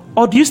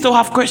 Or do you still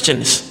have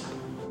questions?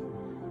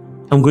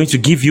 I'm going to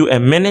give you a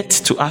minute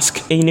to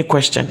ask any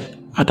question.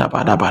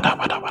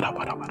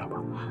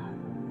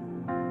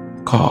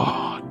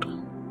 God.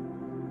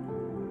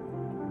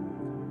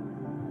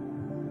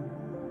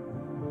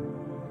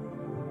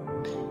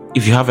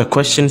 If you have a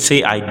question,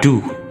 say I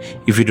do.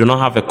 If you do not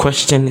have a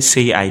question,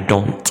 say I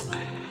don't.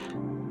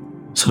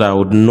 So that I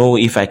would know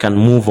if I can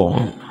move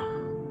on.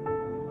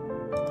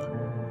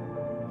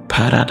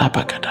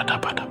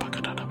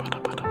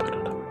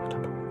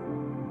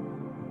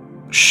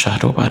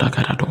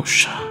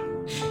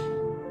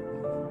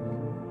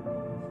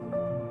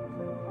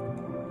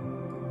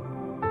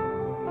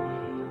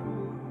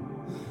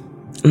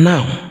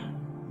 Now,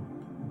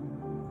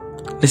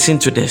 listen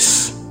to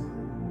this.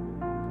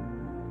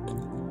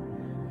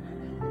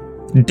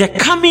 The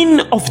coming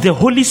of the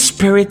Holy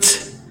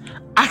Spirit,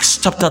 Acts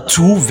chapter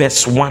 2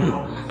 verse 1.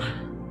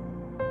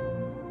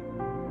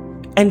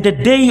 And the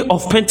day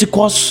of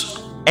Pentecost,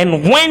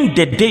 and when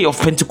the day of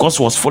Pentecost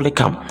was fully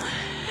come,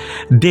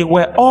 they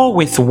were all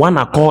with one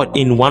accord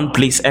in one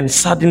place, and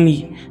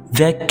suddenly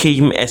there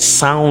came a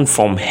sound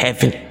from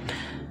heaven.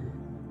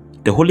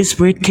 The Holy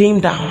Spirit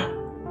came down.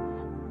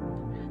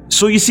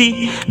 So you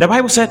see, the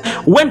Bible said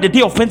when the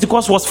day of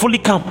Pentecost was fully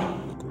come,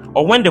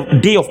 or when the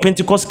day of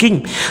Pentecost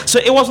came. So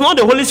it was not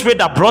the Holy Spirit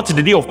that brought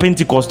the day of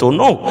Pentecost. Oh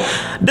no,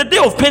 the day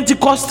of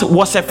Pentecost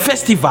was a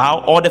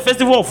festival, or the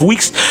festival of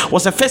weeks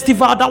was a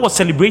festival that was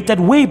celebrated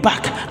way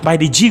back by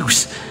the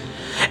Jews.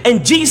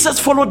 And Jesus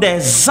followed the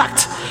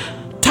exact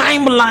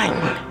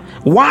timeline.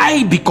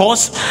 Why?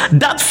 Because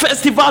that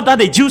festival that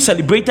the Jews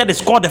celebrated is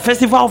called the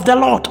festival of the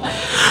Lord.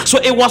 So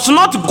it was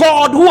not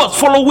God who was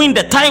following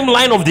the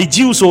timeline of the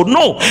Jews. Oh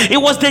no,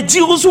 it was the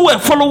Jews who were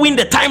following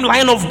the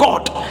timeline of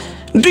God.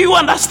 Do you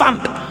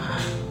understand?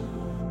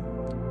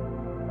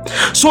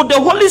 So the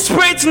Holy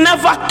Spirit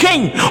never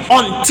came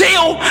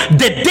until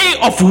the day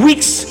of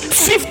weeks,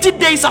 50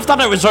 days after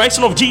the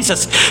resurrection of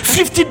Jesus,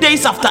 50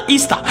 days after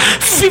Easter,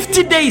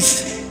 50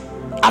 days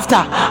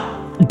after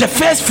the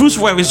first fruits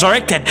were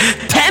resurrected,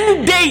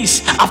 10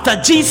 days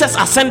after Jesus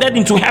ascended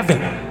into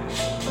heaven.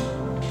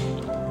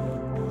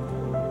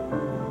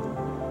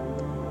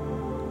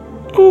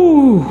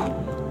 Ooh.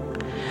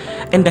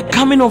 And the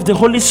coming of the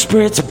Holy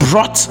Spirit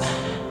brought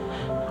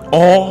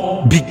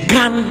or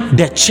began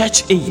the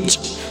church age.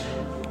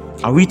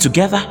 Are we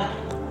together?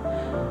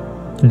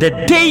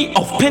 The day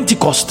of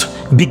Pentecost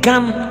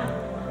began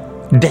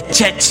the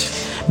church,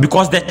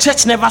 because the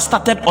church never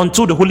started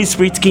until the Holy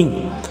Spirit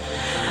came,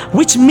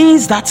 which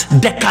means that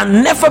there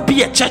can never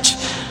be a church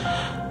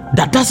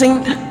that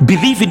doesn't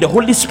believe in the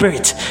Holy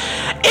Spirit.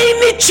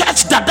 Any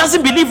church that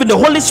doesn't believe in the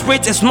Holy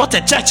Spirit is not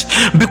a church,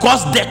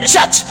 because the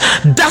church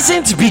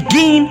doesn't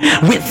begin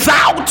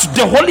without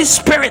the Holy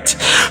Spirit.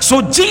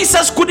 So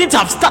Jesus couldn't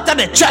have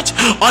started a church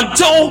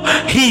until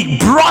he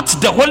brought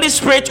the Holy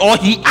Spirit, or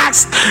he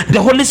asked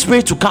the Holy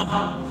Spirit to come.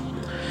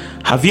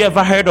 Have you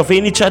ever heard of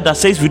any church that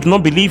says we do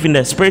not believe in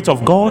the Spirit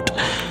of God?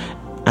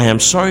 I am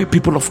sorry,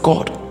 people of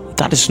God,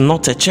 that is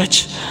not a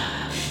church.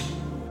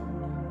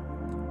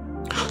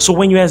 So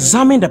when you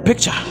examine the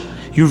picture,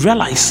 you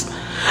realize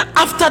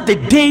after the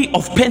day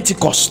of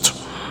Pentecost,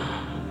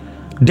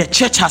 the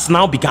church has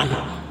now begun.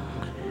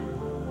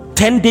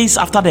 10 days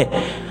after the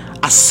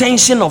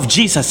ascension of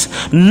Jesus,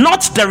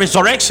 not the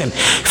resurrection.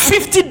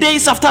 50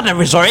 days after the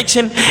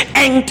resurrection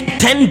and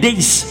 10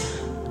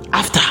 days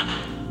after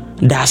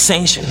the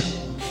ascension.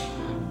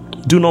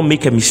 Do not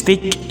make a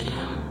mistake.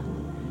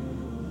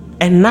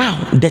 And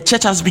now the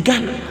church has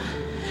begun,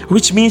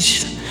 which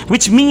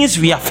means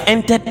we have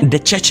entered the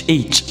church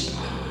age.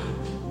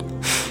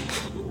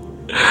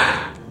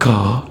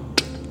 God.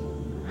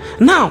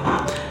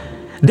 Now,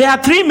 there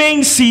are 3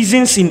 main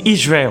seasons in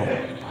Israel.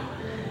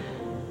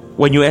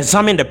 When you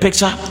examine the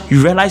picture,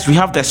 you realize we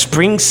have the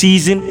spring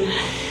season,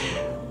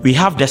 we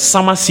have the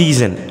summer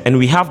season, and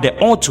we have the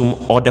autumn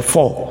or the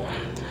fall.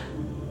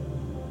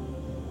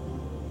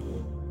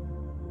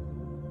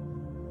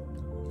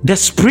 The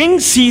spring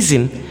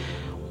season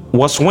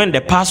was when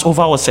the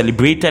Passover was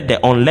celebrated,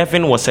 the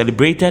unleavened was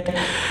celebrated,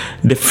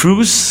 the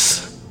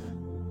fruits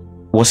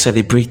was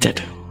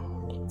celebrated,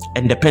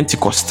 and the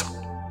Pentecost.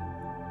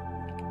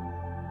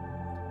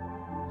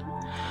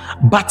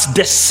 But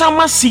the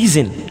summer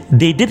season,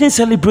 they didn't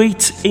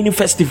celebrate any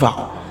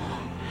festival.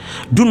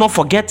 Do not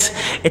forget,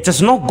 it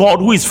is not God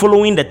who is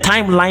following the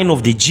timeline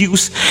of the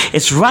Jews.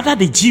 It's rather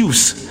the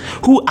Jews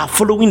who are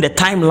following the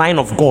timeline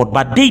of God,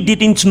 but they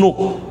didn't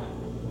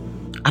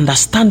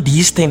understand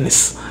these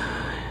things.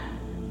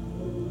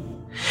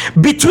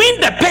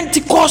 Between the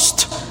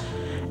Pentecost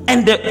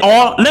and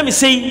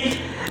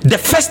the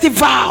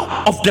festival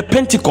of the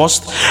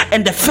Pentecost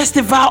and the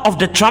festival of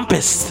the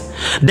trumpets,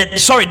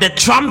 the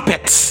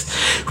trumpets,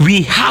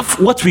 we have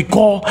what we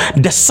call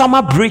the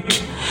summer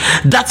break,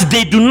 that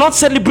they do not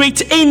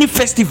celebrate any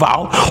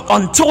festival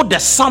until the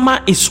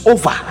summer is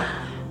over.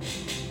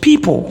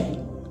 People,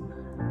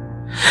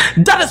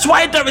 that is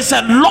why there is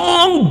a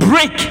long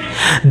break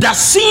that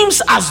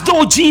seems as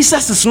though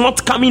Jesus is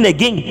not coming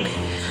again,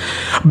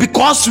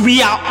 because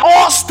we are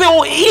all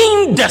still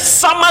in the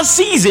summer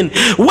season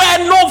where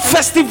no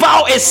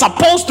festival is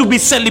supposed to be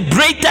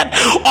celebrated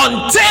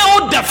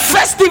until the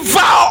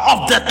festival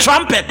of the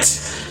trumpet.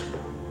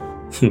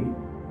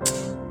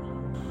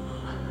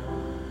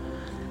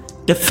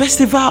 The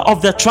festival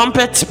of the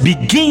trumpet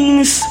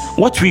begins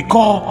what we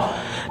call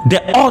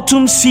the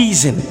autumn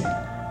season.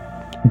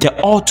 The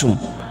autumn,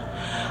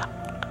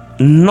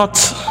 not,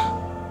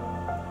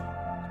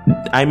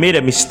 I made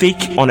a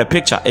mistake on a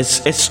picture.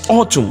 It's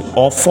autumn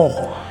or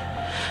fall.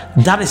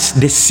 That is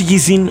the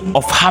season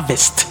of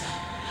harvest.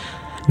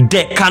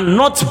 There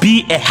cannot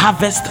be a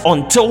harvest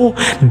until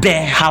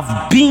there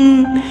have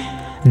been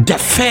the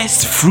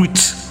first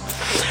fruit,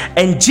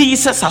 and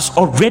Jesus has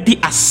already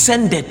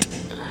ascended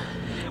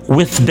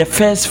with the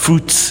first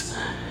fruits,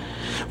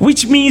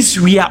 which means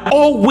we are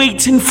all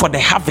waiting for the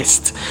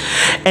harvest,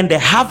 and the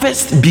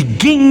harvest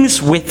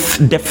begins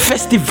with the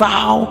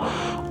festival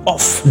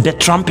of the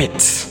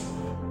trumpet.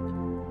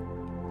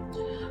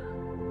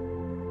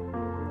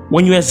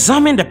 When you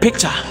examine the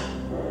picture,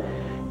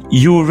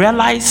 you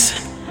realize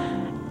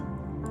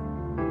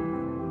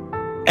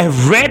a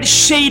red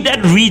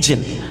shaded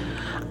region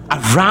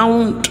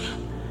around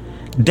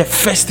the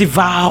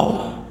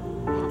festival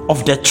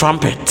of the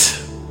trumpet,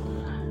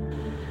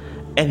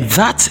 and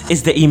that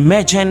is the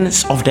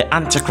emergence of the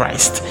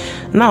Antichrist.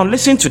 Now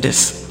listen to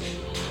this.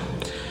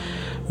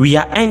 We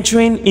are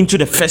entering into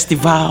the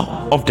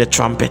festival of the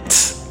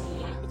trumpet.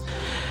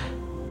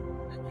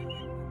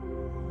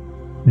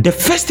 The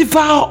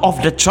festival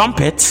of the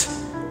trumpet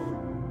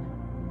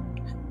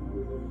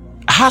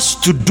has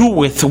to do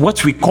with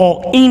what we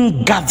call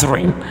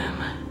ingathering.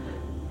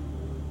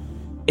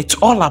 It's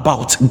all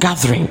about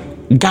gathering,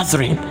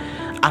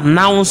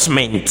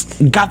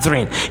 announcement,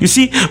 gathering. You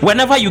see,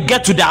 whenever you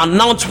get to the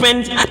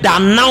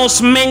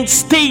announcement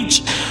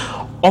stage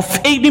of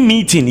any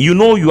meeting, you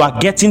know you are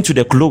getting to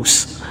the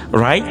close,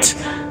 right?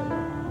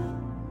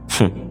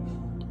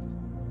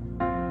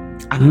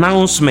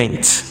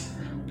 Announcement,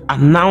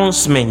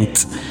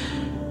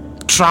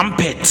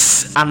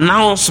 trumpets,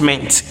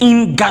 announcement,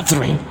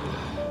 ingathering.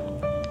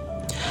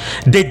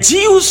 The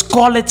Jews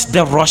call it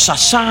the Rosh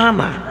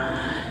Hashanah.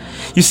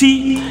 You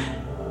see,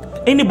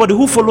 anybody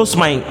who follows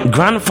my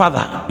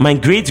grandfather, my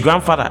great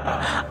grandfather,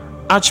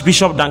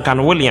 Archbishop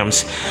Duncan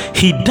Williams,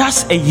 he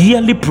does a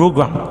yearly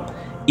program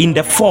in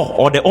the fall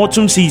or the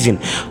autumn season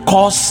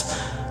called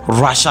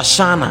Rosh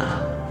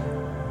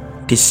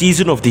Hashanah, the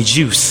season of the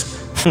Jews.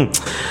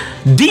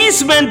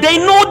 These men, they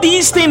know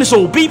these things.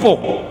 Oh, people,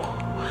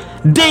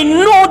 they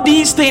know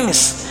these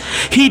things.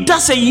 He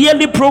does a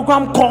yearly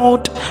program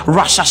called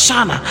Rosh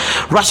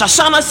Hashanah. Rosh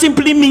Hashanah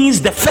simply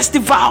means the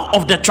festival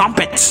of the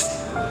trumpets.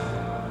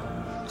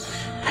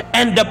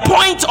 And the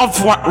point of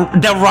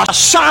the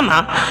Rosh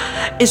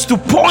Hashanah is to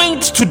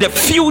point to the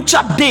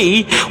future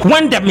day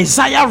when the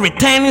Messiah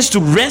returns to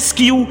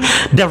rescue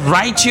the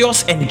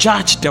righteous and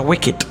judge the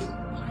wicked.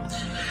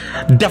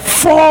 The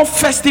fall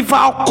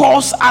festival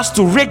calls us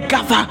to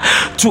regather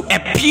to a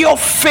pure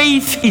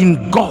faith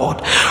in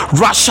God.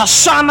 Rosh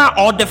Hashanah,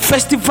 or the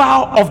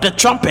festival of the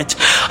trumpet,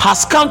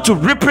 has come to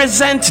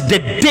represent the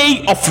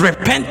day of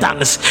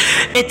repentance.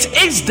 It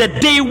is the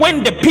day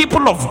when the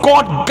people of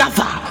God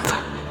gather,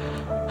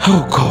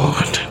 oh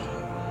God,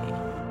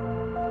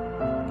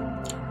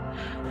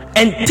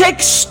 and take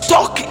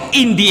stock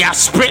in their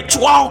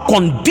spiritual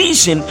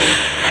condition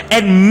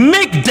and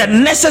make the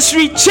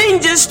necessary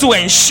changes to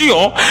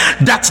ensure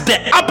that the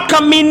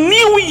upcoming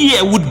new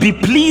year would be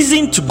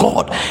pleasing to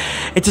God.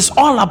 It is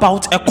all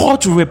about a call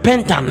to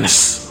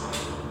repentance.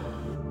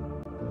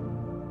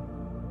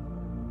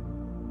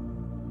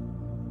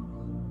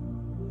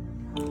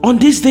 On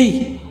this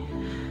day,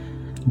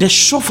 the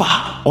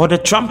shofar, or the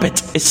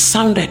trumpet, is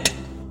sounded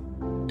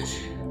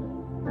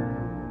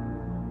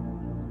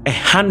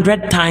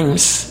 100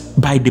 times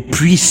by the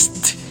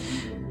priest,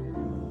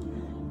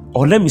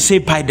 or let me say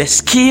by the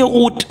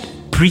skilled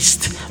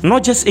priest,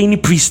 not just any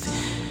priest.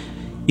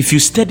 If you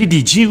study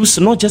the Jews,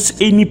 not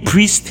just any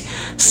priest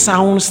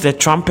sounds the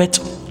trumpet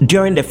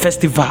during the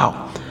festival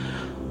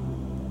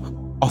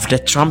of the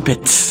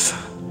trumpets,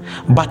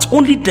 but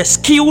only the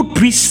skilled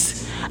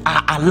priests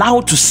are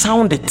allowed to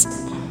sound it.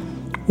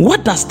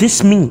 What does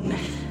this mean?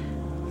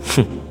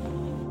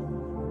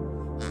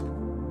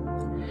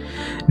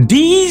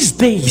 These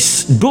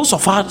days, those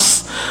of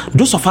us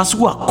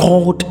who are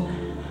called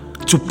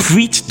to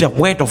preach the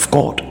word of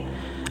God,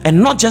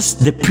 and not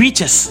just the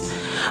preachers,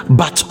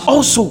 but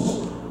also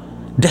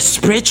the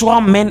spiritual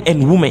men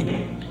and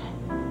women.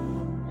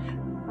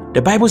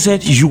 The Bible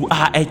said you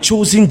are a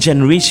chosen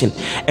generation,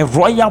 a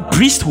royal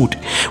priesthood,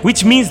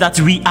 which means that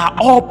we are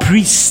all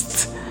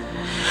priests.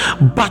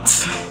 But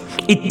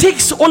it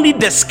takes only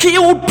the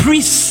skilled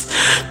priests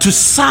to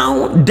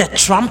sound the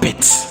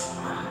trumpet.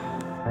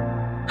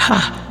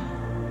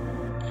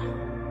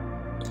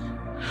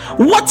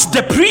 What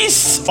the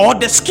priests or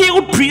the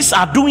skilled priests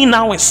are doing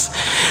now is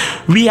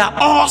we are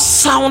all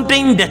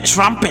sounding the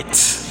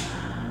trumpet.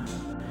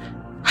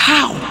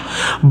 How?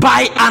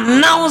 By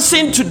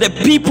announcing to the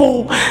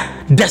people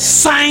the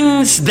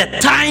signs, the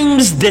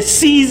times, the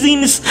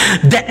seasons,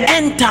 the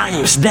end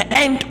times, the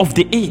end of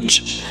the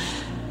age.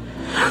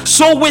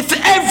 So with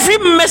every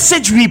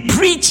message we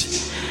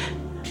preach,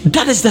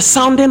 that is the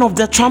sounding of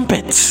the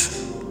trumpet.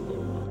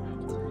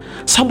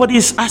 Somebody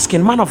is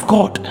asking, man of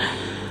God,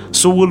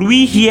 so will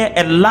we hear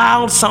a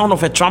loud sound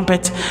of a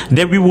trumpet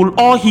that we will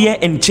all hear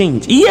and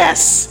change?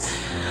 Yes,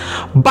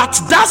 but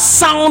that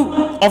sound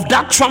of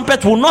that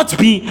trumpet will not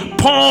be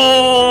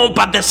pom,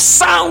 but the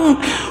sound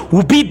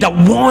will be the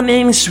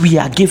warnings we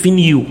are giving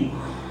you.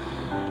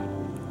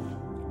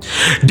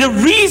 The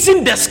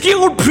reason the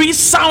skilled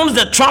priest sounds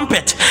the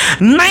trumpet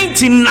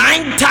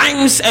 99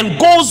 times and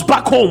goes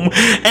back home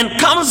and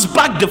comes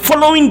back the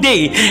following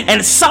day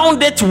and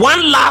sound it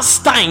one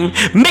last time,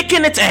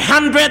 making it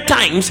 100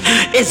 times,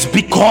 is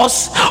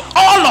because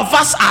all of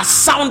us are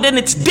sounding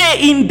it day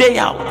in, day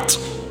out.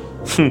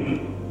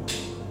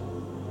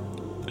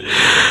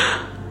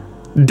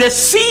 The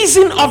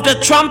season of the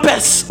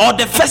trumpets, or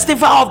the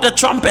festival of the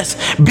trumpets,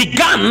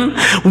 began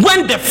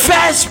when the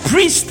first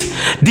priest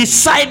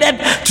decided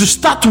to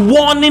start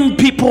warning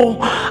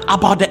people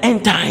about the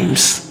end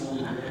times.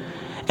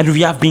 And we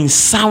have been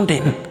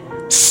sounding.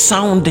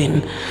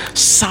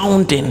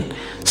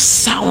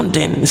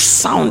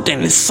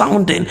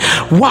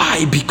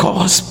 Why?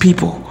 Because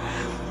people,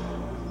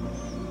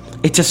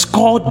 it is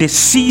called the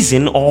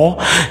season or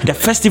the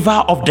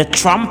festival of the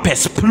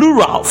trumpets,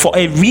 plural, for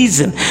a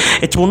reason.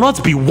 It will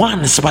not be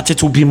once, but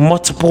it will be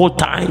multiple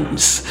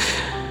times.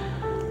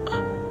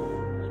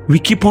 We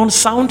keep on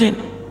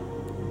sounding.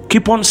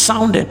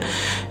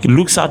 It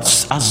looks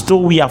as though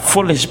we are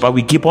foolish, but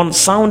we keep on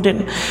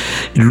sounding.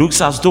 It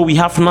looks as though we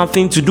have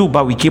nothing to do,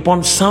 but we keep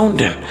on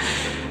sounding.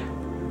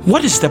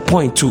 What is the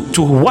point?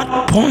 To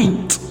what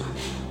point?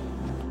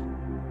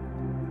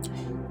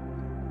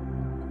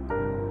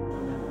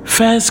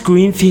 First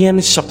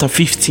Corinthians chapter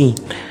 15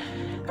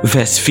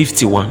 verse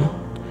 51.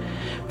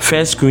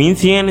 First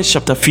Corinthians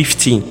chapter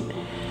 15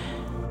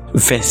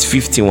 verse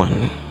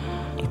 51.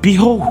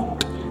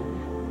 Behold,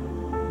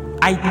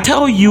 I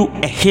tell you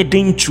a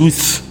hidden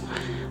truth.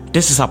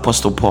 This is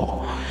Apostle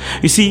Paul.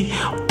 You see,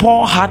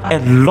 Paul had a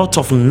lot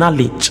of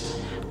knowledge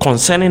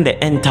concerning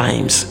the end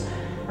times.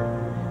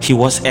 He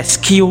was a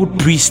skilled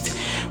priest,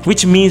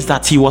 which means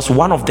that he was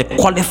one of the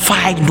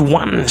qualified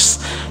ones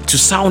to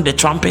sound the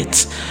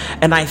trumpet.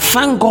 And I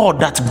thank God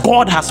that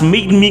God has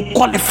made me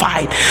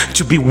qualified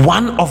to be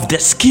one of the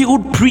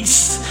skilled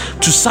priests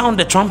to sound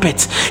the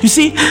trumpet. You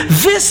see,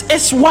 this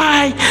is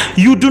why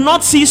you do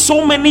not see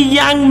so many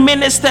young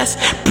ministers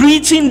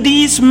preaching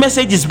these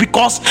messages,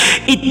 because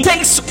it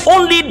takes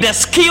only the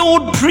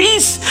skilled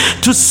priest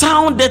to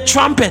sound the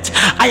trumpet.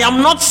 I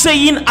am not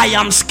saying I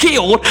am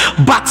skilled,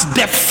 but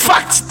the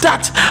fact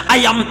that I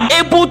am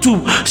able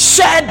to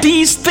share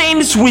these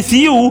things with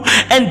you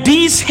and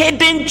these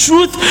hidden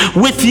truth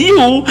with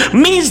you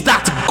means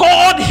that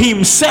God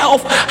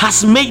himself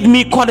has made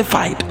me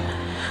qualified.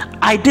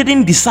 I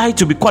didn't decide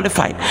to be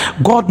qualified.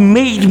 God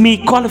made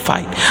me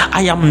qualified.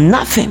 I am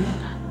nothing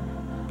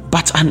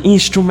but an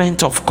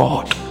instrument of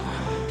God.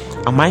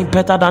 Am I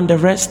better than the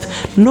rest?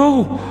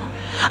 No.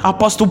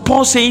 Apostle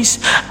Paul says,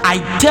 I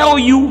tell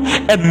you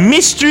a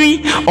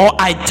mystery, or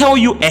I tell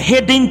you a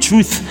hidden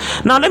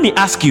truth. Now let me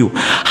ask you,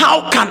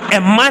 how can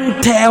a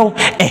man tell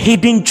a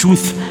hidden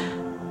truth?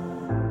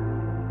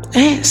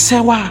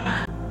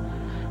 Sewa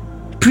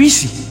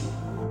Prissy,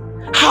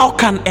 how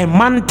can a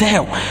man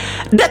tell?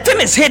 That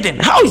thing is hidden.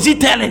 How is he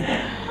telling?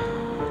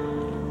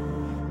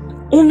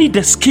 Only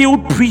the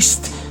skilled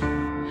priest.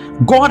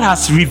 God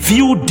has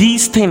revealed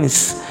these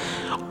things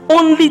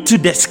only to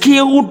the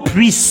skilled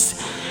priests,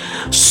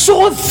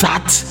 so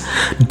that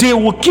they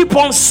will keep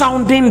on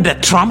sounding the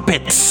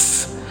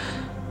trumpets.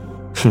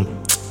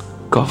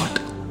 God,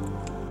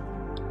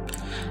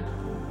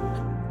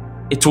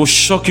 it will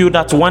shock you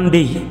that one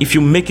day, if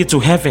you make it to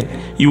heaven,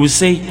 you will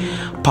say,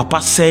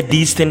 Papa said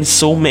these things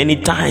so many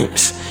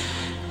times.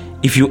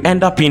 If you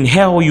end up in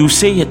hell, you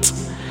say it,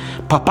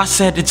 Papa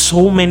said it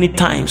so many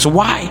times.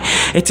 Why?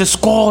 It is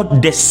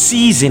called the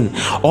season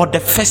or the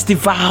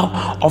festival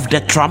of the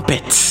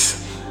trumpets.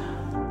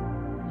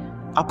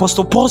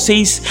 Apostle Paul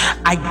says,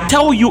 I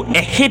tell you a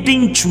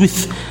hidden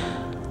truth.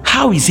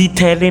 How is he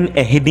telling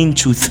a hidden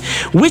truth?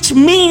 Which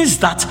means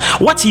that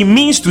what he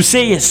means to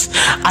say is,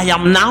 I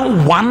am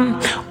now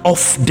one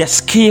of the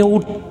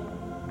skilled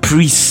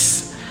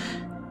priests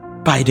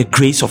by the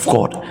grace of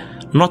God,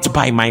 not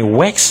by my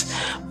works,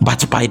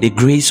 but by the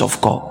grace of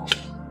God.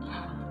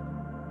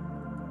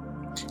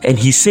 And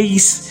he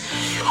says,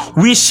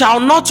 we shall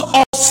not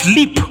all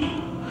sleep,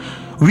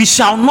 we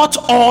shall not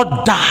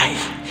all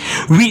die.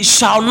 We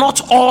shall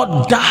not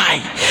all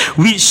die.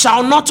 We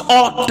shall not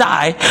all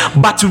die,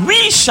 but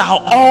we shall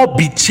all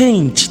be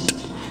changed.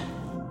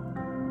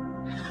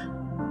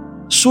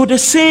 So the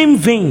same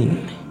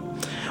vein,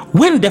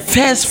 when the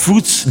first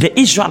fruits, the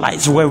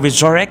Israelites, were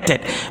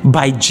resurrected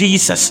by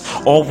Jesus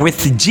or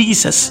with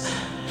Jesus,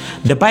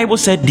 the Bible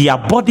said their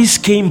bodies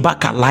came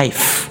back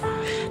alive.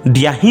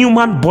 Their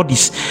human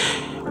bodies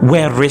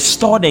were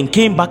restored and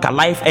came back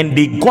alive, and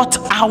they got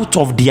out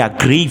of their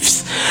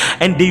graves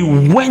and they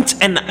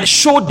went and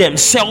showed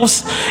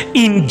themselves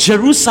in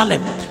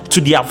Jerusalem to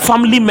their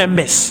family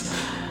members.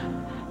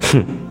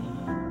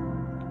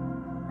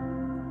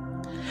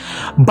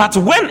 But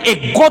when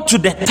it got to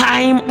the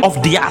time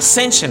of the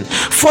ascension,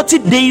 40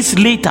 days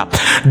later,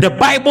 the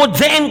Bible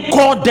then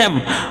called them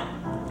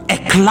a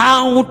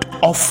cloud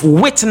of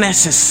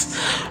witnesses.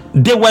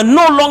 They were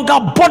no longer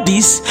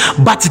bodies,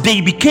 but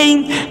they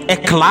became a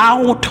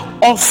cloud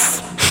of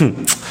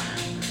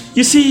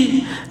you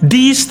see,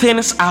 these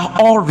things are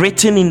all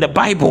written in the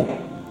Bible.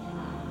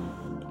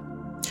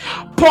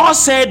 Paul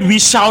said, we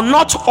shall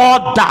not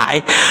all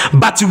die,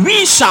 but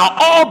we shall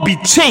all be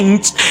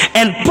changed.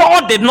 And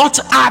Paul did not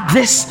add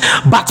this,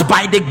 but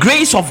by the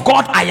grace of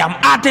God, I am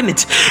adding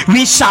it.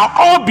 We shall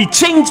all be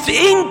changed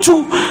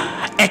into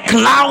a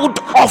cloud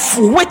of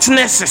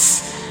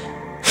witnesses.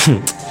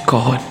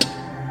 God.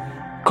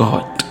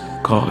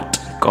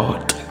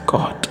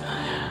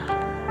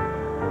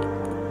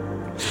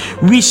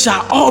 We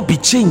shall all be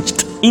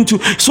changed into.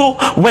 So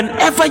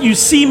whenever you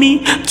see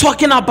me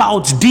talking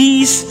about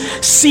these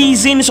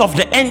seasons of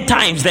the end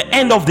times, the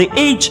end of the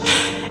age,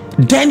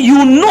 then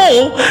you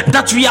know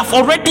that we have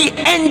already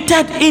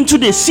entered into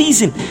the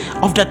season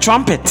of the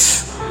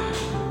trumpets.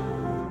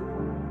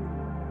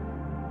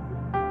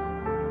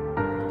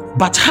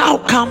 But how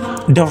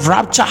come the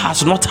rapture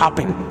has not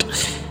happened?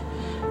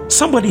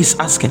 Somebody is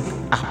asking,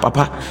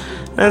 Papa,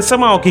 and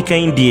somehow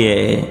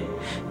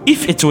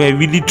if it were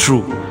really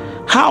true,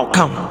 how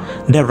come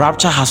the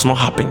rapture has not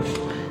happened?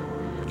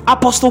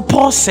 Apostle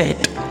Paul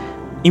said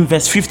in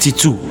verse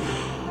 52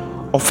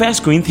 of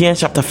First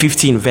Corinthians chapter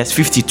 15, verse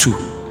 52,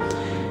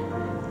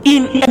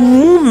 in a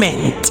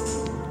moment,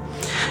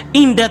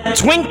 in the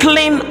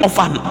twinkling of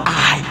an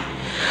eye,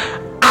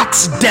 at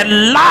the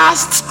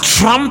last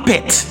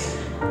trumpet,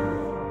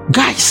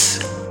 guys,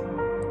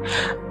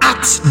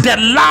 at the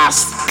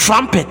last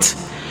trumpet,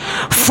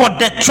 for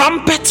the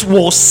trumpet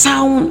will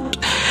sound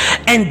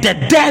and the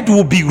dead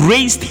will be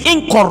raised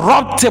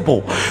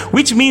incorruptible,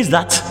 which means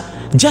that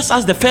just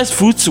as the first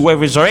fruits were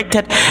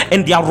resurrected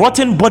and their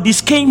rotten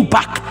bodies came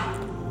back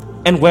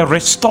and were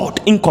restored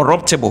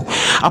incorruptible,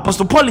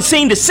 Apostle Paul is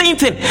saying the same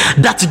thing,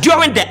 that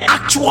during the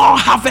actual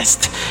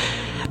harvest,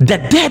 the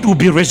dead will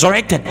be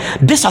resurrected.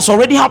 This has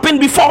already happened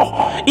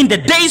before in the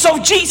days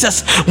of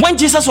Jesus, when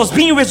Jesus was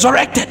being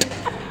resurrected.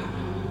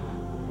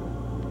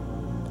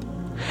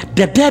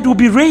 The dead will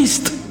be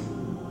raised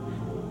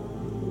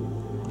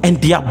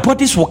and their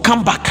bodies will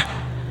come back.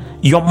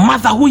 Your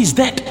mother who is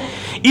dead,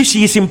 if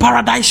she is in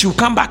paradise, she will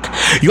come back.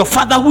 Your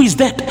father who is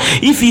dead,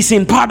 if he is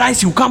in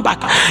paradise, he will come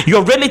back.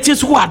 Your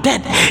relatives who are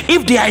dead,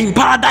 if they are in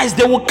paradise,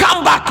 they will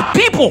come back.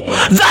 People,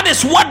 that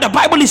is what the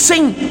Bible is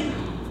saying.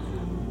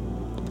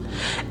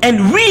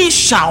 And we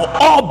shall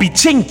all be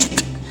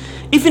changed,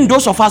 even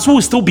those of us who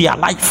will still be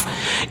alive,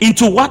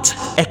 into what?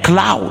 A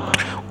cloud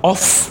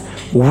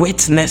of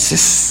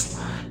witnesses.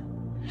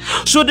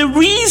 So the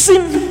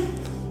reason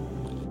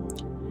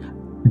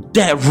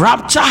the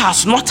rapture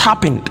has not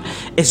happened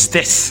is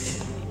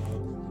this.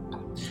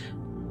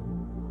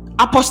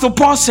 Apostle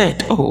Paul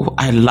said, oh,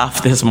 I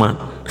love this man.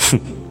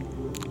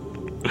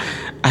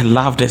 I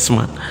love this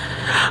man.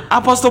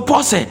 Apostle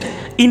Paul said,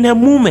 in a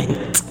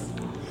moment,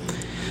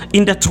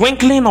 in the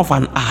twinkling of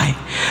an eye,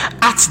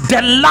 at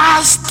the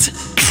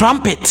last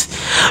trumpet,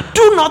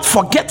 do not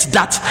forget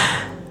that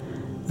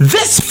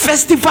this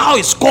festival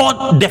is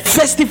called the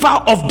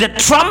Festival of the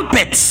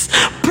Trumpets,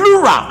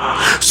 plural.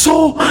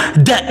 So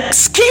the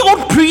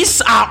skilled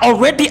priests are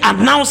already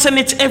announcing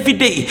it every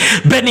day.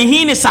 Benny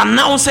Hinn is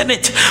announcing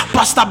it.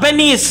 Pastor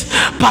Benny is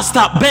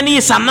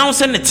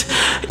announcing it.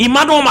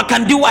 Emmanuel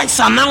Makandiwa is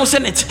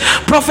announcing it.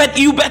 Prophet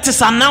Hubert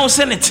is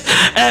announcing it.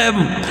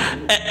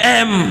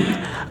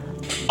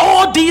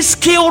 All these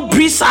skilled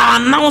priests are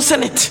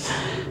announcing it.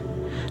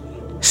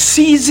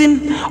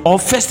 Season or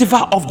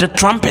Festival of the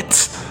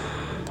Trumpets.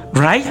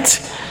 Right?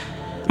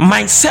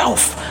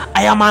 Myself,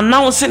 I am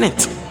announcing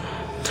it.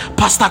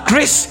 Pastor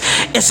Chris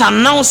is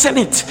announcing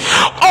it.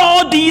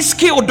 All these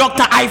skilled,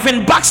 Dr.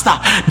 Ivan Baxter,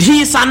 he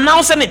is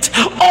announcing it.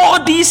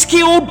 All these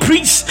skilled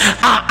priests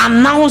are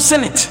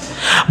announcing it.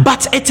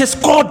 But it is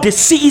called the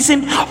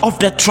season of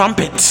the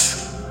trumpet.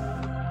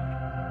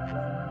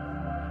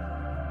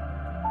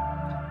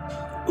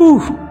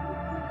 Ooh.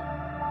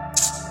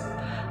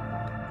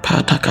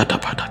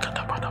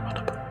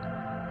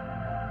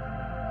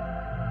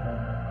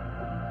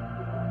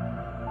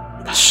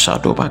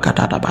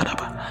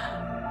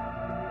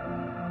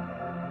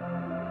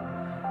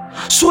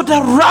 So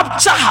the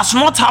rapture has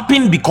not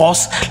happened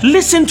because,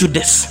 listen to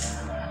this,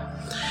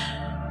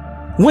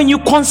 when you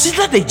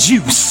consider the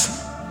Jews,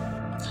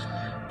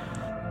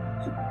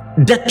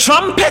 the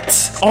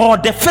trumpet or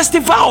the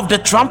festival of the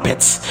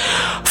trumpets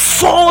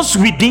falls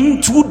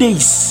within 2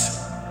 days.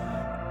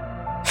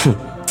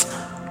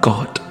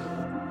 God.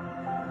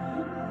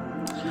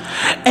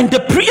 And the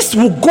priest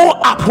will go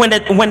up when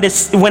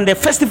the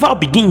festival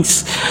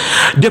begins.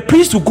 The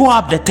priest will go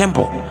up the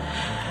temple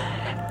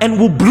and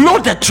will blow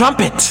the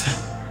trumpet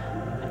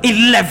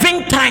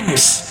 11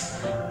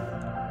 times,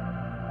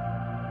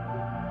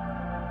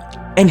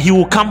 and he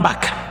will come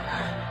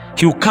back.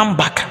 He will come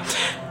back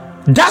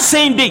that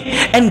same day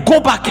and go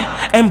back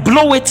and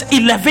blow it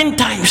 11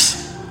 times.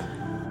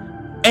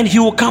 And he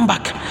will come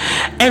back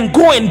and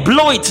go and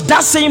blow it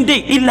that same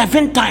day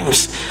 11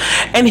 times,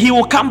 and he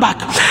will come back,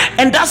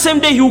 and that same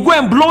day he will go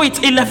and blow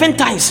it 11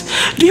 times.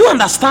 Do you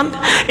understand?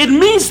 It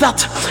means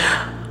that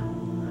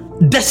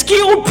the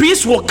skilled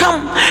priests will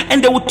come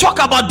and they will talk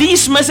about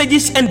these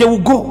messages, and they will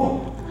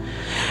go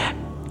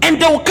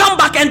and they will come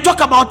back and talk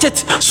about it.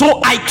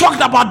 So I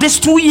talked about this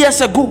 2 years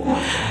ago,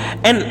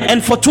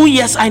 and for 2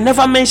 years I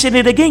never mentioned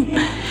it again.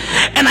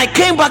 And I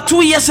came back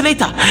 2 years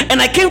later,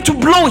 and I came to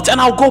blow it,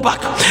 and I'll go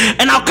back,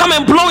 and I'll come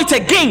and blow it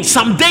again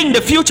someday in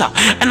the future,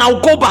 and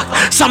I'll go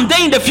back.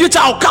 Someday in the future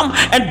I'll come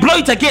and blow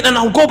it again, and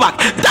I'll go back.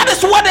 That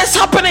is what is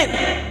happening.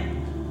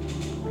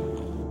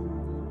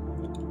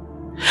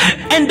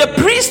 And the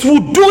priest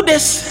will do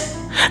this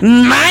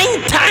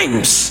 9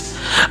 times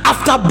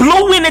after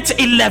blowing it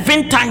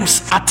 11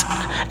 times at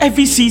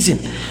every season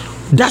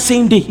that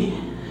same day.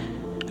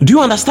 Do you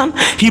understand?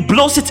 He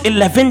blows it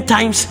 11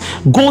 times,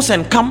 goes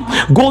and come,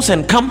 goes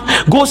and come,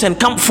 goes and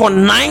come for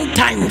 9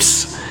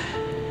 times,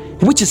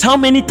 which is how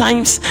many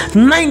times?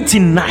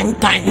 99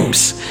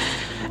 times.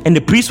 And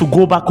the priest will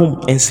go back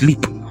home and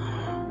sleep.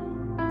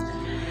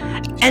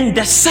 And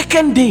the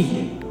second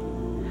day,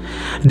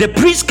 the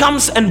priest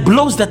comes and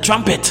blows the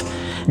trumpet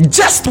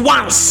just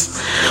once.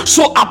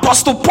 So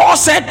Apostle Paul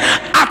said,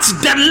 at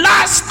the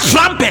last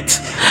trumpet.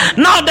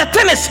 Now the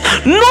thing is,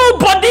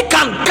 nobody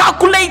can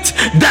calculate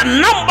the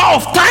number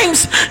of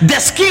times the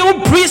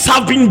skilled priests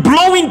have been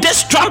blowing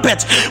this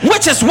trumpet,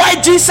 which is why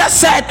Jesus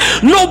said,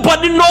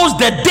 nobody knows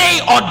the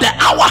day or the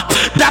hour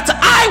that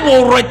I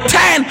will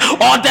return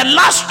or the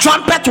last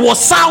trumpet will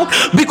sound,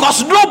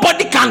 because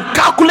nobody can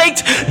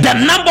calculate the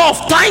number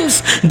of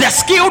times the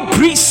skilled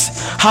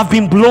priests have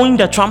been blowing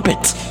the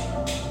trumpet.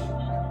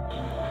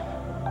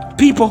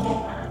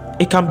 People,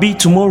 it can be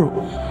tomorrow.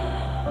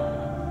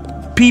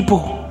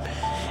 People,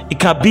 it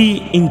can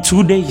be in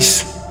 2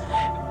 days.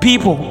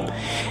 People,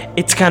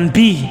 it can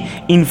be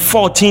in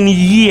 14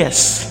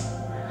 years.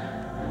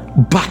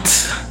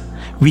 But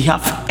we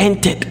have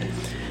entered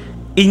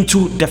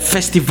into the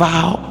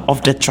festival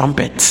of the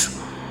trumpet.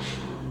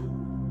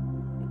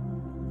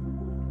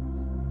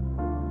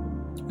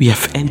 We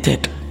have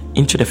entered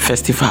into the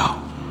festival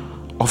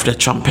of the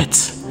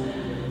trumpet.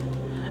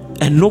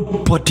 And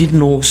nobody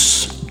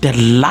knows the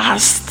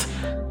last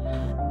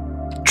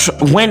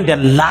when the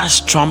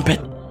last trumpet.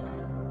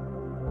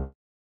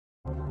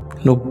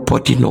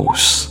 Nobody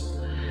knows.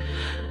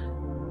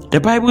 The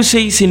Bible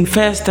says in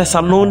First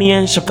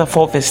Thessalonians chapter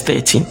 4 verse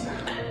 13.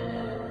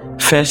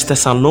 First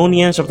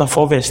Thessalonians chapter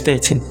 4 verse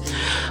 13.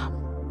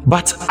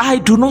 But I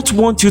do not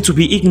want you to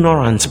be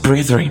ignorant,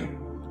 brethren,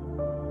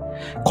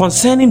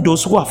 concerning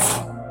those who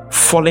have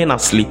fallen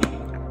asleep,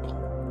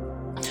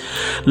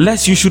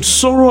 lest you should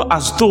sorrow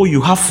as though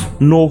you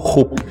have no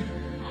hope.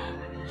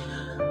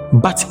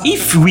 But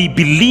if we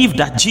believe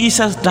that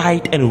Jesus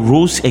died and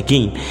rose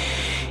again,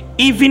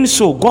 even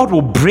so God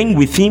will bring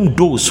with him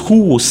those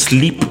who will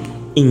sleep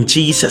in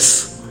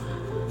Jesus.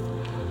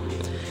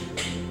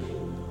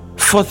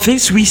 For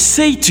this we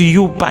say to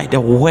you by the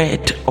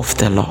word of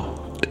the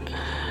Lord,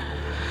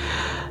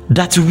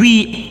 that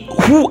we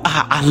who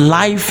are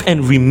alive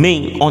and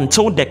remain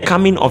until the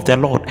coming of the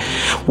Lord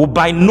will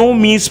by no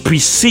means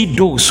precede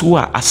those who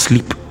are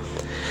asleep.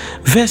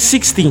 Verse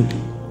 16.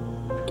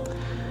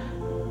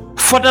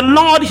 For the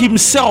Lord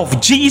himself,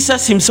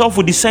 Jesus himself,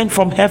 will descend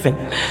from heaven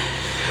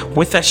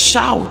with a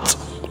shout,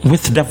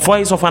 with the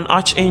voice of an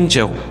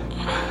archangel,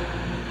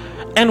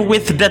 and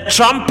with the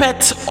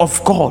trumpet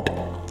of God.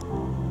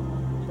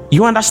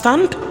 You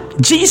understand?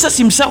 Jesus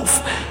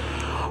himself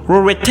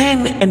will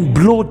return and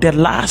blow the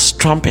last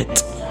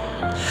trumpet.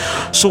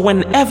 So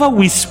whenever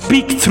we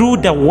speak through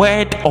the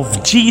word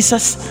of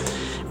Jesus,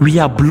 we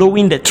are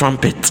blowing the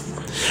trumpet.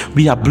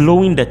 We are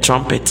blowing the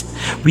trumpet.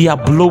 We are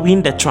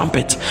blowing the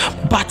trumpet.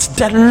 But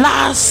the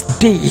last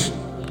day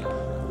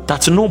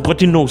that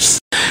nobody knows,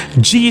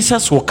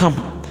 Jesus will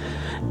come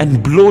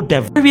and blow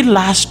the very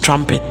last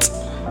trumpet.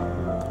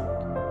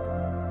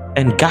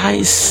 And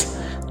guys,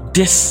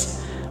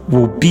 this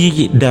will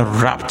be the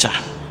rapture.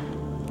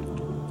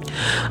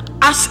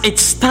 As it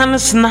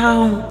stands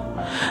now,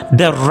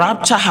 the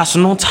rapture has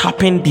not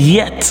happened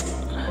yet.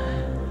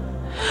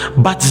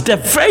 But the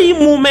very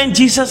moment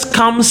Jesus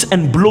comes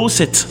and blows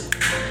it,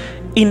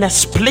 in a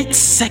split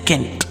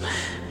second,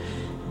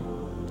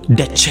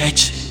 the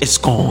church is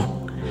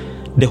gone.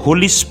 The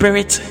Holy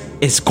Spirit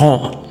is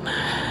gone.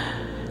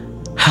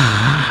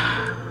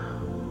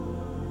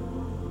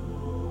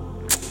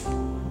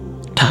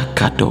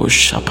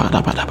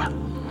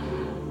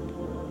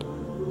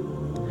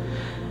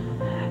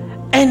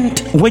 And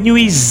when you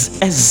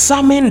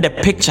examine the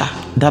picture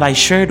that I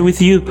shared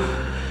with you,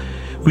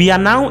 we are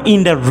now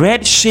in the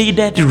red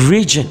shaded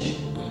region.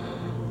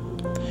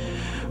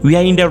 We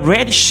are in the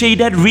red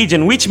shaded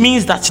region, which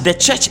means that the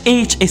church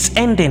age is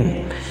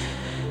ending.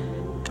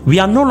 We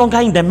are no longer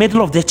in the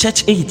middle of the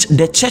church age.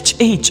 The church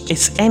age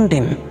is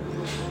ending.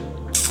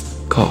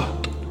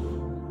 God.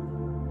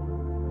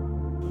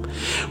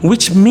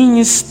 Which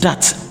means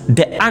that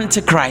the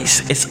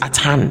Antichrist is at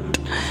hand.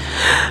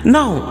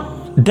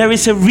 Now, there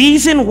is a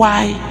reason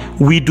why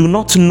we do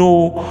not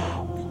know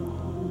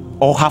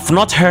or have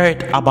not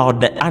heard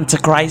about the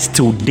Antichrist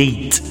to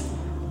date.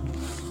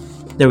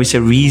 There is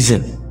a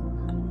reason.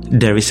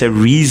 There is a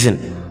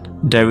reason.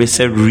 There is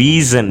a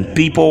reason.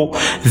 People,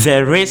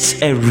 there is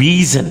a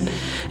reason.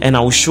 And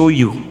I'll show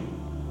you.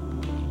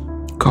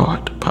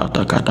 God.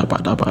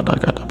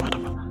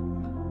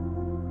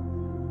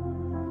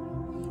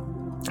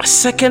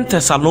 Second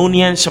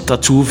Thessalonians chapter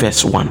 2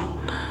 verse 1.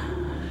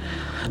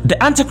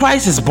 The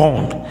Antichrist is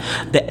born.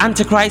 The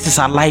Antichrist is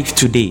alive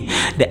today.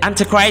 The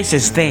Antichrist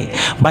is there,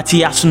 but he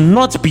has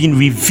not been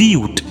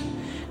revealed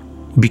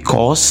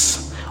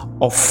because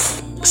of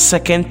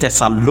Second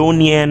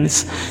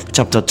Thessalonians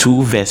chapter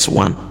 2 verse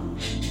 1.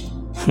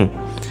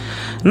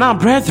 Now,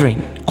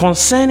 brethren,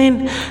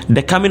 concerning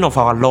the coming of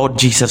our Lord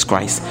Jesus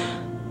Christ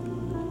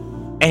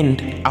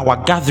and our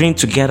gathering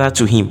together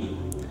to him,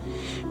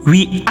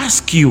 we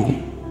ask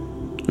you,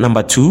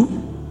 number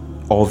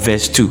 2 or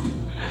verse 2,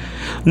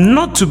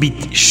 not to be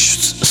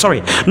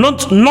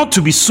not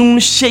to be soon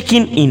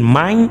shaken in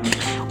mind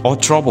or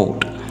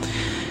troubled,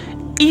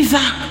 either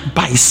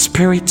by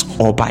spirit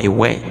or by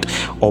word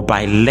or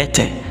by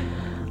letter,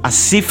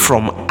 as if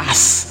from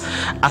us,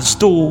 as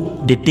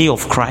though the day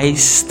of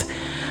Christ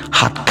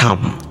had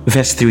come.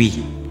 Verse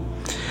 3.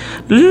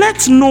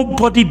 Let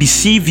nobody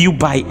deceive you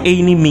by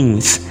any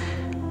means,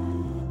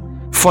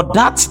 for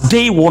that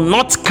day will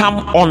not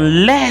come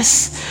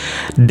unless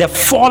the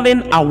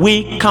falling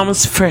away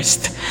comes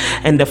first.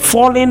 And the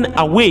falling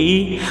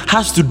away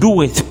has to do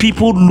with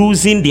people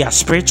losing their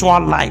spiritual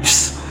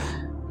lives.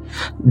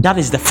 That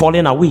is the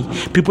falling away.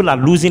 People are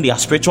losing their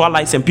spiritual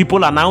lives, and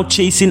people are now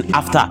chasing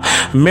after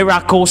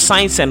miracles,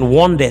 signs, and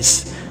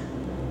wonders.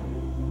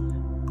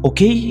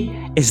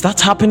 Okay, is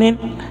that happening?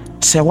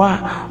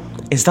 Sewa,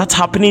 is that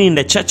happening in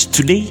the church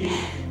today?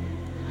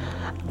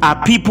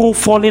 Are people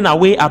falling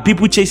away? Are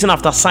people chasing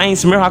after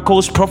signs,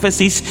 miracles,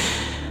 prophecies?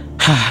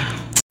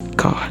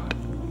 God.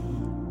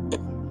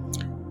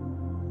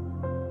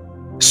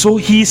 So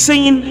he's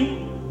saying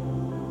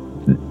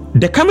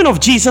the coming of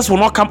Jesus will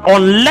not come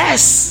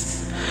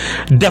unless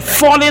the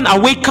falling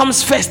away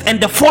comes first. And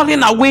the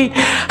falling away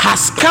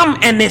has come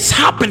and is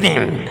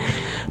happening.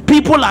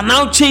 People are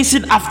now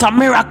chasing after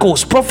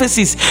miracles,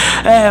 prophecies,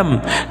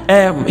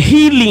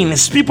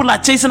 healings. People are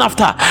chasing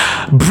after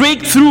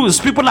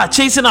breakthroughs. People are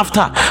chasing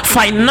after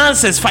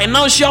finances,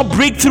 financial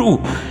breakthrough,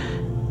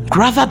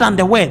 rather than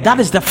the word. That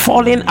is the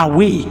falling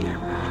away.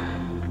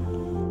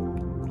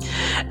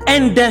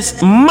 And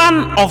this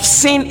man of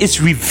sin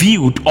is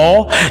revealed,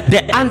 or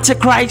the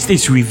Antichrist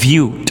is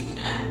revealed.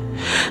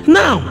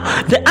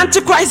 Now, the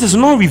Antichrist is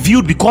not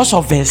revealed because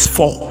of verse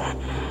 4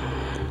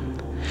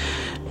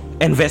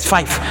 and verse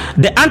 5.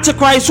 The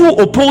Antichrist, who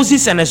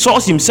opposes and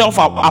exalts himself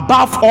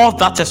above all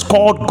that is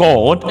called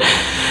God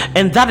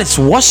and that is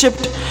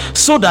worshipped,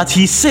 so that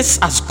he sits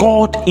as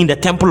God in the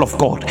temple of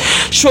God,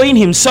 showing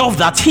himself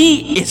that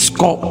he is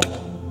God.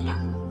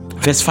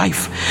 Verse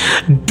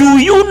 5. Do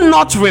you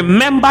not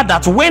remember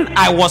that when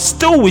I was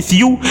still with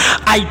you,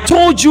 I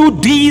told you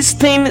these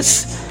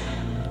things?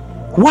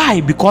 Why?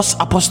 Because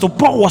Apostle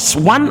Paul was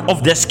one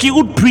of the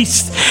skilled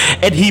priests,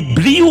 and he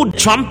blew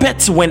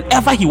trumpets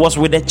whenever he was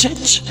with the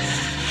church.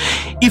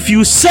 If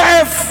you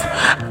serve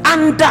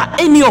under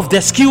any of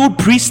the skilled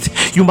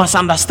priests, you must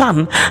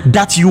understand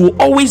that you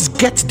will always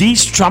get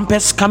these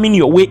trumpets coming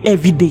your way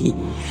every day.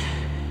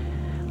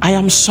 I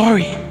am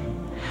sorry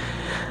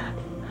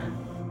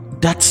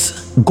that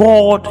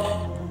God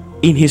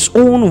in his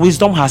own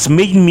wisdom has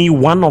made me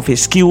one of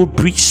his skilled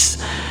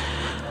priests.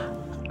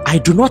 I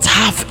do not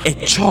have a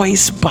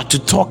choice but to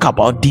talk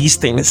about these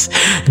things,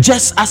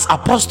 just as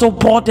Apostle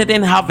Paul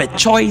didn't have a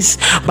choice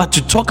but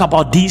to talk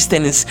about these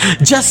things,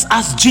 just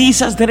as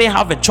Jesus didn't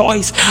have a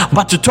choice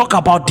but to talk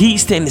about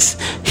these things.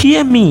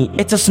 Hear me,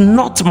 it is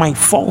not my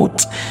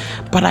fault,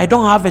 but I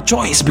don't have a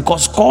choice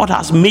because God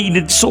has made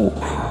it so.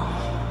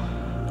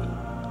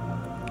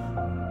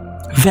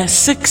 Verse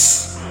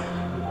 6.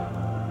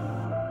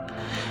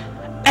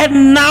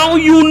 And now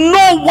you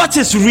know what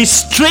is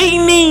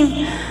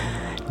restraining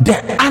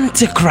the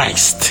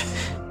Antichrist.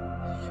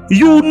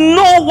 You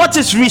know what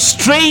is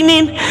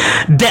restraining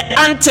the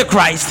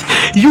Antichrist.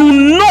 You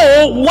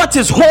know what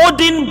is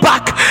holding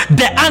back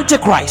the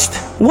Antichrist.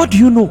 What do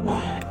you know?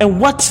 And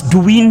what do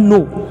we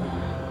know?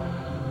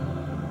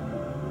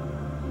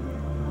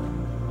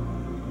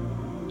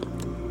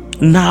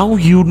 Now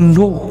you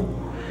know.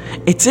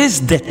 It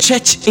is the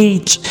church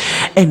age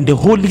and the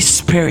Holy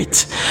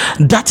Spirit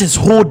that is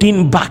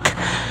holding back,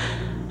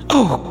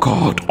 oh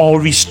God,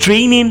 or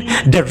restraining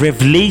the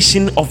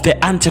revelation of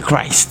the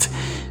Antichrist.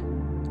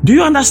 Do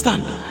you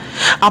understand?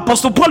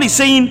 Apostle Paul is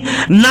saying,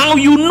 now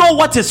you know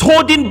what is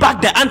holding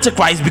back the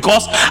Antichrist,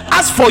 because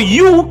as for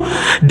you,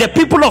 the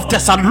people of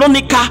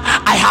Thessalonica,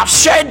 I have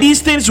shared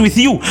these things with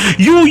you.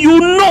 You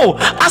know,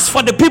 as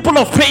for the people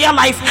of Prayer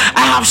Life,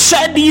 I have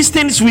shared these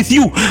things with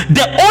you.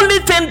 The only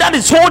thing that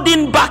is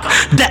holding back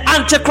the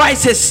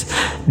Antichrist is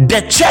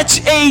the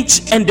church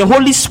age and the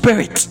Holy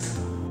Spirit.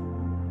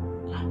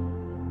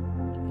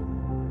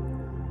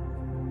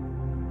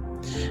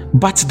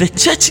 But the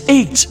church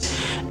age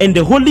and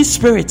the Holy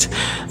Spirit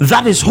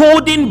that is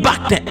holding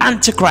back the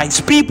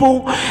Antichrist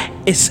people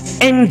is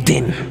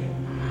ending.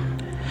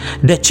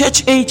 The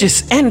church age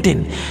is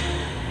ending,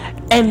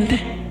 and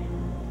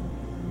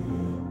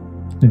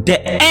the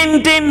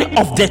ending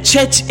of the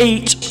church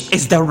age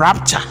is the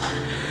rapture.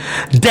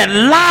 The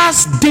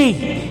last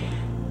day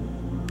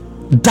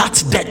that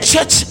the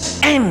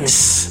church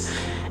ends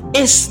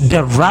is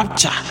the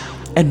rapture,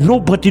 and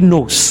nobody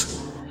knows.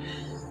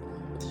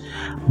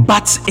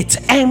 But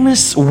it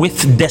ends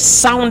with the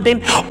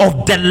sounding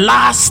of the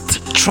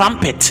last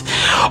trumpet.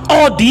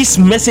 All these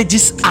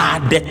messages are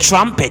the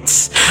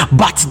trumpets,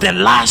 but the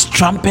last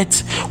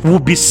trumpet will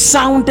be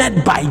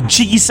sounded by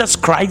Jesus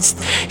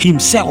Christ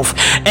himself,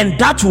 and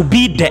that will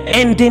be the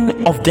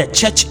ending of the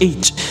church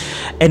age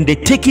and the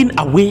taking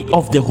away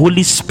of the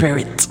Holy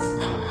Spirit.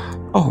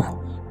 Oh,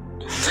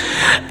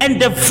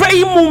 and the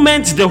very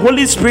moment the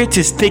Holy Spirit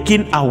is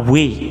taken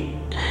away,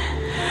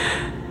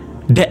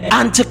 the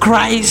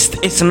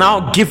Antichrist is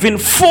now given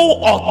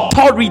full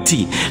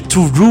authority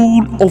to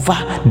rule over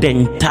the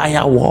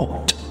entire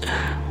world.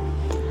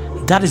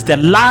 That is the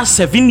last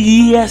 7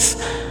 years,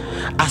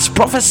 as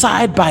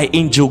prophesied by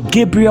Angel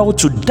Gabriel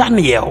to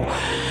Daniel.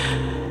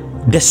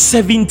 The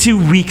 70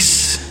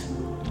 weeks,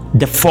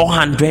 the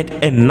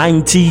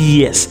 490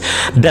 years,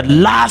 the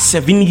last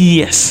 7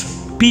 years.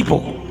 People,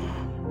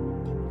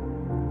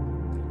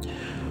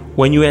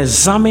 when you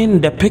examine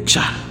the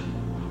picture,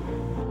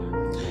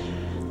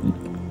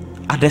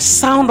 at the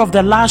sound of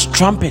the last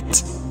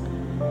trumpet,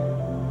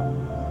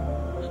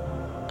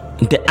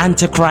 the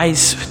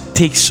Antichrist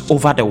takes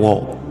over the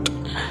world.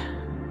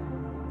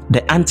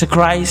 The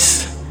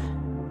Antichrist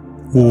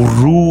will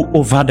rule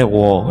over the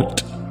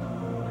world.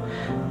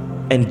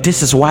 And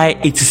this is why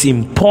it is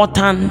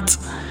important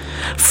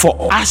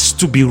for us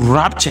to be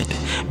raptured,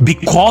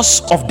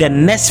 because of the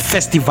next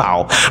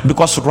festival.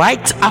 Because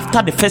right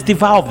after the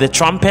festival of the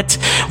trumpets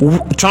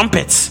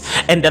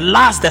and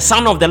the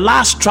sound of the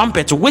last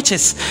trumpet, which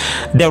is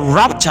the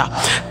rapture,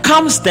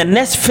 comes the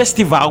next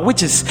festival,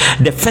 which is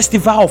the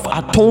festival of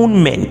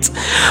atonement.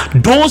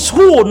 Those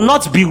who will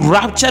not be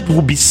raptured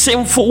will be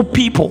sinful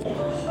people.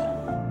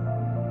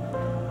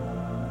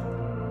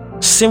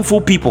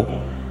 Sinful people.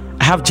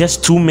 I have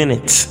just 2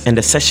 minutes and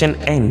the session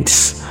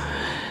ends.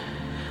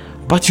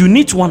 But you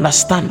need to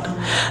understand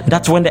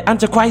that when the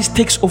Antichrist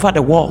takes over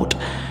the world,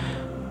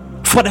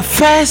 for the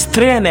first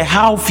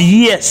 3.5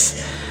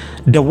 years,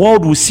 the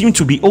world will seem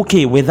to be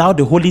okay without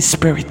the Holy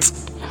Spirit.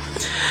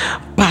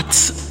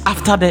 But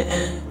after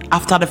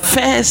the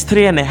first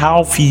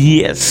 3.5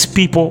 years,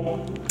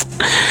 people,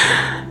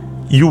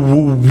 you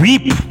will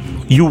weep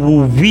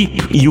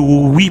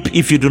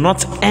if you do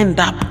not end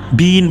up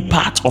being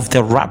part of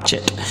the rapture.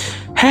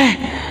 Hey,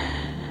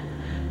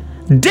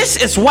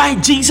 This is why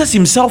Jesus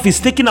himself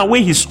is taking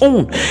away his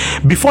own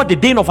before the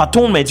day of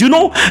atonement.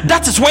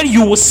 That is when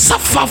you will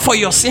suffer for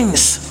your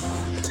sins.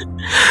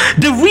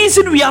 The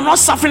reason we are not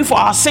suffering for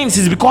our sins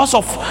is because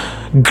of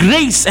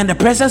grace and the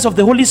presence of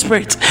the Holy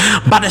Spirit.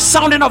 But the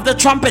sounding of the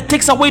trumpet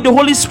takes away the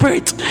Holy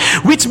Spirit,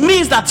 which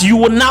means that you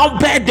will now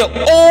bear the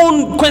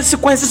own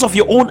consequences of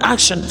your own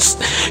actions,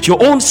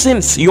 your own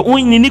sins, your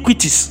own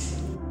iniquities.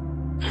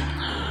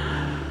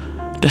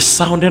 The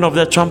sounding of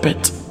the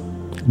trumpet,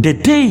 the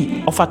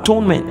day of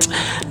atonement,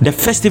 the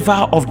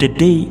festival of the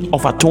day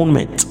of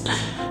atonement.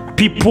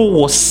 People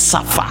will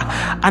suffer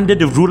under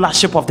the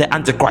rulership of the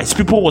Antichrist.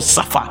 People will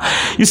suffer.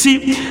 You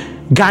see,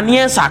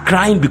 Ghanaians are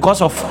crying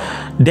because of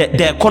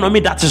the economy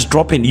that is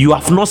dropping. You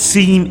have not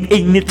seen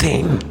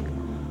anything.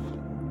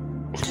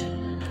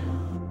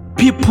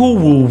 People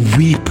will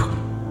weep.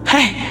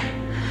 Hey,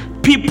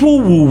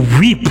 people will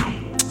weep.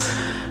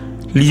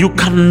 You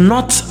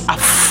cannot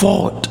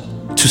afford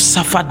to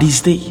suffer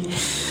this day.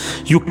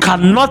 You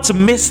cannot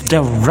miss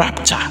the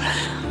rapture.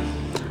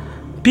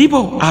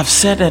 People have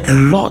said a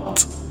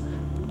lot,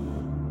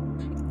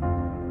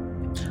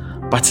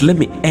 but let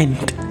me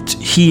end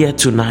here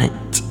tonight.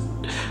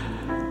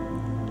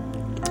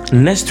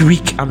 Next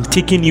week, I'm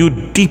taking you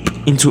deep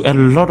into a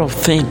lot of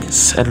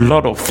things.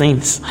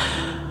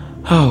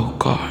 Oh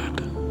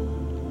God.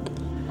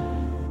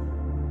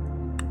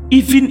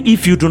 Even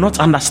if you do not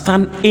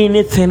understand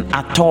anything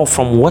at all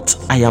from what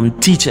I am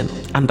teaching,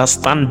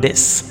 understand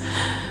this.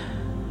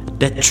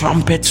 The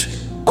trumpet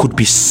could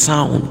be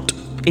sound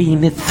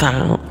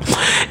anytime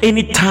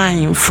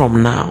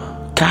from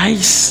now.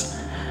 Guys,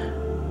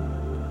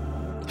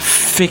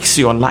 fix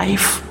your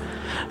life,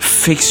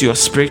 fix your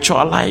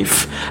spiritual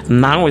life.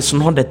 Now is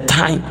not the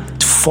time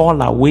to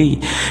fall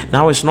away.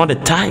 Now is not the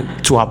time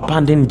to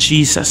abandon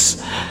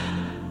Jesus.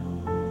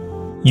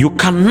 You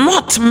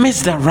cannot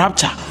miss the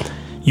rapture.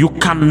 You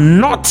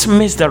cannot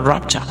miss the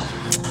rapture.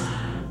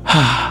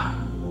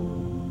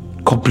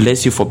 God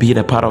bless you for being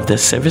a part of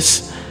this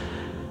service.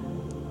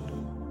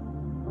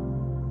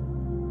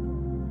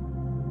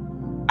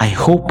 I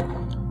hope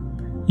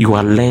you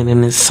are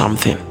learning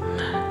something.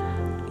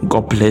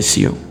 God bless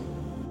you.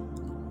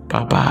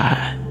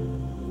 Bye-bye.